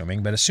not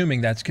assuming, but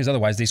assuming that's because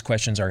otherwise these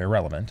questions are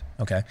irrelevant,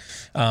 okay?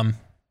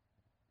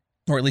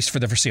 Or at least for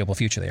the foreseeable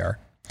future they are.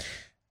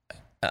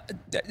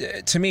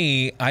 To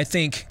me, I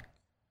think,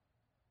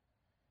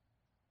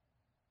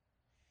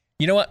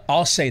 you know what?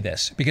 I'll say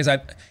this because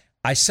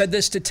I said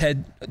this to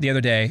Ted the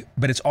other day,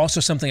 but it's also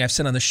something I've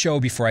said on the show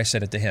before I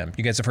said it to him.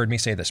 You guys have heard me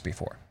say this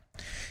before.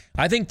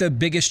 I think the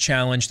biggest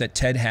challenge that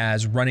Ted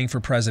has running for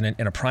president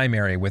in a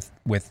primary with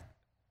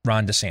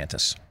Ron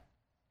DeSantis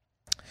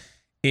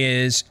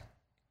is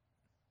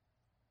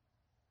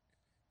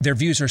their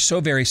views are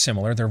so very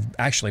similar. They're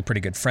actually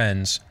pretty good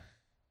friends.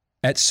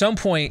 At some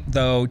point,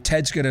 though,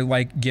 Ted's going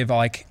to give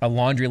a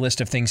laundry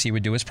list of things he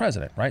would do as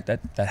president, right?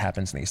 That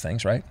happens in these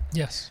things, right?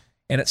 Yes.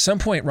 And at some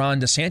point, Ron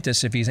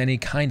DeSantis, if he's any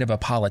kind of a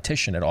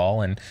politician at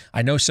all, and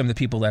I know some of the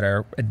people that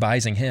are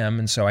advising him,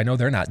 and so I know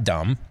they're not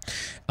dumb,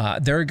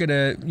 they're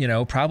going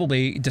to,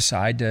 probably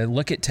decide to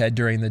look at Ted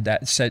during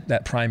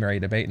that primary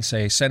debate and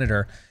say,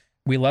 Senator,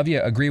 we love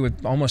you, agree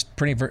with almost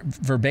pretty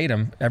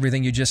verbatim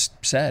everything you just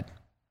said,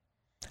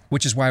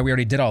 which is why we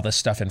already did all this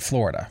stuff in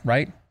Florida,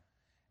 right?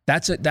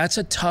 That's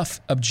a tough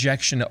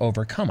objection to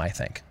overcome, I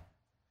think.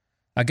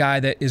 A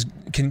guy that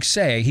can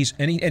say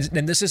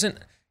and this isn't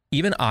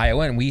even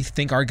Iowa, and we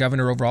think our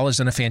governor overall has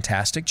done a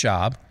fantastic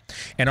job.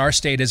 And our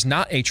state is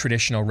not a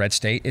traditional red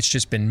state. It's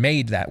just been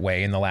made that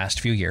way in the last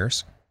few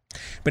years.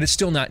 But it's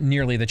still not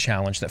nearly the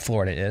challenge that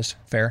Florida is.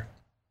 Fair?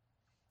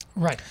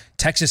 Right.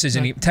 Texas is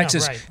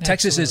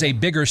Texas is a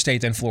bigger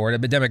state than Florida,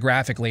 but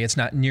demographically, it's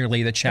not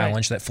nearly the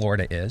challenge that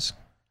Florida is.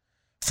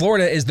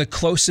 Florida is the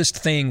closest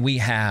thing we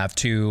have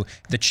to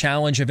the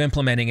challenge of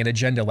implementing an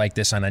agenda like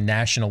this on a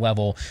national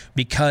level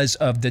because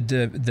of the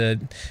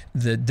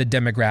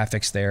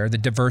demographics there, the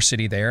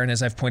diversity there. And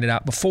as I've pointed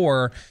out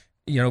before,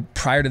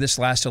 prior to this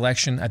last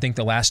election, I think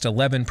the last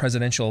 11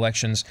 presidential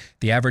elections,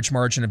 the average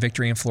margin of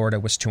victory in Florida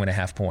was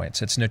 2.5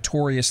 points. It's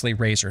notoriously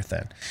razor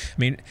thin. I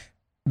mean,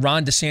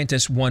 Ron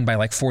DeSantis won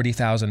by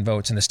 40,000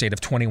 votes in the state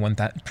of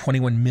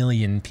 21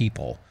 million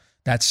people.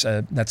 That's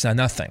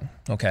nothing,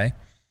 okay?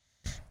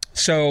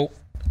 So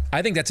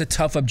I think that's a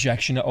tough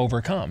objection to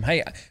overcome.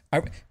 Hey,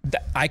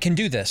 I can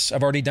do this.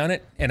 I've already done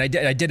it, and I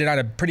did it on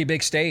a pretty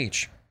big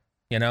stage.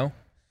 If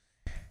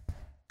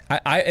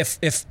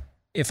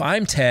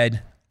I'm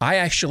Ted, I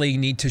actually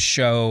need to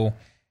show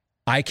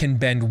I can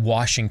bend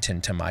Washington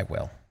to my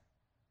will.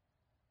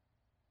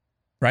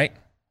 Right?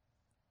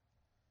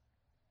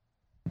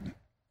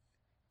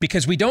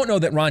 Because we don't know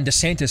that Ron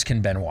DeSantis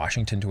can bend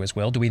Washington to his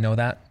will. Do we know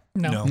that?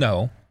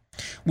 No.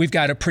 We've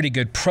got a pretty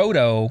good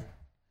proto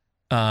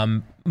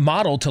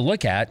model to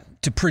look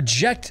at to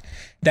project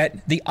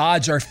that the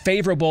odds are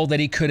favorable that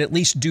he could at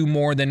least do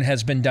more than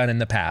has been done in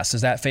the past.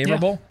 Is that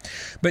favorable? Yeah.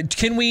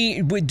 But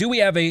we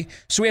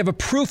have a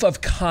proof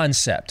of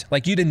concept,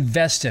 like you'd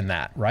invest in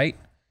that, right?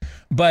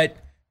 But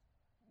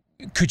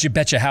could you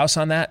bet your house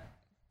on that?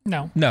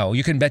 No,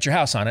 you couldn't bet your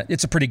house on it.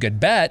 It's a pretty good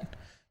bet.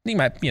 You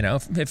might,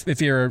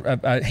 if you're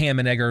a ham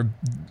and egg or,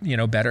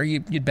 better,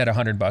 you'd bet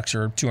 $100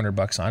 or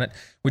 $200 on it.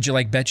 Would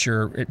you bet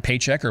your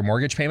paycheck or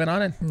mortgage payment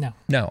on it?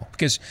 No,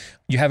 because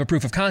you have a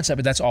proof of concept,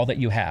 but that's all that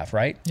you have,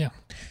 right? Yeah.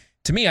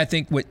 To me, I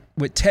think what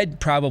Ted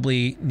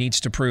probably needs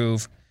to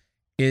prove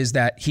is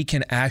that he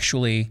can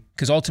actually,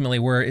 because ultimately,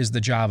 where is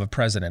the job of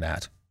president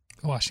at?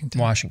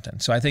 Washington.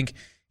 So I think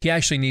he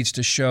actually needs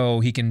to show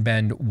he can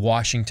bend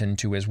Washington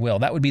to his will.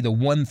 That would be the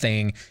one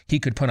thing he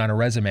could put on a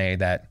resume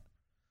that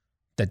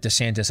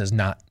DeSantis has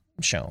not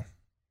shown.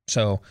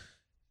 So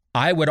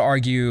I would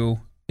argue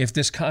if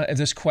this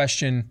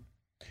question,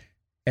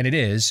 and it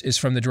is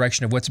from the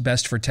direction of what's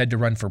best for Ted to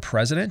run for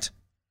president,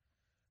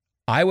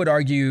 I would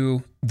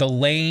argue the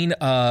lane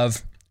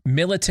of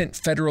militant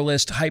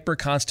federalist,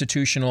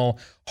 hyper-constitutional,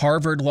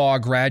 Harvard Law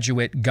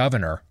graduate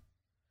governor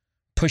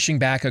pushing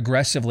back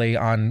aggressively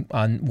on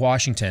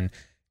Washington.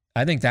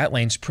 I think that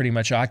lane's pretty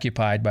much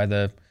occupied by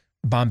the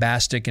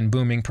bombastic and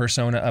booming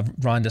persona of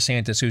Ron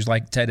DeSantis, who's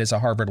like Ted is a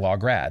Harvard Law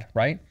grad,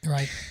 right?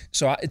 Right.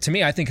 So to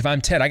me, I think if I'm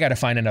Ted, I got to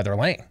find another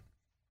lane.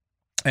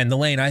 And the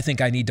lane I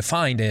think I need to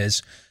find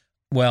is,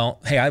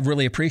 well, hey, I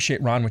really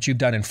appreciate, Ron, what you've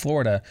done in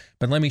Florida,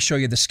 but let me show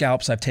you the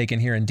scalps I've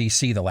taken here in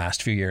D.C. the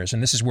last few years.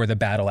 And this is where the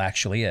battle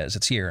actually is.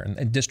 It's here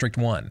in District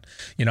 1.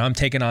 I'm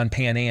taking on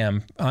Pan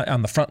Am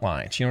on the front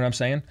lines. You know what I'm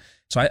saying?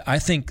 So I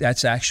think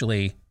that's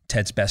actually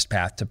Ted's best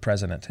path to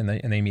president in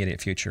the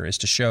immediate future, is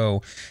to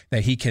show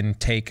that he can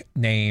take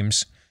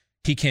names,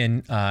 he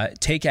can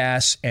take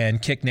ass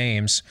and kick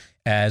names,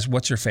 as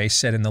what's-her-face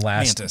said in the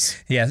last...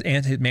 Mantis. Yeah,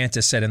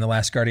 Mantis said in the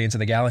last Guardians of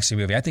the Galaxy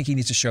movie. I think he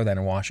needs to show that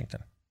in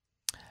Washington.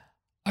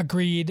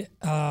 Agreed.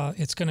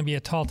 It's going to be a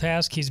tall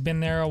task. He's been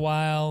there a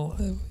while.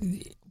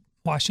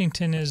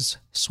 Washington is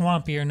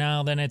swampier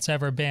now than it's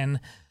ever been.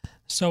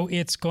 So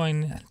it's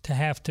going to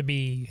have to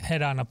be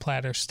head on a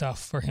platter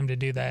stuff for him to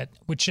do that,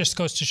 which just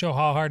goes to show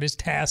how hard his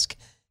task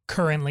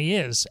currently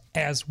is,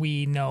 as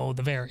we know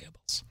the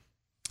variables.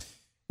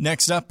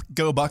 Next up,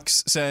 Go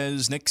Bucks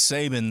says Nick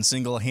Saban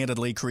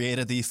single-handedly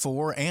created the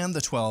 4 and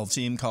the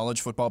 12-team college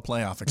football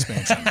playoff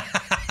expansion.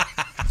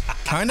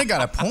 Kind of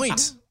got a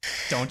point,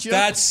 don't you?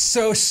 That's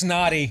so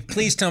snotty.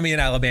 Please tell me an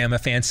Alabama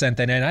fan sent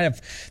that in.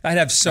 I'd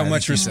have so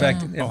much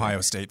respect. Ohio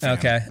State fan.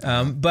 Okay,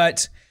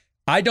 but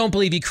I don't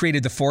believe he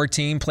created the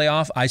 4-team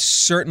playoff. I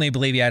certainly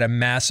believe he had a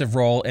massive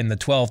role in the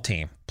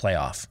 12-team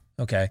playoff.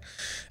 Okay,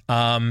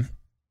 the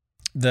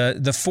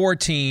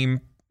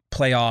 4-team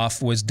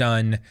playoff was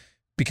done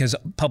because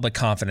public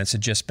confidence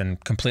had just been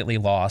completely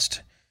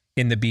lost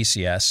in the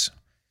BCS,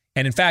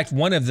 and in fact,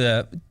 one of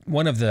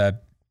the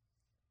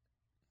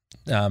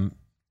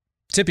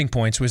tipping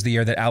points was the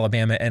year that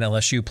Alabama and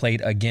LSU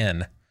played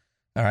again.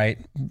 All right,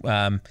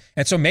 and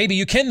so maybe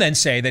you can then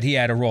say that he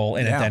had a role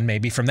in it. Then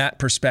maybe from that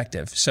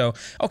perspective. So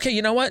okay,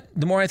 you know what?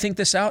 The more I think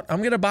this out, I'm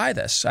going to buy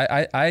this.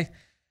 I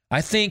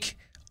think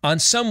on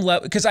some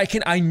level, because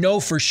I know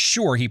for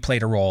sure he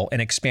played a role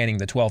in expanding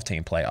the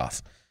 12-team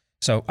playoff.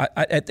 So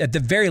at the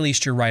very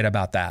least, you're right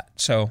about that.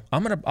 So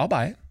I'll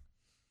buy it.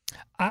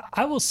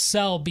 I will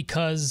sell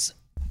because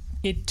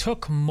it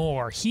took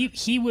more.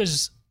 He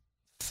was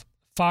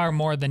far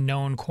more than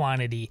known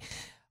quantity.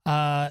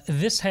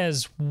 This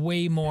has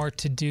way more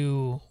to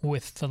do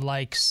with the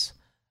likes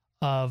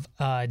of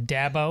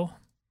Dabo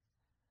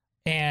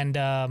and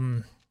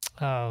now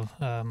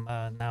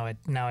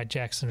at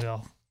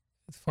Jacksonville.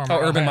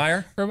 Urban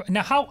Meyer?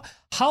 Now,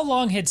 how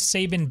long had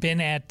Saban been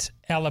at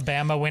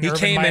Alabama when he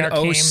Urban Meyer came? He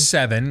came in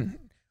 07.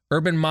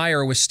 Urban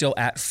Meyer was still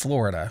at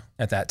Florida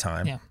at that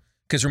time. Yeah.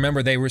 Because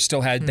remember, they had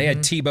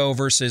Tebow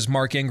versus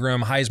Mark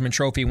Ingram Heisman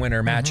Trophy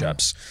winner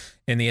matchups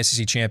in the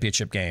SEC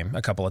championship game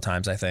a couple of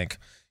times, I think.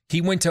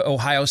 He went to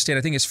Ohio State.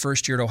 I think his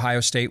first year at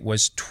Ohio State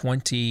was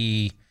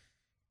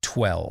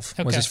 2012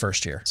 was his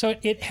first year. So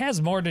it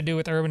has more to do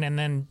with Urban and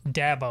then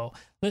Dabo.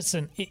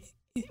 Listen,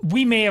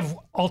 we may have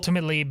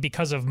ultimately,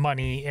 because of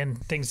money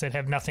and things that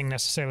have nothing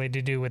necessarily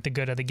to do with the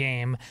good of the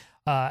game,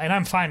 and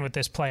I'm fine with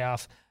this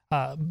playoff,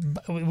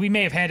 we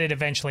may have had it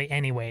eventually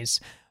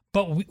anyways,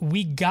 but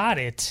we got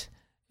it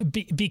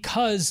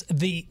because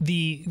the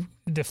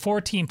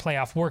 4-team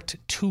playoff worked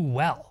too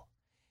well.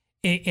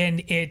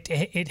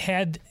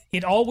 It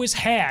always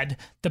had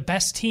the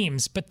best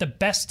teams, but the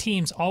best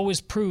teams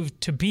always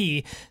proved to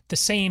be the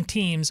same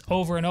teams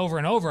over and over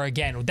and over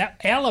again.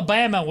 That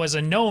Alabama was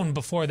a known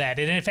before that,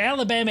 and if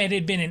Alabama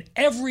had been in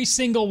every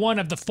single one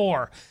of the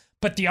 4,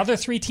 but the other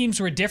 3 teams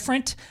were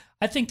different,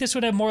 I think this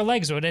would have more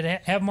legs. It would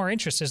have more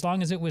interest as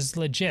long as it was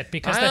legit.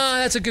 Because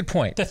that's a good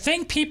point. The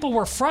thing people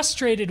were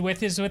frustrated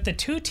with is with the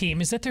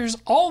 2-team is that there's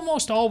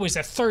almost always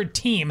a 3rd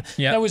team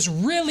that was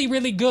really,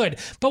 really good.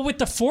 But with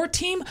the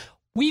 4-team,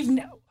 we've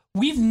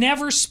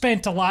never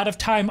spent a lot of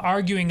time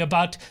arguing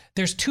about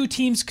there's 2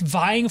 teams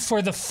vying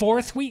for the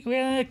 4th.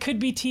 It could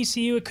be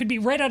TCU. It could be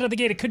right out of the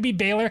gate. It could be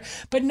Baylor.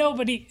 But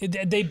nobody.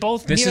 They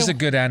both. This is a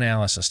good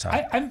analysis,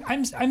 Todd.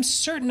 I'm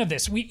certain of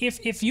this.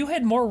 If you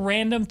had more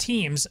random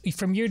teams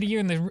from year to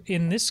year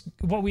in this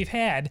what we've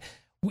had,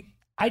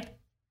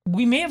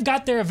 we may have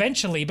got there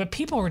eventually, but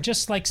people were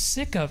just like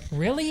sick of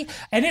really,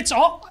 and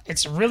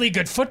it's really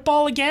good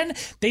football again.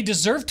 They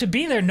deserve to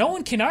be there. No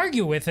one can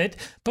argue with it,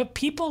 but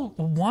people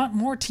want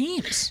more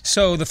teams.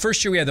 So the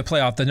first year we had the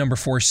playoff, the number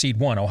 4 seed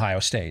won, Ohio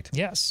State.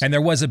 Yes. And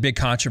there was a big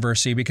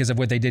controversy because of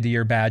what they did to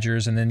your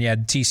Badgers, and then you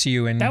had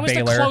TCU and Baylor.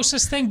 That was the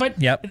closest thing,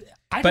 but yep.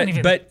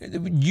 But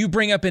you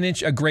bring up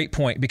a great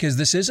point, because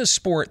this is a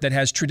sport that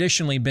has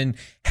traditionally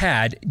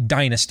had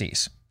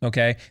dynasties.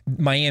 Okay,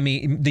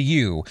 Miami, the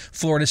U,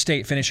 Florida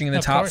State finishing in the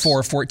top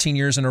 4 14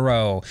 years in a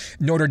row.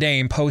 Notre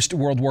Dame post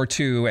World War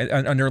II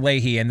under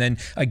Leahy, and then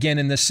again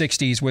in the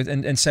 60s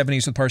and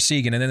 70s with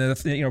Parsegan, and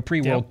then pre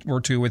World War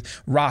II with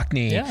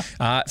Rockne.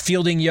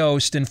 Fielding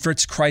Yost and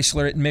Fritz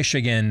Chrysler at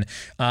Michigan.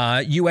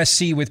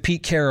 USC with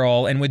Pete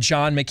Carroll and with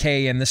John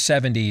McKay in the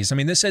 70s. I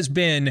mean, this has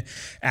been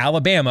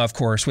Alabama, of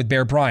course, with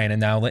Bear Bryant and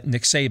now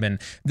Nick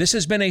Saban. This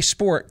has been a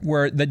sport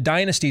where the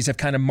dynasties have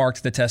kind of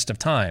marked the test of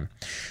time,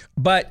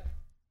 but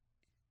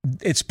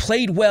it's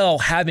played well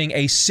having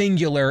a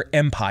singular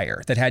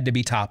empire that had to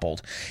be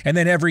toppled. And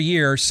then every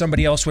year,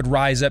 somebody else would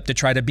rise up to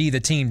try to be the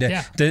team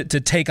to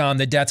take on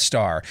the Death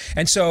Star.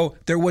 And so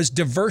there was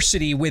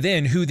diversity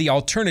within who the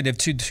alternative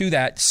to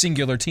that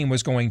singular team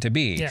was going to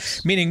be.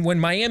 Yes. Meaning when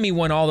Miami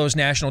won all those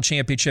national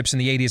championships in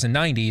the 80s and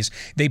 90s,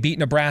 they beat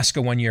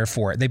Nebraska one year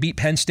for it. They beat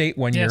Penn State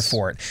one year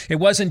for it. It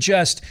wasn't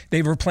just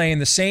they were playing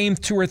the same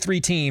 2 or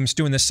 3 teams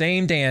doing the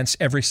same dance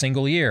every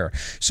single year.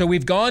 So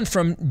we've gone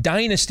from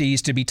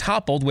dynasties to be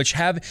toppled, which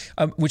have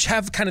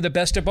kind of the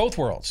best of both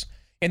worlds,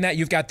 in that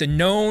you've got the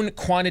known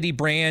quantity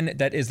brand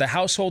that is the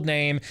household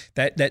name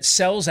that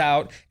sells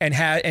out and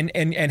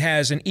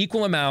has an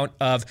equal amount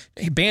of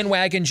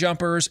bandwagon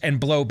jumpers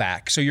and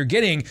blowback. So you're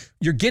getting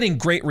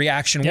great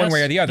reaction one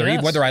way or the other,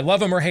 whether I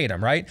love them or hate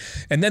them, right?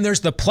 And then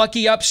there's the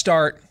plucky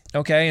upstart.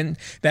 Okay, and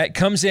that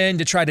comes in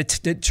to try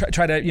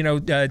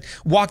to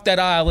walk that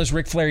aisle, as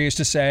Ric Flair used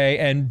to say,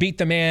 and beat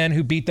the man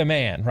who beat the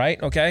man,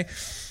 right? Okay,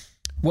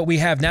 what we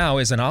have now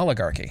is an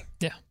oligarchy.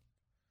 Yeah.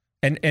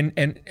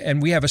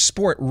 And we have a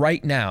sport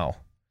right now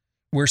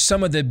where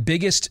some of the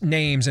biggest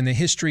names in the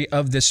history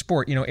of this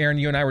sport, Aaron,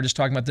 you and I were just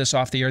talking about this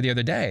off the air the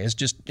other day, is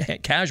just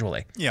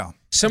casually. Yeah.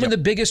 Some of the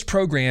biggest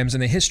programs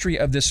in the history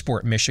of this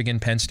sport, Michigan,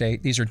 Penn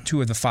State, these are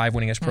 2 of the 5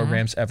 winningest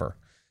programs ever.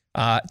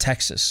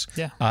 Texas,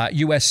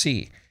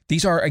 USC.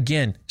 These are,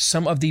 again,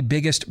 some of the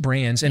biggest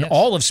brands in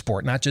all of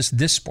sport, not just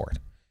this sport.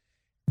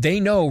 They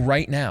know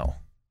right now,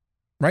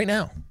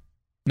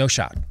 no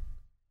shot.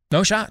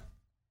 No shot.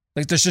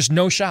 Like, there's just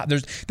no shot.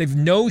 They've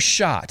no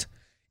shot.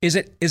 Is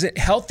it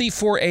healthy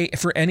for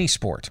any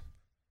sport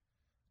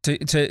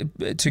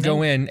to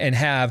go in and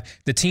have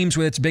the teams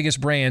with its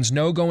biggest brands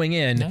know going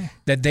in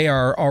that they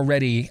are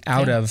already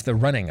out of the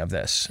running of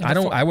this?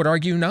 I would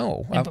argue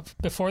no.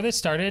 Before this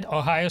started,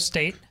 Ohio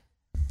State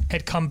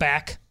had come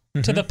back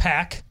to the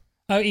pack.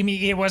 I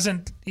mean, it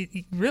wasn't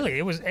really.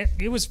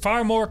 It was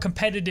far more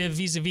competitive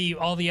vis-a-vis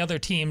all the other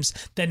teams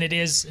than it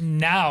is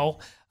now.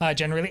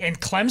 Generally,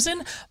 and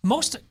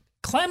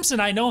Clemson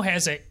I know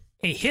has a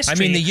history. I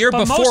mean, the year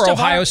before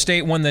Ohio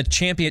State won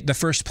the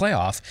first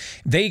playoff,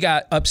 they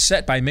got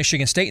upset by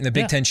Michigan State in the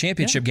Big Ten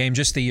championship game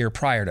just the year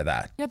prior to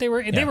that. Yeah, they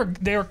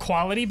were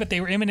quality, but they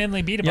were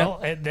imminently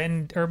beatable. And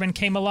then Urban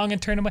came along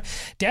and turned them away.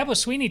 Dabo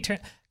Swinney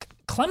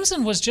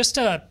Clemson was just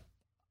a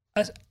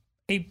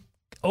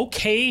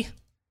okay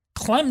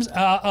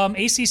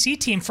ACC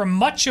team for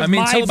much of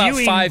my viewing. Until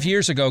about 5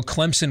 years ago,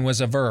 Clemson was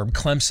a verb,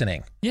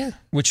 Clemsoning. Yeah.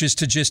 Which is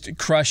to just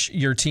crush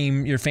your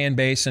team, your fan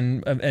base,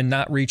 and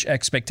not reach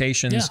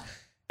expectations.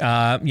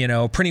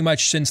 Yeah. Pretty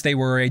much since they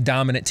were a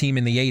dominant team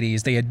in the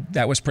 80s,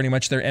 that was pretty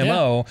much their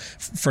MO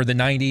for the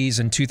 90s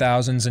and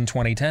 2000s and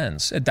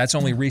 2010s. That's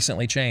only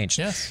recently changed.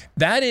 Yes.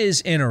 That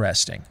is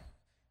interesting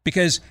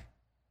because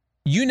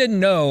you didn't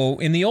know,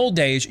 in the old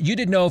days, you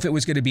didn't know if it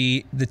was going to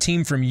be the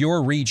team from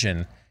your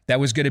region that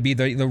was going to be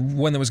the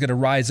one that was going to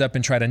rise up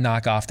and try to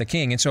knock off the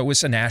king. And so it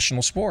was a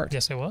national sport.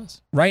 Yes, it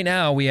was. Right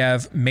now, we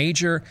have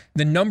the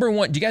number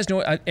one, do you guys know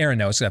what, Aaron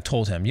knows, because I've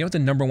told him, you know what the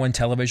number one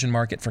television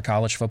market for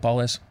college football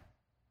is?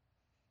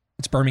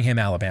 It's Birmingham,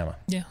 Alabama.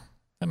 Yeah,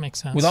 that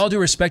makes sense. With all due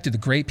respect to the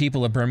great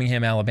people of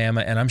Birmingham,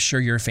 Alabama, and I'm sure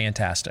you're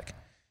fantastic,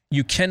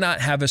 you cannot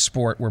have a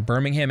sport where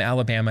Birmingham,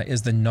 Alabama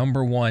is the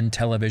number one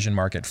television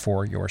market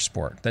for your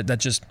sport.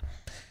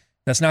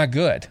 That's not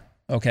good,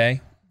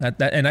 okay?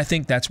 And I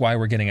think that's why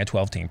we're getting a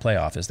 12-team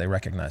playoff, is they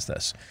recognize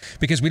this.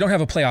 Because we don't have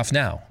a playoff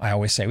now, I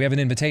always say. We have an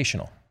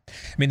invitational. I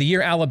mean, the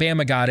year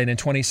Alabama got it in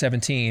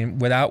 2017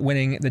 without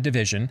winning the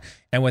division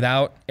and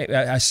without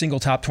a single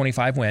top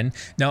 25 win.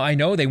 Now, I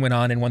know they went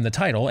on and won the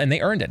title, and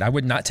they earned it. I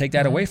would not take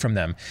that away from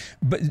them.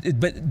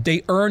 But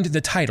they earned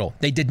the title.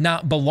 They did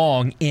not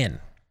belong in.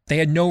 They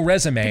had no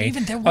resume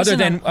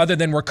other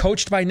than were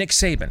coached by Nick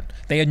Saban.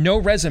 They had no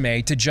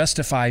resume to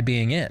justify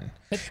being in.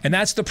 And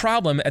that's the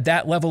problem at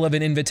that level of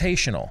an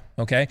invitational,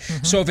 okay?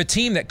 Mm-hmm. So if a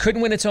team that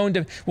couldn't win its own...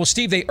 Well,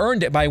 Steve, they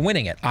earned it by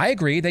winning it. I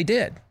agree, they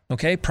did.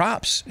 Okay,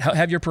 props,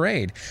 have your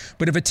parade.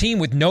 But if a team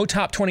with no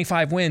top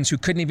 25 wins who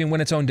couldn't even win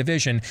its own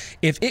division,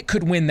 if it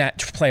could win that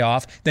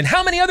playoff, then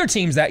how many other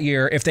teams that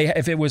year, if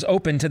it was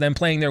open to them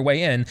playing their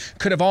way in,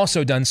 could have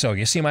also done so?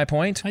 You see my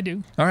point? I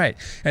do. All right.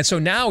 And so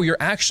now you're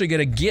actually going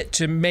to get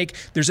to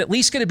there's at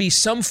least going to be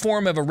some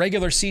form of a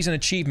regular season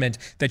achievement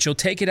that you'll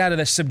take it out of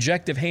the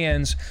subjective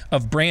hands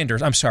of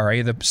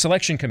the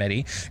selection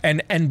committee,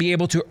 and be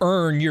able to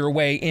earn your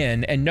way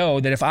in and know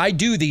that if I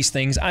do these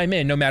things, I'm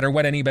in no matter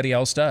what anybody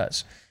else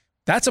does.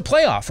 That's a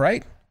playoff,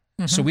 right?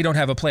 Mm-hmm. So we don't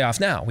have a playoff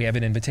now. We have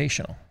an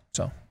invitational.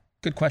 So,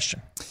 good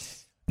question.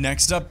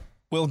 Next up,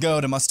 we'll go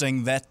to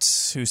Mustang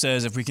Vet, who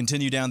says if we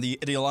continue down the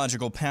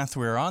ideological path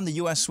we're on, the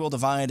U.S. will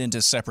divide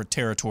into separate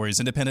territories,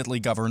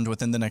 independently governed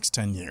within the next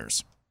 10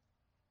 years.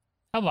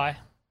 I'll lie.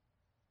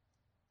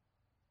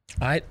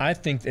 I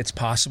think it's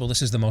possible.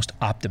 This is the most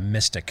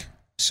optimistic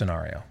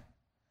scenario.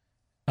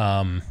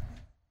 I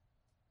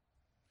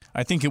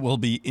think it will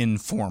be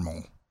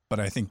informal,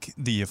 but I think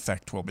the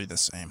effect will be the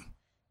same.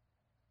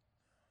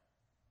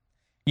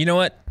 You know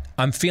what?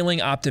 I'm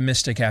feeling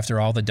optimistic after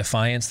all the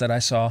defiance that I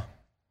saw,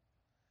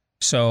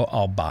 so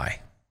I'll buy.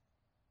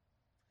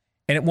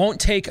 And it won't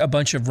take a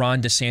bunch of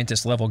Ron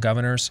DeSantis level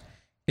governors.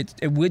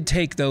 It would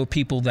take, though,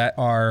 people that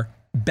are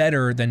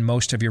better than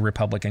most of your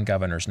Republican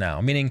governors now,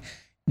 meaning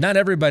not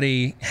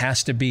everybody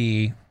has to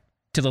be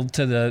to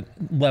the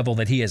level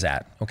that he is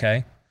at,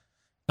 okay?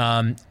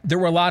 There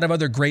were a lot of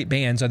other great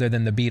bands other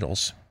than the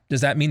Beatles.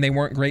 Does that mean they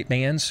weren't great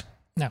bands?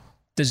 No.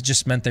 This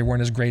just meant they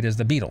weren't as great as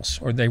the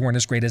Beatles, or they weren't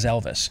as great as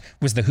Elvis.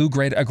 Was The Who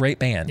a great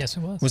band? Yes, it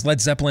was. Was Led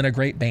Zeppelin a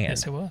great band?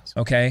 Yes, it was.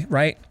 Okay,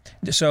 right?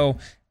 So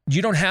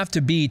you don't have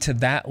to be to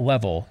that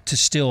level to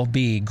still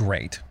be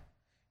great.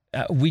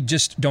 We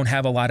just don't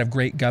have a lot of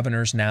great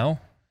governors now,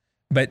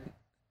 but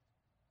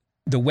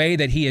the way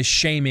that he is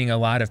shaming a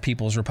lot of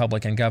people's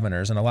Republican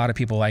governors, and a lot of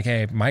people like,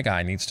 hey, my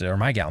guy needs to, or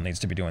my gal needs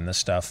to be doing this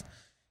stuff,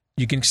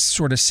 you can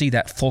sort of see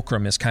that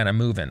fulcrum is kind of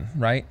moving,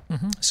 right?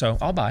 Mm-hmm. So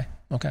I'll buy.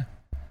 Okay.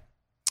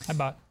 I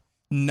bought.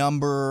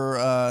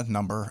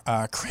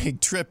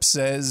 Craig Tripp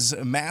says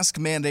mask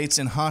mandates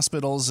in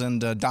hospitals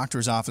and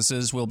doctors'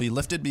 offices will be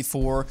lifted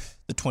before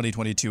the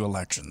 2022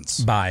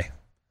 elections. Buy.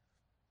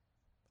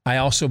 I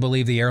also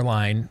believe the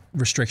airline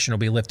restriction will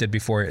be lifted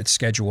before its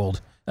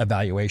scheduled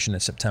evaluation in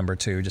September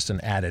too. Just an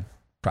added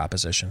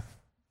proposition.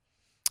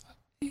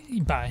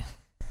 Bye.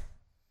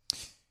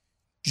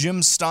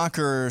 Jim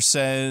Stocker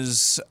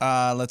says,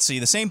 let's see,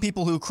 the same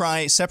people who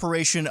cry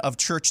separation of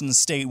church and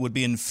state would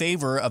be in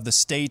favor of the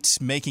state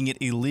making it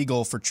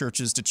illegal for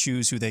churches to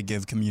choose who they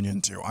give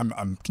communion to.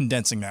 I'm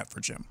condensing that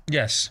for Jim.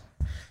 Yes,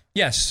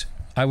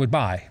 I would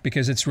buy,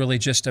 because it's really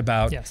just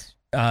about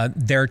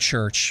their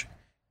church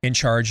in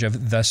charge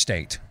of the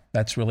state.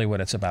 That's really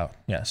what it's about.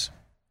 Yes,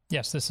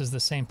 this is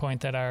the same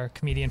point that our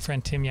comedian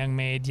friend Tim Young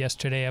made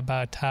yesterday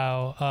about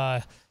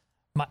how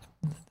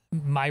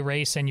my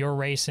race and your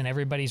race and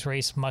everybody's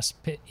race must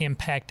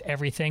impact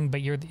everything,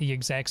 but you're the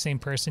exact same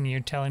person. You're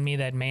telling me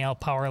that male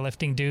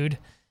powerlifting dude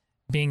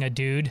being a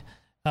dude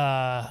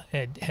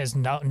it has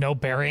no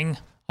bearing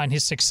on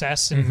his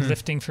success in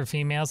lifting for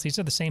females. These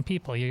are the same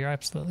people. You're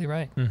absolutely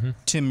right.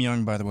 Tim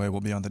Young, by the way,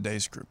 will be on the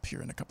Days group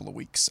here in a couple of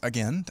weeks.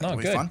 Again, that'll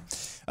be fun.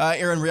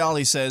 Aaron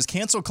Reale says,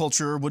 cancel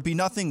culture would be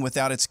nothing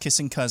without its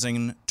kissing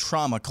cousin,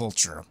 trauma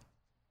culture.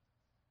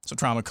 So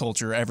trauma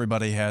culture,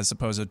 everybody has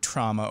supposed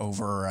trauma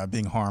over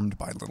being harmed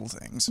by little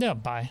things. Yeah,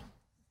 bye.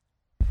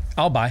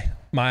 I'll buy.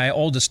 My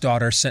oldest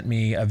daughter sent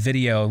me a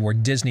video where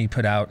Disney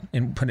put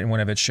in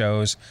one of its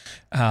shows.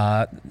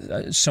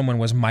 Someone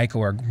was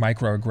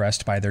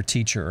microaggressed by their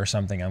teacher or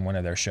something on one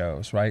of their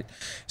shows, right?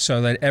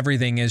 So that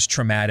everything is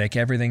traumatic,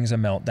 everything's a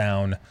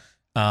meltdown,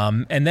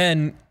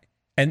 and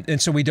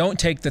so we don't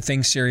take the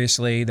things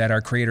seriously that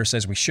our Creator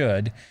says we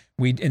should.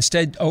 We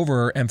instead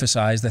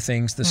overemphasize the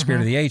things the Spirit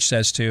of the Age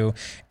says to,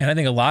 and I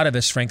think a lot of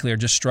us, frankly, are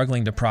just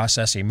struggling to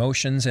process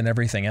emotions and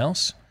everything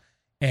else.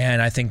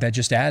 And I think that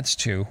just adds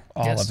to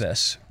all of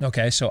this.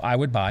 Okay, so I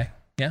would buy.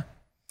 Yeah.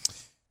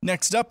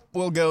 Next up,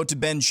 we'll go to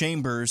Ben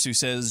Chambers, who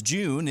says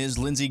June is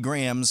Lindsey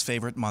Graham's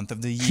favorite month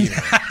of the year.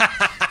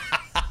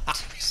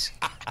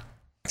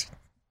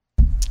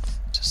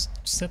 Just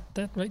set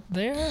that right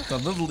there. The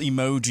little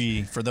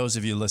emoji, for those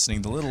of you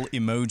listening, the little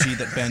emoji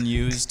that Ben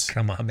used.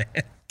 Come on, man.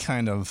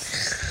 Kind of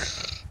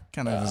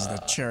is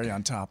the cherry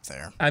on top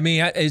there. I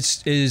mean,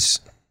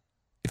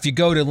 if you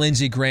go to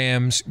Lindsey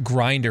Graham's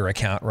Grindr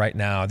account right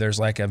now, there's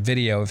like a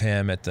video of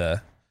him at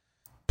the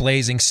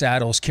Blazing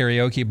Saddles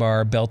karaoke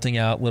bar belting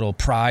out Little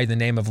Pride, The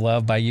Name of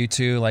Love by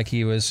U2, like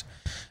he was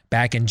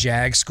back in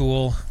JAG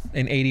school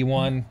in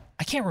 81.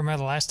 I can't remember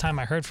the last time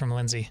I heard from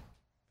Lindsey.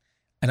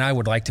 And I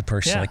would like to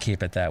personally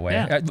keep it that way.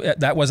 Yeah.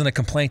 That wasn't a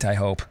complaint, I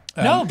hope.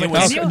 No, but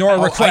nor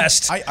a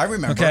request. I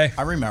remember. Okay.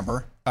 I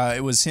remember.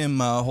 It was him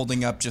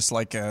holding up just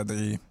like I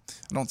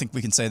don't think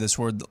we can say this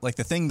word, like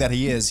the thing that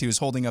he was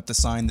holding up the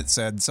sign that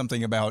said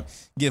something about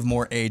give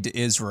more aid to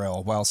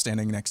Israel while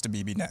standing next to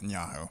Bibi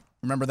Netanyahu.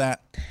 Remember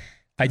that?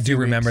 I do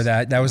remember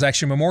that. That was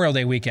actually Memorial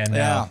Day weekend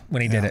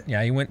when he did it.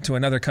 Yeah, he went to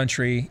another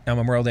country on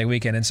Memorial Day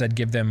weekend and said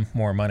give them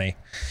more money.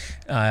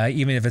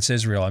 Even if it's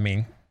Israel, I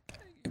mean,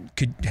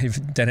 could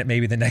have done it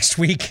maybe the next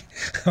week.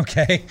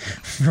 Okay?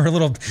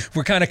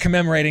 We're kind of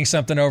commemorating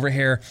something over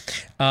here.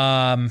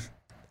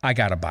 I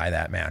gotta buy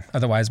that, man.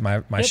 Otherwise, my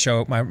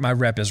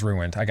rep is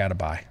ruined. I gotta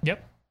buy.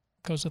 Yep,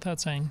 goes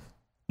without saying.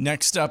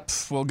 Next up,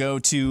 we'll go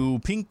to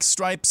Pink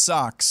Striped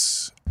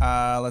Socks.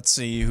 Let's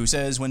see, who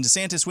says when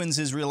DeSantis wins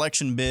his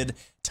re-election bid,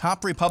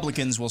 top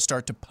Republicans will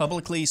start to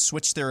publicly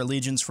switch their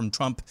allegiance from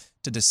Trump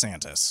to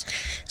DeSantis.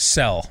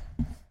 Sell.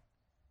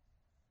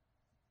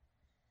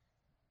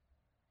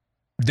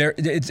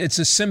 It's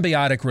a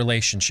symbiotic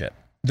relationship.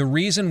 The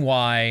reason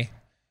why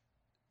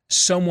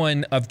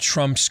someone of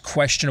Trump's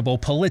questionable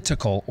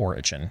political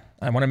origin,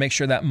 I want to make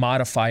sure that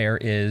modifier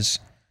is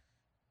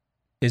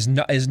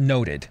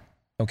noted,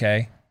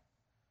 okay?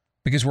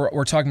 Because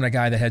we're talking about a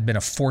guy that had been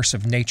a force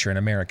of nature in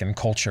American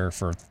culture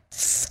for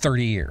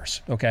 30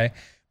 years, okay?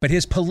 But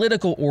his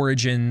political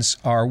origins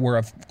were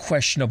of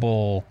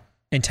questionable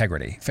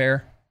integrity.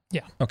 Fair?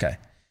 Yeah. Okay.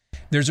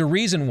 There's a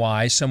reason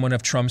why someone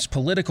of Trump's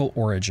political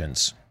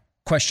origins,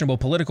 questionable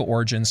political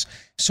origins,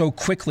 so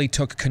quickly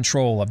took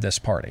control of this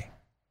party.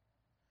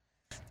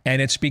 And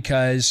it's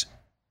because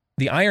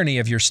the irony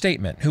of your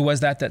statement, who was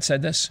that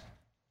said this?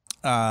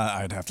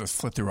 I'd have to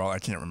flip through all. I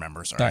can't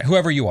remember. Sorry. All right,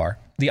 whoever you are,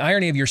 the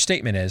irony of your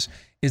statement is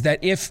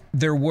that if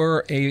there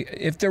were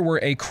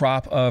a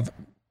crop of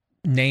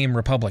named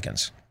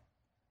Republicans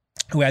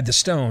who had the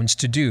stones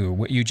to do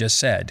what you just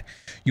said,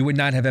 you would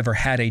not have ever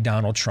had a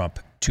Donald Trump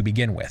to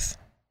begin with.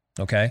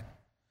 Okay?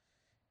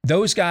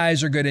 Those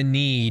guys are going to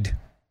need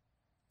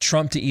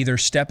Trump to either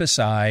step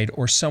aside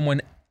or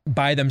someone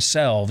by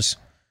themselves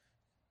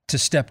to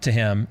step to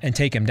him and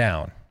take him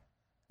down.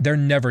 They're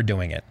never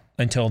doing it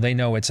until they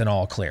know it's an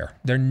all clear.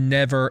 They're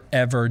never,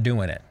 ever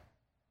doing it.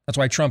 That's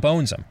why Trump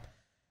owns them.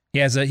 He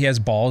has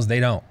balls. They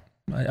don't.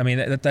 I mean,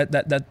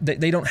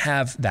 they don't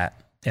have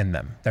that in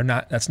them.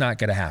 That's not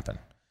going to happen.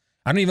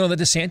 I don't even know that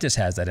DeSantis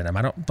has that in him.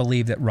 I don't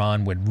believe that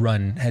Ron would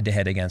run head to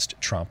head against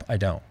Trump. I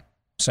don't.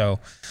 So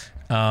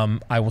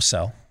I will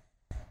sell.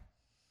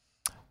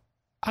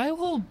 I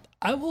will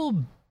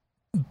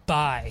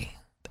buy.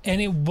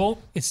 And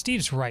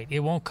Steve's right. It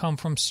won't come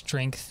from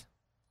strength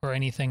or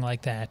anything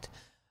like that.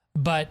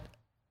 But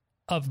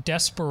of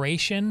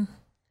desperation,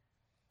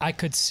 I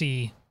could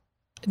see.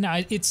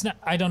 Now, it's not.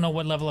 I don't know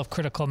what level of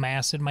critical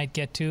mass it might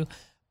get to,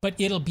 but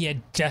it'll be a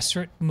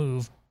desperate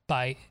move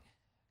by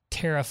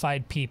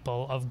terrified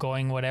people of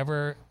going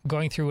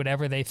through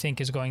whatever they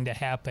think is going to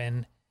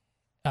happen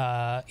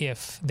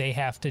if they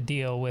have to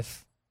deal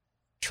with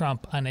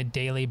Trump on a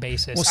daily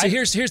basis. Well, see,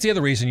 here's the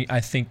other reason I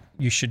think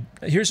you should.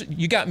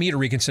 You got me to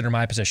reconsider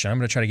my position. I'm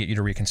going to try to get you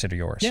to reconsider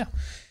yours. Yeah.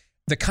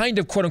 The kind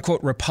of quote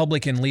unquote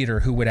Republican leader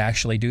who would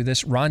actually do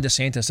this, Ron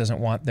DeSantis doesn't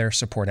want their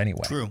support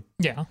anyway. True.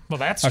 Yeah. Well,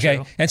 that's okay.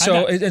 true. And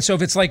so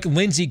if it's like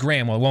Lindsey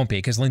Graham, well, it won't be,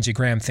 because Lindsey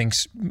Graham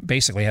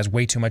basically has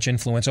way too much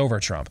influence over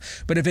Trump.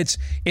 But if it's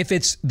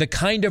the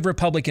kind of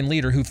Republican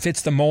leader who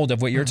fits the mold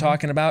of what you're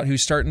talking about, who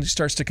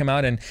starts to come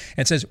out and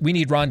says, we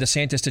need Ron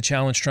DeSantis to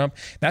challenge Trump,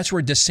 that's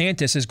where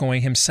DeSantis is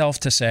going himself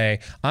to say,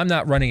 I'm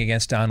not running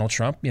against Donald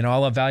Trump.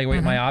 I'll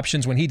evaluate my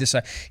options when he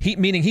decides.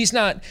 Meaning he's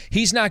not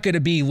going to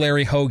be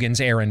Larry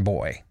Hogan's errand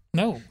boy.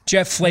 No.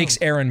 Jeff Flake's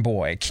errand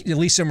boy,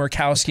 Lisa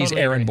Murkowski's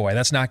errand boy.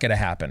 That's not going to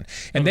happen.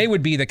 And they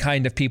would be the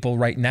kind of people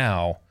right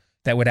now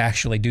that would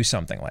actually do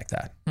something like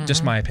that.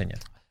 Just my opinion.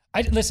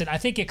 Listen, I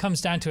think it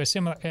comes down to a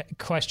similar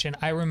question.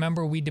 I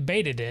remember we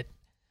debated it.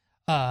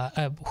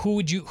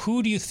 Who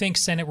do you think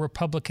Senate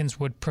Republicans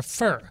would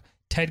prefer,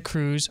 Ted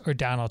Cruz or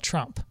Donald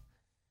Trump?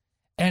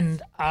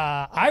 And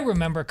I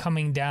remember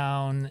coming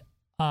down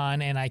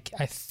on, and I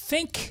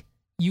think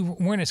you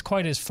weren't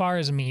quite as far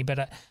as me,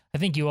 but I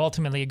think you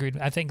ultimately agreed.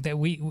 I think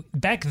that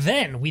back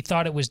then we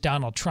thought it was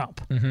Donald Trump.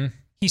 Mm-hmm.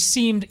 He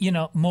seemed,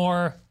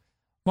 more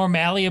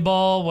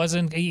malleable.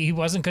 He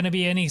wasn't going to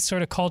be any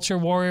sort of culture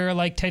warrior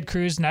like Ted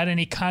Cruz, not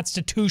any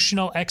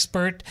constitutional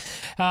expert.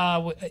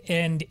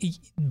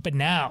 But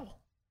now,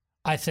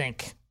 I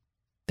think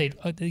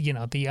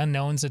the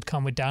unknowns that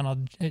come with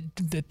Donald,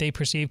 that they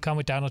perceive come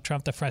with Donald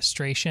Trump, the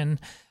frustration.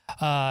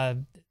 I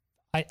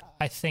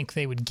think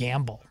they would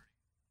gamble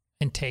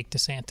and take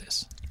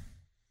DeSantis.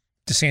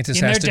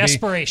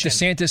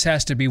 DeSantis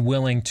has to be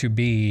willing to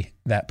be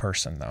that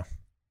person, though.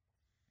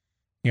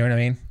 You know what I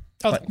mean?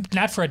 Oh,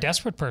 not for a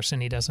desperate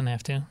person. He doesn't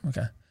have to.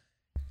 Okay.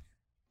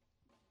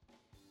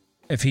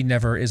 If he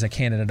never is a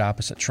candidate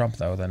opposite Trump,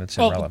 though, then it's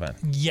irrelevant.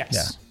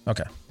 Yes. Yeah.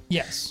 Okay.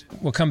 Yes.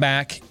 We'll come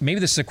back.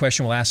 Maybe this is a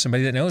question we'll ask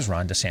somebody that knows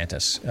Ron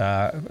DeSantis.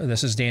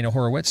 This is Daniel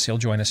Horowitz. He'll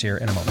join us here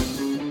in a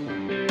moment.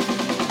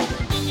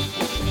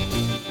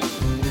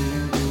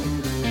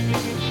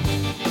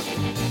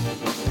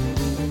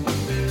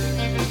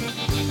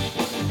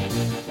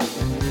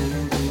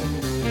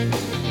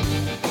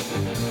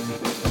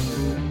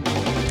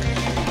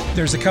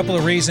 There's a couple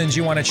of reasons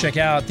you want to check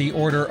out The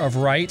Order of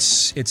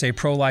Rights. It's a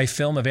pro-life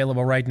film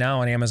available right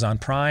now on Amazon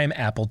Prime,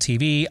 Apple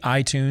TV,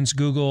 iTunes,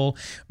 Google,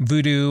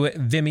 Vudu,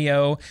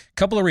 Vimeo.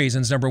 Couple of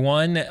reasons. Number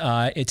one,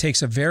 it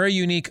takes a very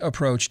unique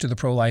approach to the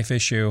pro-life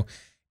issue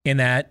in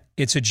that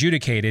it's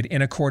adjudicated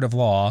in a court of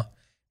law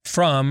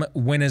from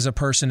when is a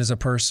person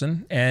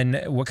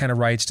and what kind of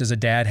rights does a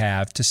dad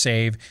have to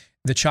save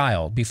the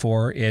child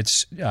before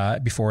it's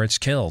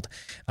killed.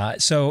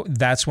 So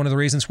that's one of the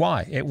reasons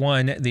why it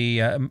won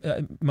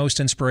the most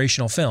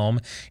inspirational film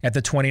at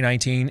the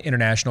 2019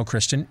 International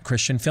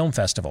Christian Film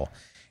Festival.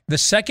 The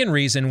second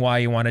reason why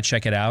you want to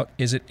check it out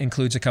is it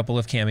includes a couple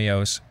of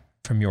cameos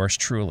from yours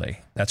truly.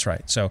 That's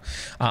right. So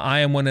I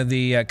am one of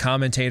the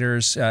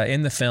commentators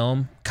in the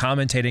film,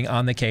 commentating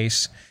on the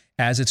case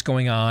as it's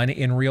going on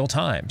in real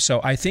time. So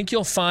I think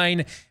you'll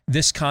find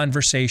this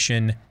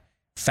conversation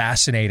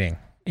fascinating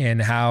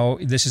in how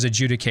this is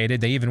adjudicated.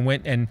 They even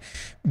went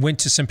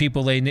to some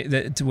people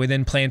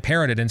within Planned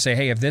Parenthood and say,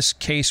 hey, if this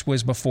case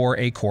was before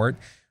a court,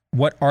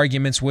 what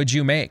arguments would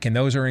you make? And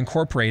those are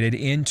incorporated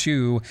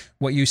into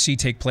what you see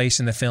take place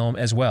in the film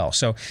as well.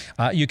 So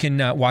you can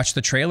watch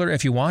the trailer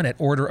if you want at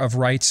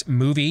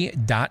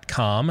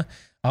orderofrightsmovie.com.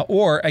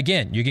 Or,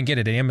 again, you can get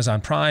it at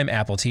Amazon Prime,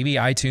 Apple TV,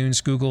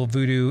 iTunes, Google,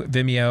 Vudu,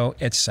 Vimeo,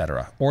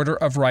 etc.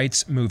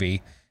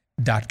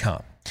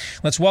 orderofrightsmovie.com.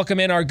 Let's welcome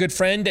in our good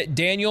friend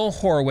Daniel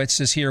Horowitz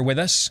is here with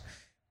us.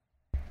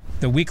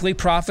 The weekly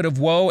prophet of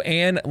woe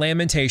and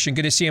lamentation.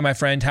 Good to see you, my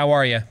friend. How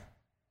are you?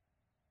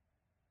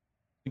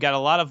 We got a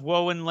lot of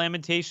woe and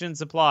lamentation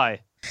supply.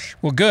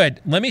 Well, good.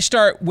 Let me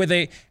start with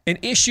an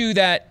issue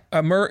that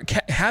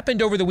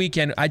happened over the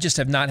weekend. I just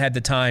have not had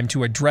the time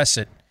to address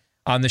it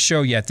on the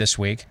show yet this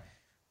week.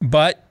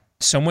 But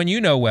someone you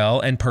know well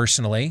and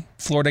personally,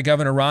 Florida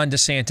Governor Ron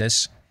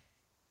DeSantis,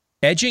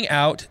 edging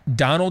out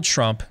Donald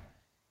Trump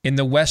in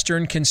the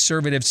Western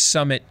Conservative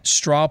Summit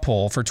straw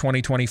poll for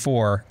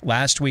 2024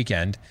 last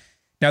weekend.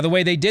 Now, the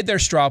way they did their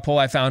straw poll,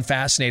 I found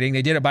fascinating.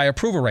 They did it by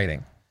approval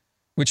rating,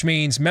 which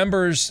means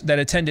members that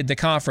attended the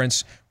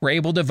conference were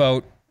able to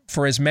vote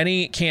for as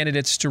many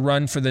candidates to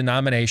run for the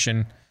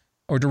nomination,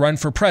 or to run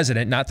for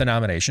president, not the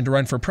nomination, to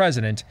run for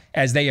president,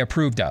 as they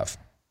approved of.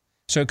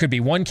 So it could be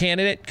one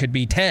candidate, could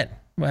be 10.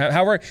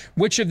 However,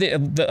 which of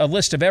a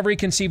list of every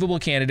conceivable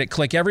candidate,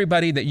 click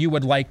everybody that you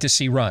would like to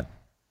see run.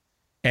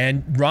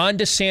 And Ron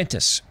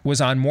DeSantis was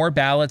on more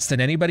ballots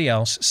than anybody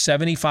else,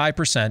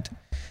 75%,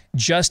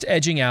 just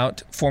edging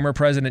out former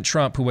President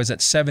Trump, who was at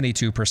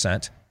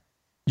 72%.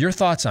 Your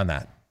thoughts on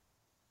that?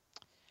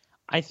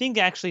 I think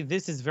actually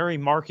this is very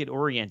market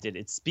oriented.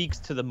 It speaks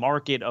to the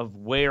market of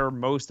where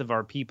most of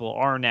our people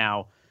are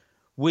now,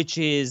 which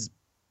is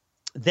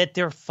that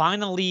they're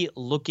finally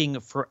looking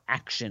for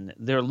action.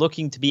 They're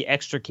looking to be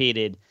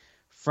extricated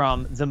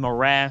from the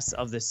morass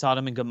of the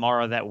Sodom and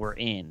Gomorrah that we're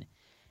in.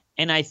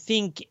 And I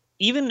think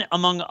even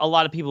among a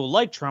lot of people who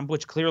like Trump,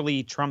 which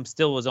clearly Trump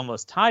still was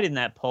almost tied in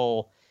that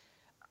poll,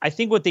 I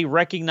think what they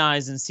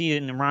recognize and see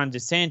in Ron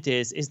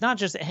DeSantis is not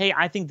just, hey,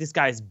 I think this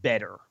guy's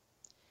better.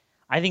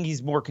 I think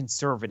he's more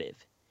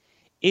conservative.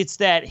 It's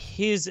that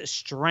his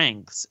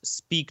strengths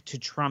speak to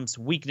Trump's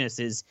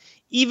weaknesses,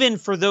 even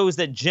for those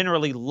that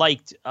generally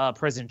liked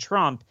President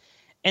Trump.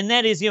 And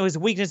that is, his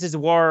weaknesses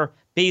were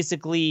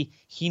basically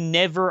he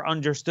never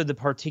understood the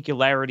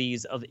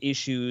particularities of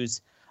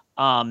issues,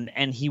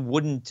 and he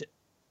wouldn't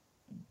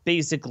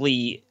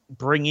basically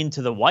bring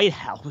into the White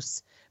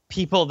House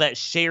people that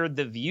shared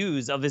the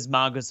views of his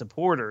MAGA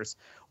supporters.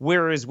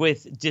 Whereas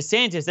with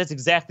DeSantis, that's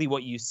exactly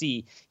what you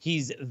see.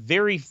 He's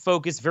very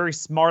focused, very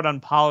smart on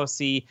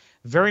policy,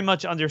 very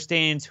much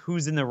understands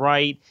who's in the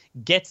right,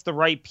 gets the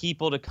right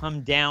people to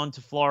come down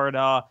to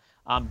Florida,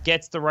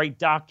 gets the right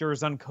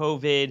doctors on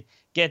COVID,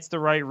 gets the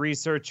right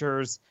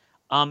researchers,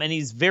 and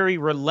he's very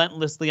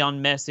relentlessly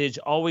on message,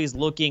 always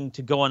looking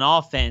to go on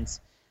offense.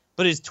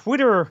 But his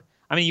Twitter,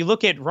 you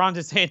look at Ron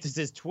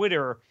DeSantis'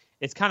 Twitter,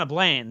 it's kind of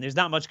bland. There's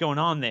not much going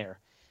on there.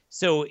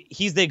 So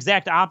he's the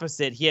exact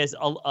opposite. He has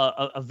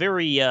a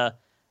very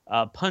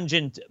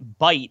pungent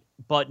bite,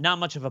 but not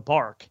much of a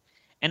bark.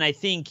 And I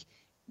think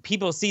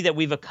people see that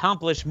we've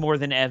accomplished more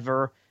than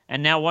ever,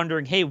 and now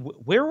wondering, hey,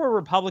 where were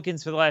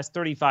Republicans for the last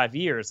 35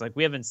 years? Like,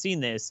 we haven't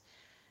seen this.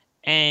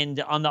 And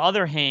on the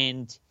other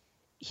hand,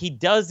 he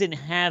doesn't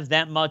have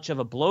that much of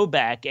a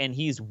blowback, and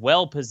he's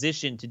well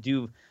positioned to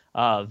do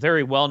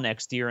very well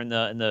next year in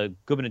the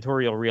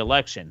gubernatorial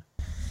reelection.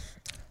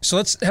 So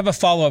let's have a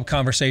follow-up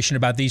conversation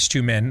about these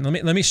two men.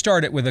 Let me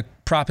start it with a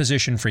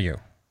proposition for you.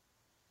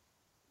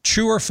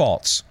 True or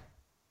false?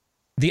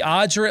 The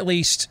odds are at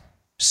least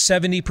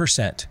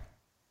 70%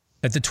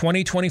 that the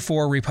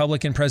 2024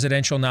 Republican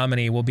presidential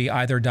nominee will be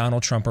either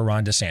Donald Trump or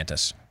Ron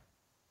DeSantis.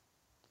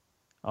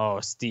 Oh,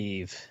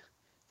 Steve,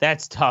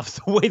 that's tough.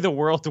 The way the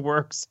world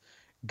works,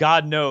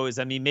 God knows.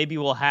 Maybe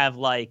we'll have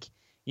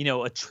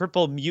a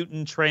triple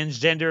mutant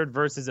transgendered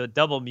versus a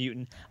double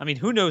mutant.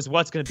 Who knows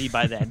what's going to be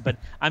by then? But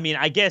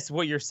I guess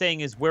what you're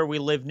saying is where we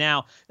live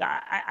now.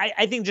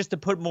 I think just to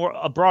put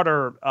a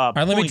broader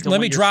point.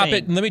 Let me drop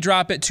it. Let me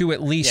drop it to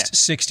at least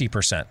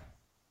 60%.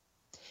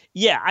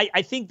 Yeah,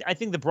 I think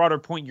the broader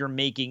point you're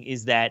making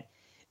is that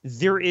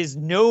there is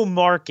no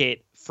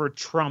market for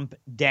Trump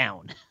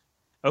down.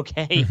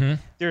 Okay,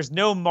 mm-hmm. There's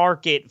no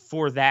market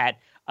for that.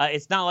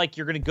 It's not like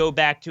you're going to go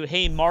back to,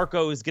 hey,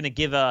 Marco is going to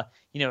give a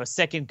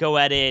second go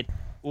at it,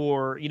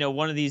 or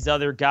one of these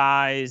other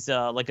guys,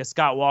 like a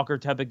Scott Walker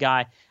type of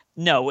guy.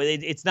 No,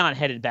 it's not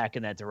headed back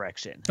in that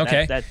direction.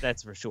 Okay,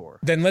 that's for sure.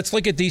 Then let's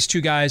look at these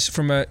two guys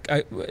from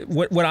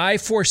what I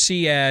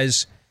foresee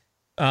as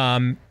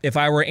if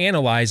I were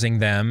analyzing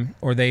them,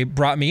 or they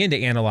brought me in to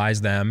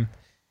analyze them.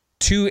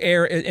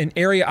 An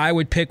area I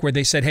would pick where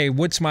they said, hey,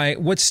 what's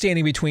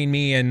standing between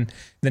me and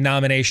the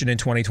nomination in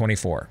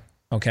 2024?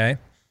 Okay.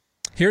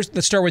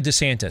 Let's start with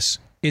DeSantis.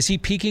 Is he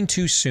peaking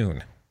too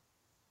soon?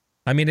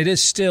 It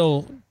is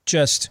still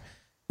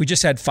we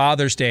just had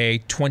Father's Day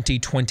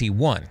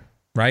 2021,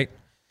 right?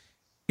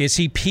 Is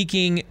he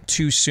peaking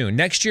too soon?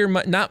 Next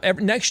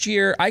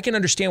year, I can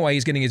understand why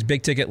he's getting his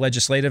big ticket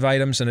legislative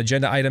items and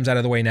agenda items out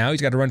of the way now.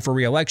 He's got to run for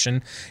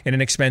re-election in an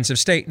expensive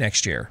state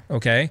next year,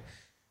 okay?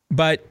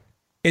 But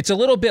it's a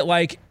little bit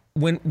like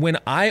when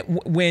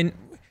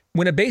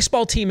a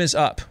baseball team is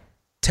up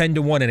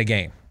 10-1 in a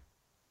game,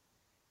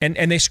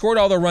 and they scored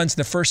all the runs in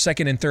the first,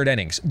 second, and third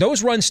innings.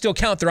 Those runs still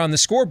count. They're on the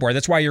scoreboard.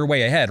 That's why you're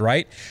way ahead,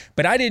 right?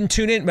 But I didn't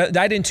tune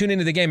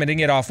into the game. I didn't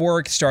get off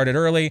work. Started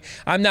early.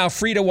 I'm now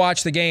free to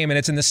watch the game, and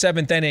it's in the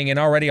seventh inning, and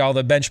already all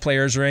the bench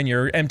players are in.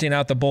 You're emptying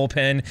out the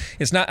bullpen.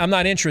 I'm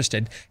not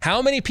interested.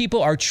 How many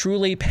people are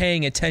truly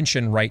paying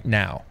attention right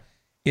now?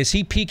 Is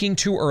he peaking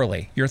too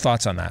early? Your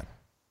thoughts on that?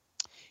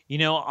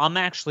 I'm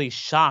actually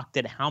shocked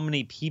at how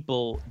many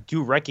people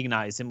do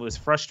recognize him. It was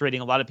frustrating.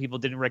 A lot of people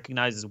didn't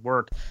recognize his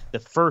work the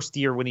first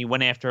year when he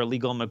went after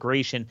illegal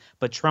immigration,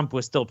 but Trump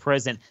was still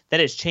president. That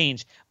has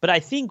changed. But I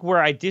think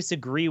where I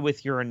disagree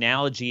with your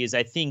analogy is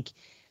I think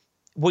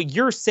what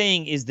you're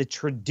saying is the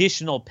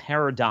traditional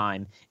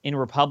paradigm in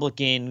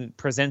Republican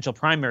presidential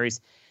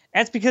primaries.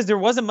 That's because there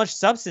wasn't much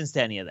substance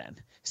to any of them.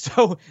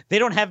 So they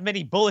don't have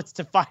many bullets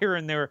to fire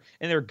in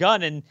their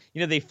gun, and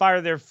they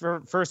fire their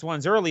first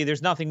ones early.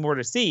 There's nothing more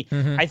to see.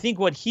 Mm-hmm. I think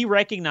what he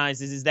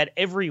recognizes is that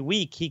every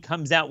week he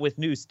comes out with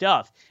new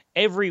stuff.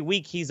 Every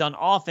week he's on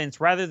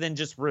offense rather than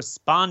just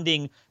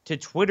responding to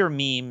Twitter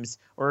memes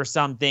or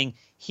something.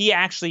 He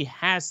actually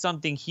has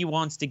something he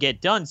wants to get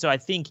done. So I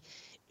think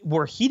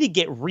were he to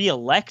get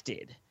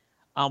reelected,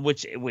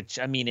 which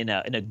in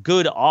a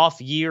good off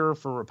year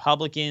for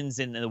Republicans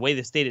and the way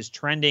the state is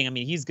trending,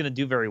 he's going to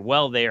do very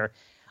well there.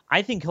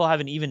 I think he'll have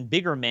an even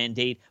bigger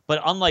mandate.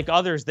 But unlike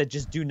others that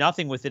just do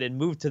nothing with it and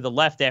move to the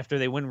left after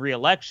they win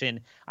re-election,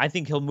 I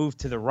think he'll move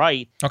to the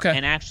right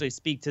and actually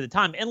speak to the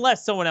time,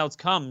 unless someone else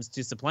comes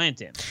to supplant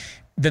him.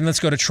 Then let's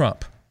go to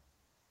Trump.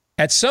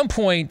 At some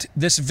point,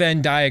 this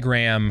Venn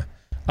diagram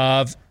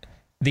of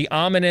the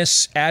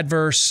ominous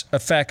adverse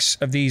effects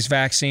of these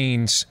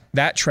vaccines,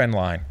 that trend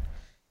line,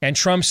 and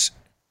Trump's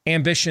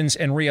ambitions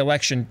and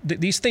re-election,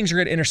 these things are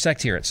going to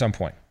intersect here at some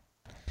point.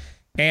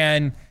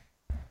 And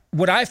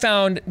what I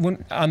found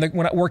when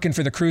working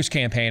for the Cruz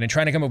campaign and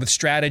trying to come up with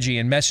strategy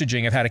and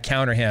messaging of how to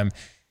counter him,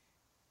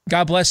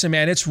 God bless him,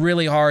 man, it's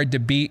really hard to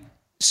beat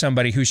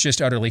somebody who's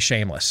just utterly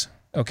shameless,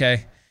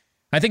 okay?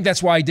 I think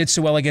that's why he did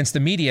so well against the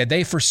media.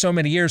 They, for so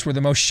many years, were the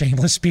most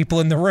shameless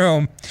people in the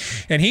room,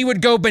 and he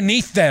would go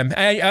beneath them.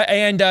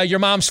 And your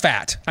mom's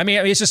fat. I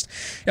mean, it's just,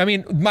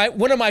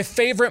 one of my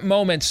favorite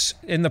moments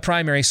in the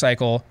primary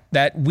cycle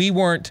that we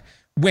weren't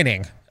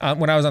winning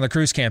when I was on the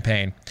Cruz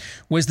campaign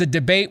was the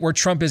debate where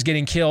Trump is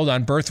getting killed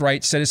on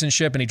birthright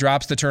citizenship, and he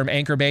drops the term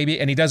anchor baby,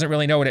 and he doesn't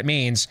really know what it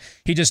means.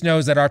 He just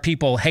knows that our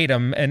people hate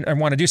him and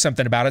want to do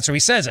something about it, so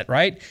he says it,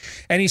 right?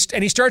 And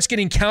he starts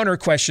getting counter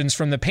questions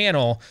from the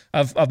panel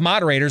of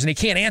moderators, and he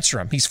can't answer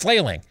them. He's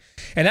flailing.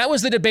 And that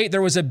was the debate.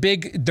 There was a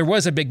big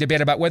debate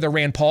about whether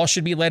Rand Paul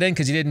should be let in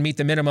because he didn't meet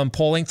the minimum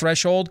polling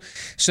threshold.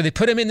 So they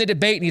put him in the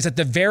debate, and he's at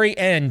the very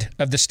end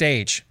of the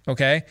stage,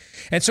 okay?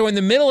 And so in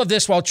the middle of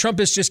this, while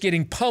Trump is just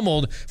getting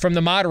pummeled from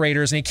the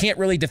moderators and he can't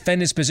really defend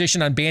his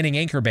position on banning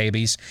anchor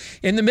babies,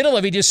 in the middle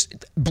of it, he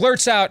just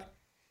blurts out,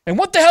 and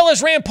what the hell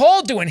is Rand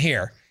Paul doing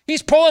here?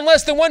 He's polling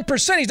less than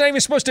 1%. He's not even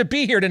supposed to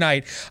be here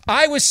tonight.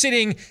 I was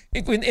sitting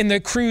in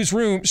the Cruz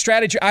room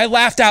strategy. I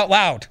laughed out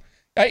loud.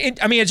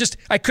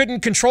 I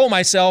couldn't control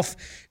myself.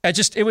 I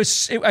just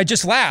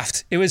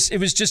laughed. It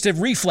was just a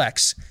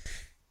reflex.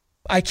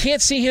 I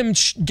can't see him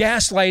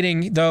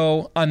gaslighting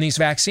though on these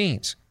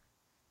vaccines.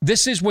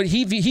 This is what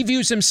he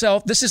views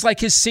himself. This is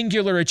like his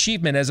singular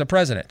achievement as a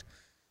president.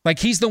 Like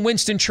he's the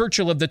Winston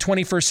Churchill of the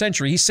 21st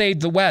century. He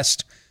saved the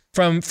West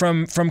from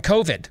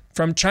COVID,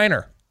 from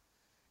China.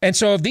 And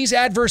so if these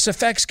adverse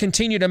effects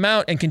continue to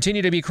mount and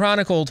continue to be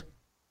chronicled,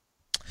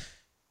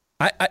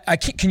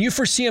 can you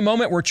foresee a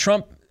moment where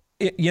Trump,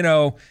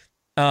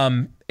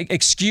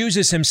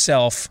 excuses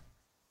himself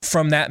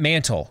from that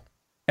mantle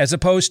as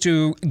opposed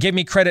to give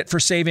me credit for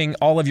saving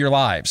all of your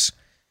lives?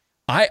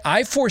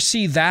 I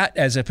foresee that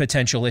as a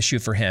potential issue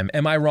for him.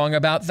 Am I wrong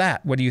about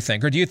that? What do you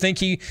think? Or do you think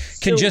he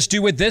can just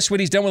do with this what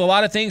he's done with a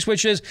lot of things,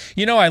 which is,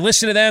 I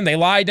listened to them. They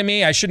lied to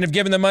me. I shouldn't have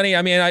given them money.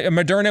 I mean,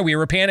 Moderna, we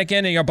were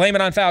panicking and blame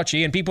it on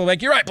Fauci. And people are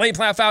like, you're right, blame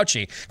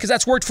Fauci. Because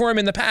that's worked for him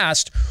in the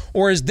past.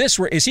 Or is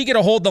he going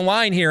to hold the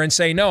line here and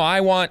say, no, I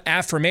want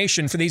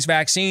affirmation for these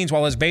vaccines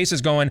while his base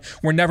is going,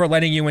 we're never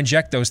letting you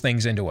inject those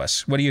things into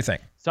us? What do you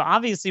think? So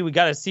obviously we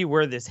got to see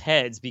where this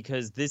heads,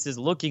 because this is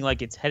looking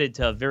like it's headed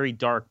to a very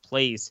dark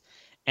place.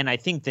 And I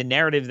think the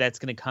narrative that's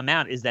going to come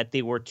out is that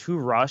they were too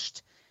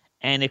rushed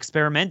and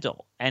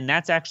experimental. And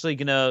that's actually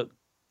going to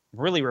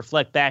really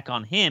reflect back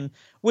on him,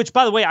 which,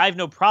 by the way, I have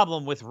no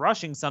problem with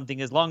rushing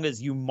something as long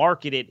as you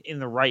market it in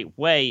the right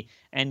way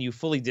and you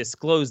fully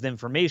disclose the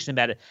information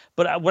about it.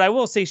 But what I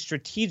will say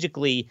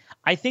strategically,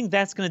 I think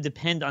that's going to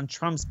depend on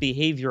Trump's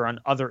behavior on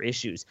other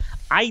issues.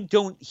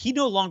 He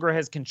no longer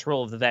has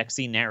control of the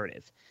vaccine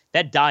narrative.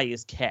 That die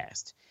is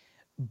cast.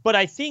 But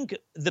I think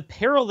the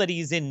peril that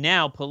he's in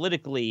now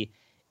politically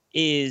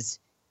is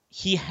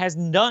he has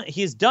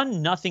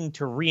done nothing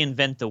to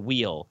reinvent the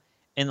wheel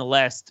in the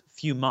last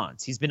few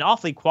months. He's been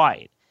awfully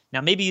quiet.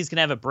 Now, maybe he's going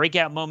to have a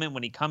breakout moment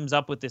when he comes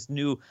up with this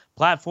new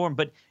platform,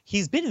 but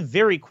he's been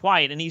very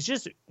quiet, and he's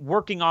just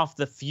working off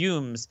the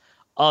fumes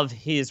of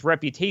his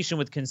reputation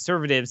with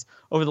conservatives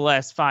over the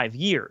last 5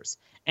 years.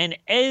 And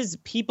as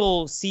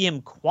people see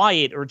him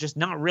quiet or just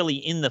not really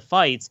in the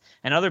fights,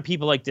 and other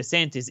people like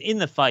DeSantis in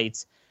the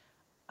fights,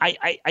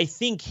 I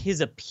think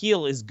his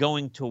appeal is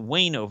going to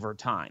wane over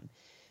time.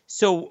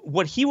 So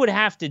what he would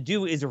have to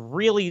do is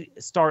really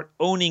start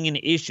owning an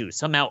issue,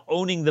 somehow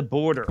owning the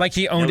border. Like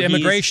he owned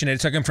immigration.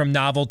 It took him from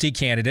novelty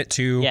candidate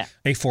to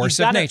a force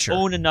of nature. He's got to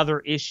own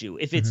another issue.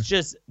 If it's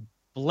just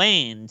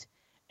bland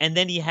and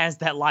then he has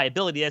that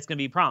liability, that's going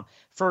to be a problem.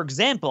 For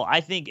example, I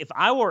think if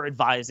I were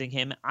advising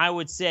him, I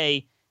would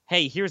say,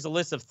 hey, here's a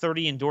list of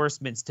 30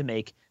 endorsements to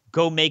make.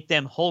 Go make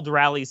them, hold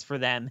rallies for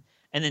them,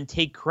 and then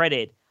take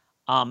credit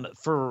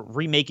for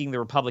remaking the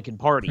Republican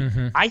Party.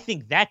 Mm-hmm. I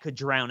think that could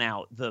drown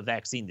out the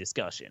vaccine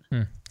discussion.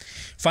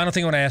 Final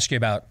thing I want to ask you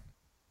about.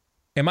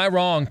 Am I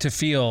wrong to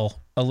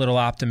feel a little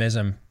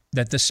optimism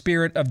that the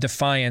spirit of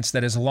defiance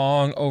that is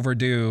long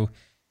overdue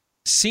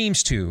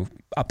seems to,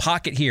 a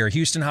pocket here,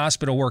 Houston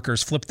hospital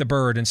workers flip the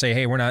bird and say,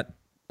 hey, we're not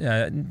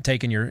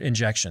taking your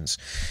injections.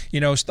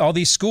 All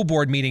these school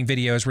board meeting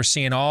videos we're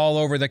seeing all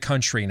over the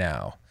country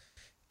now.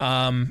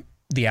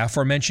 The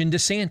aforementioned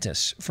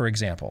DeSantis, for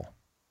example.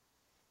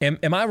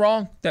 Am I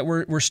wrong that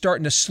we're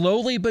starting to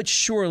slowly but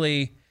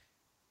surely,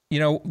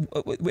 the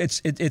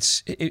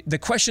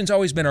question's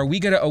always been, are we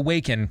going to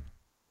awaken,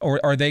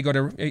 or are they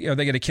going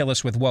to kill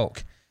us with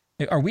woke?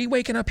 Are we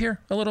waking up here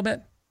a little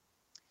bit?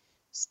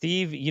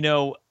 Steve,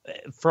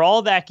 for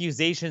all the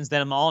accusations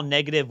that I'm all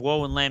negative,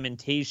 woe, and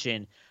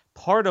lamentation,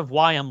 part of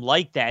why I'm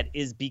like that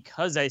is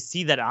because I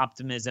see that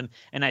optimism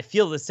and I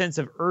feel the sense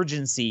of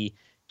urgency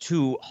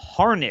to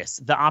harness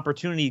the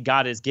opportunity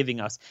God is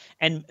giving us.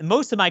 And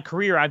most of my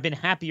career, I've been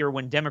happier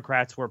when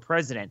Democrats were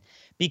president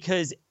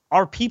because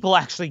our people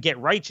actually get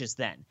righteous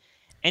then.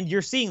 And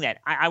you're seeing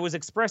that. I was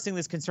expressing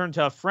this concern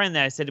to a friend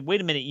that I said,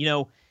 wait a minute,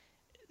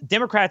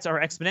 Democrats are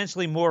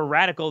exponentially more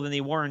radical than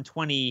they were in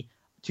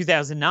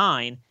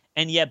 2009.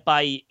 And yet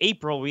by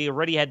April, we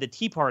already had the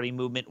Tea Party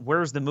movement.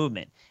 Where's the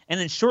movement? And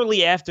then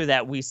shortly after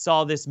that, we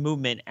saw this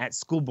movement at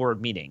school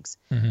board meetings.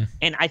 Mm-hmm.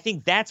 And I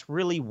think that's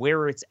really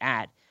where it's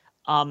at.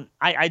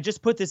 I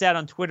just put this out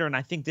on Twitter, and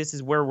I think this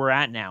is where we're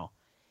at now.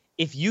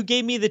 If you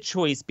gave me the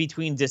choice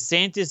between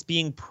DeSantis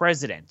being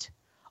president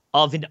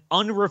of an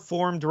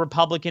unreformed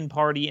Republican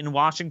Party in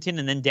Washington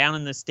and then down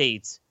in the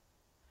states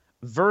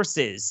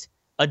versus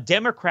a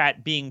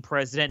Democrat being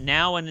president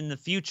now and in the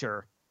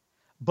future,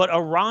 but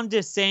a Ron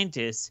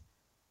DeSantis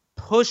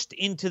pushed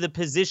into the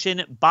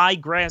position by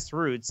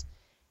grassroots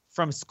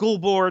from school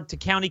board to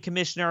county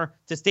commissioner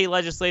to state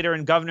legislator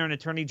and governor and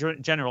attorney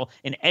general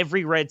in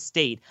every red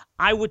state,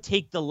 I would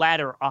take the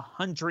latter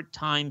 100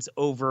 times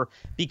over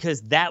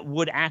because that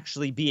would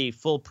actually be a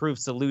foolproof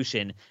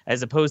solution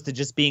as opposed to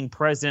just being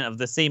president of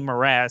the same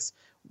morass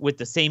with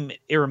the same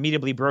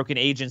irremediably broken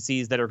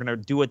agencies that are going to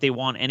do what they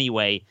want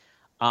anyway.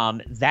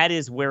 That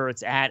is where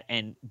it's at.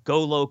 And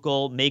go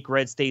local, make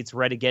red states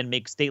red again,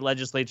 make state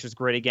legislatures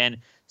great again,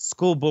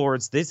 school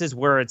boards. This is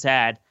where it's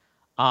at.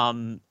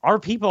 Our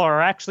people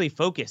are actually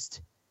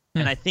focused.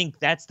 And I think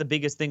that's the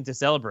biggest thing to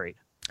celebrate.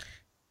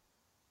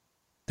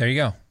 There you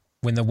go.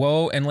 When the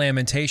woe and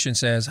lamentation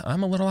says,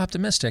 I'm a little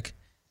optimistic,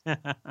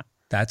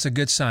 that's a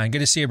good sign. Good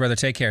to see you, brother.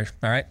 Take care.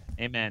 All right.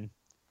 Amen.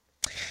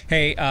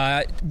 Hey,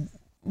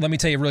 let me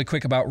tell you really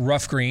quick about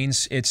Rough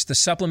Greens. It's the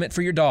supplement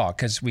for your dog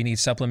because we need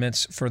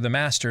supplements for the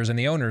masters and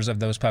the owners of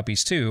those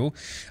puppies too,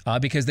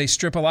 because they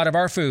strip a lot of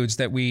our foods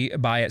that we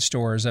buy at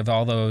stores of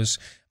all those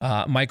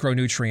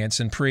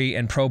micronutrients and pre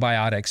and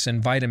probiotics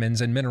and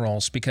vitamins and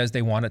minerals because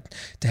they want it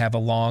to have a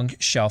long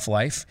shelf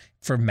life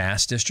for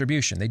mass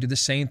distribution. They do the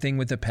same thing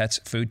with the pet's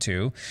food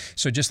too.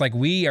 So just like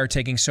we are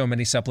taking so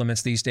many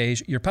supplements these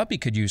days, your puppy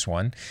could use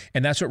one.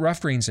 And that's what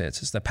Rough Greens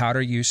is. It's the powder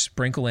you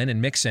sprinkle in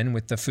and mix in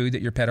with the food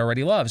that your pet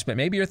already loves. But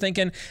maybe you're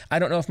thinking, I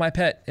don't know if my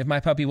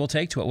puppy will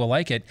take to it, will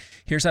like it.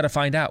 Here's how to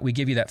find out. We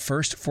give you that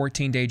first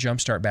 14-day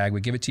Jumpstart bag. We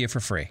give it to you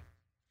for free.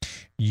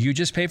 You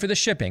just pay for the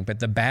shipping, but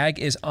the bag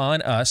is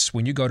on us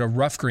when you go to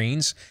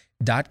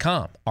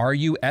roughgreens.com,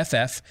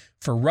 RUFF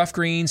for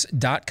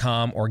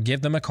roughgreens.com, or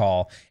give them a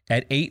call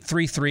at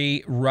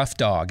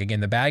 833-ROUGH-DOG. Again,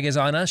 the bag is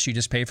on us. You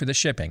just pay for the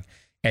shipping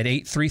at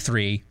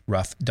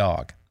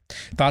 833-ROUGH-DOG.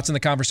 Thoughts on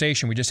the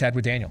conversation we just had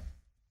with Daniel?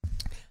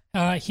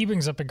 He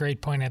brings up a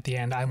great point at the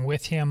end. I'm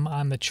with him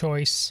on the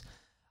choice.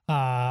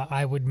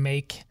 I would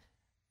make...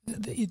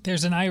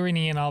 There's an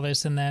irony in all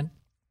this in that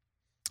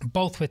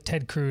both with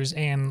Ted Cruz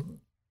and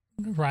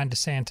Ron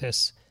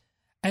DeSantis,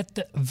 at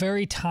the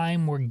very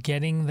time we're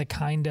getting the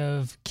kind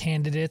of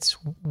candidates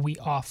we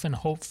often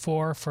hope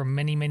for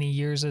many, many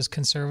years as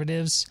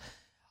conservatives,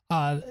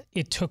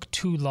 it took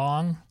too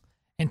long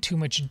and too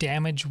much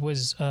damage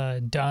was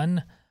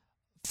done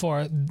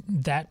for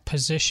that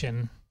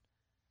position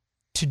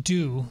to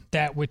do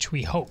that which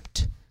we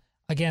hoped.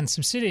 Again,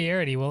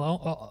 subsidiarity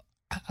will...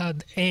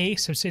 A,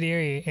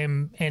 subsidiary,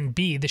 and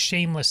B, the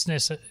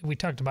shamelessness. We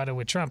talked about it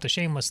with Trump, the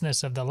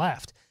shamelessness of the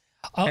left.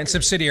 And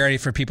subsidiarity,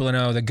 for people to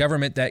know, the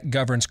government that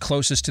governs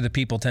closest to the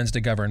people tends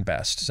to govern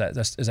best.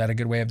 Is that a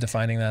good way of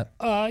defining that?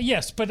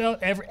 Yes, but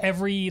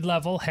every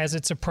level has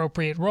its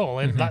appropriate role.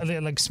 And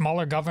like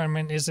smaller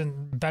government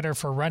isn't better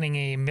for running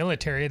a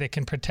military that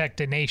can protect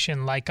a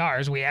nation like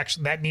ours.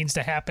 That needs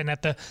to happen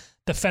at the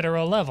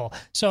federal level.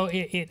 So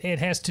it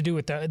has to do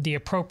with the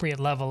appropriate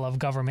level of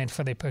government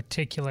for the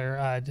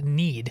particular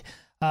need.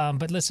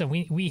 But listen,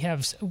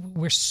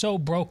 we're so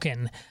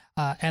broken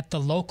at the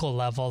local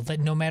level that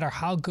no matter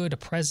how good a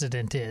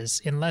president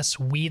is, unless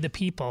we the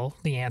people,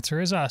 the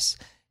answer is us,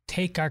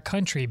 take our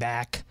country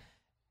back,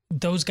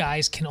 those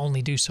guys can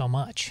only do so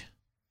much.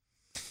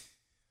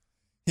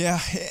 Yeah,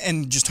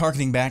 and just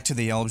harkening back to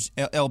the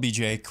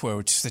LBJ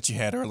quote that you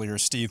had earlier,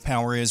 Steve,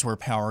 power is where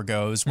power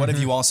goes. What have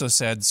you also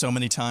said so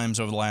many times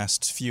over the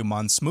last few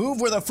months?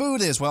 Move where the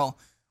food is. Well,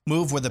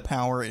 move where the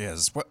power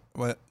is.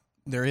 What?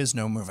 There is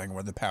no moving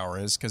where the power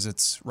is because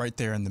it's right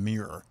there in the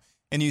mirror.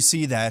 And you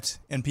see that,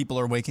 and people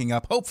are waking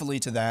up, hopefully,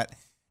 to that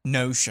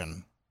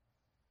notion.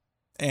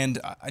 And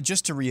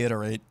just to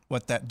reiterate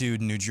what that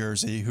dude in New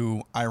Jersey,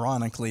 who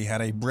ironically had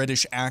a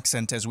British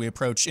accent as we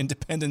approach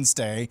Independence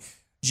Day,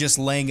 just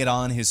laying it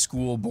on his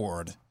school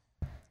board.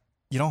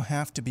 You don't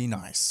have to be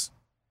nice.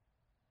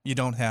 You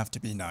don't have to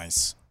be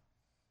nice.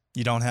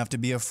 You don't have to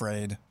be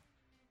afraid.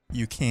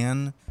 You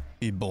can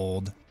be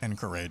bold and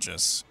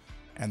courageous.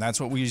 And that's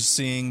what we're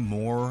seeing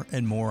more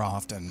and more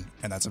often,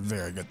 and that's a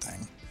very good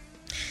thing.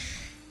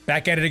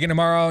 Back at it again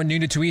tomorrow,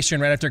 noon to 2 Eastern,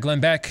 right after Glenn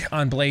Beck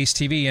on Blaze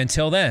TV.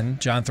 Until then,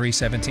 John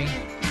 3:17.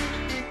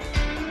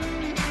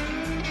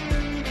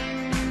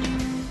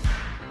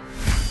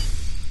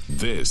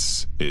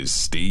 This is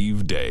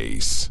Steve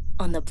Deace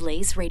on the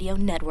Blaze Radio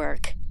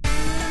Network.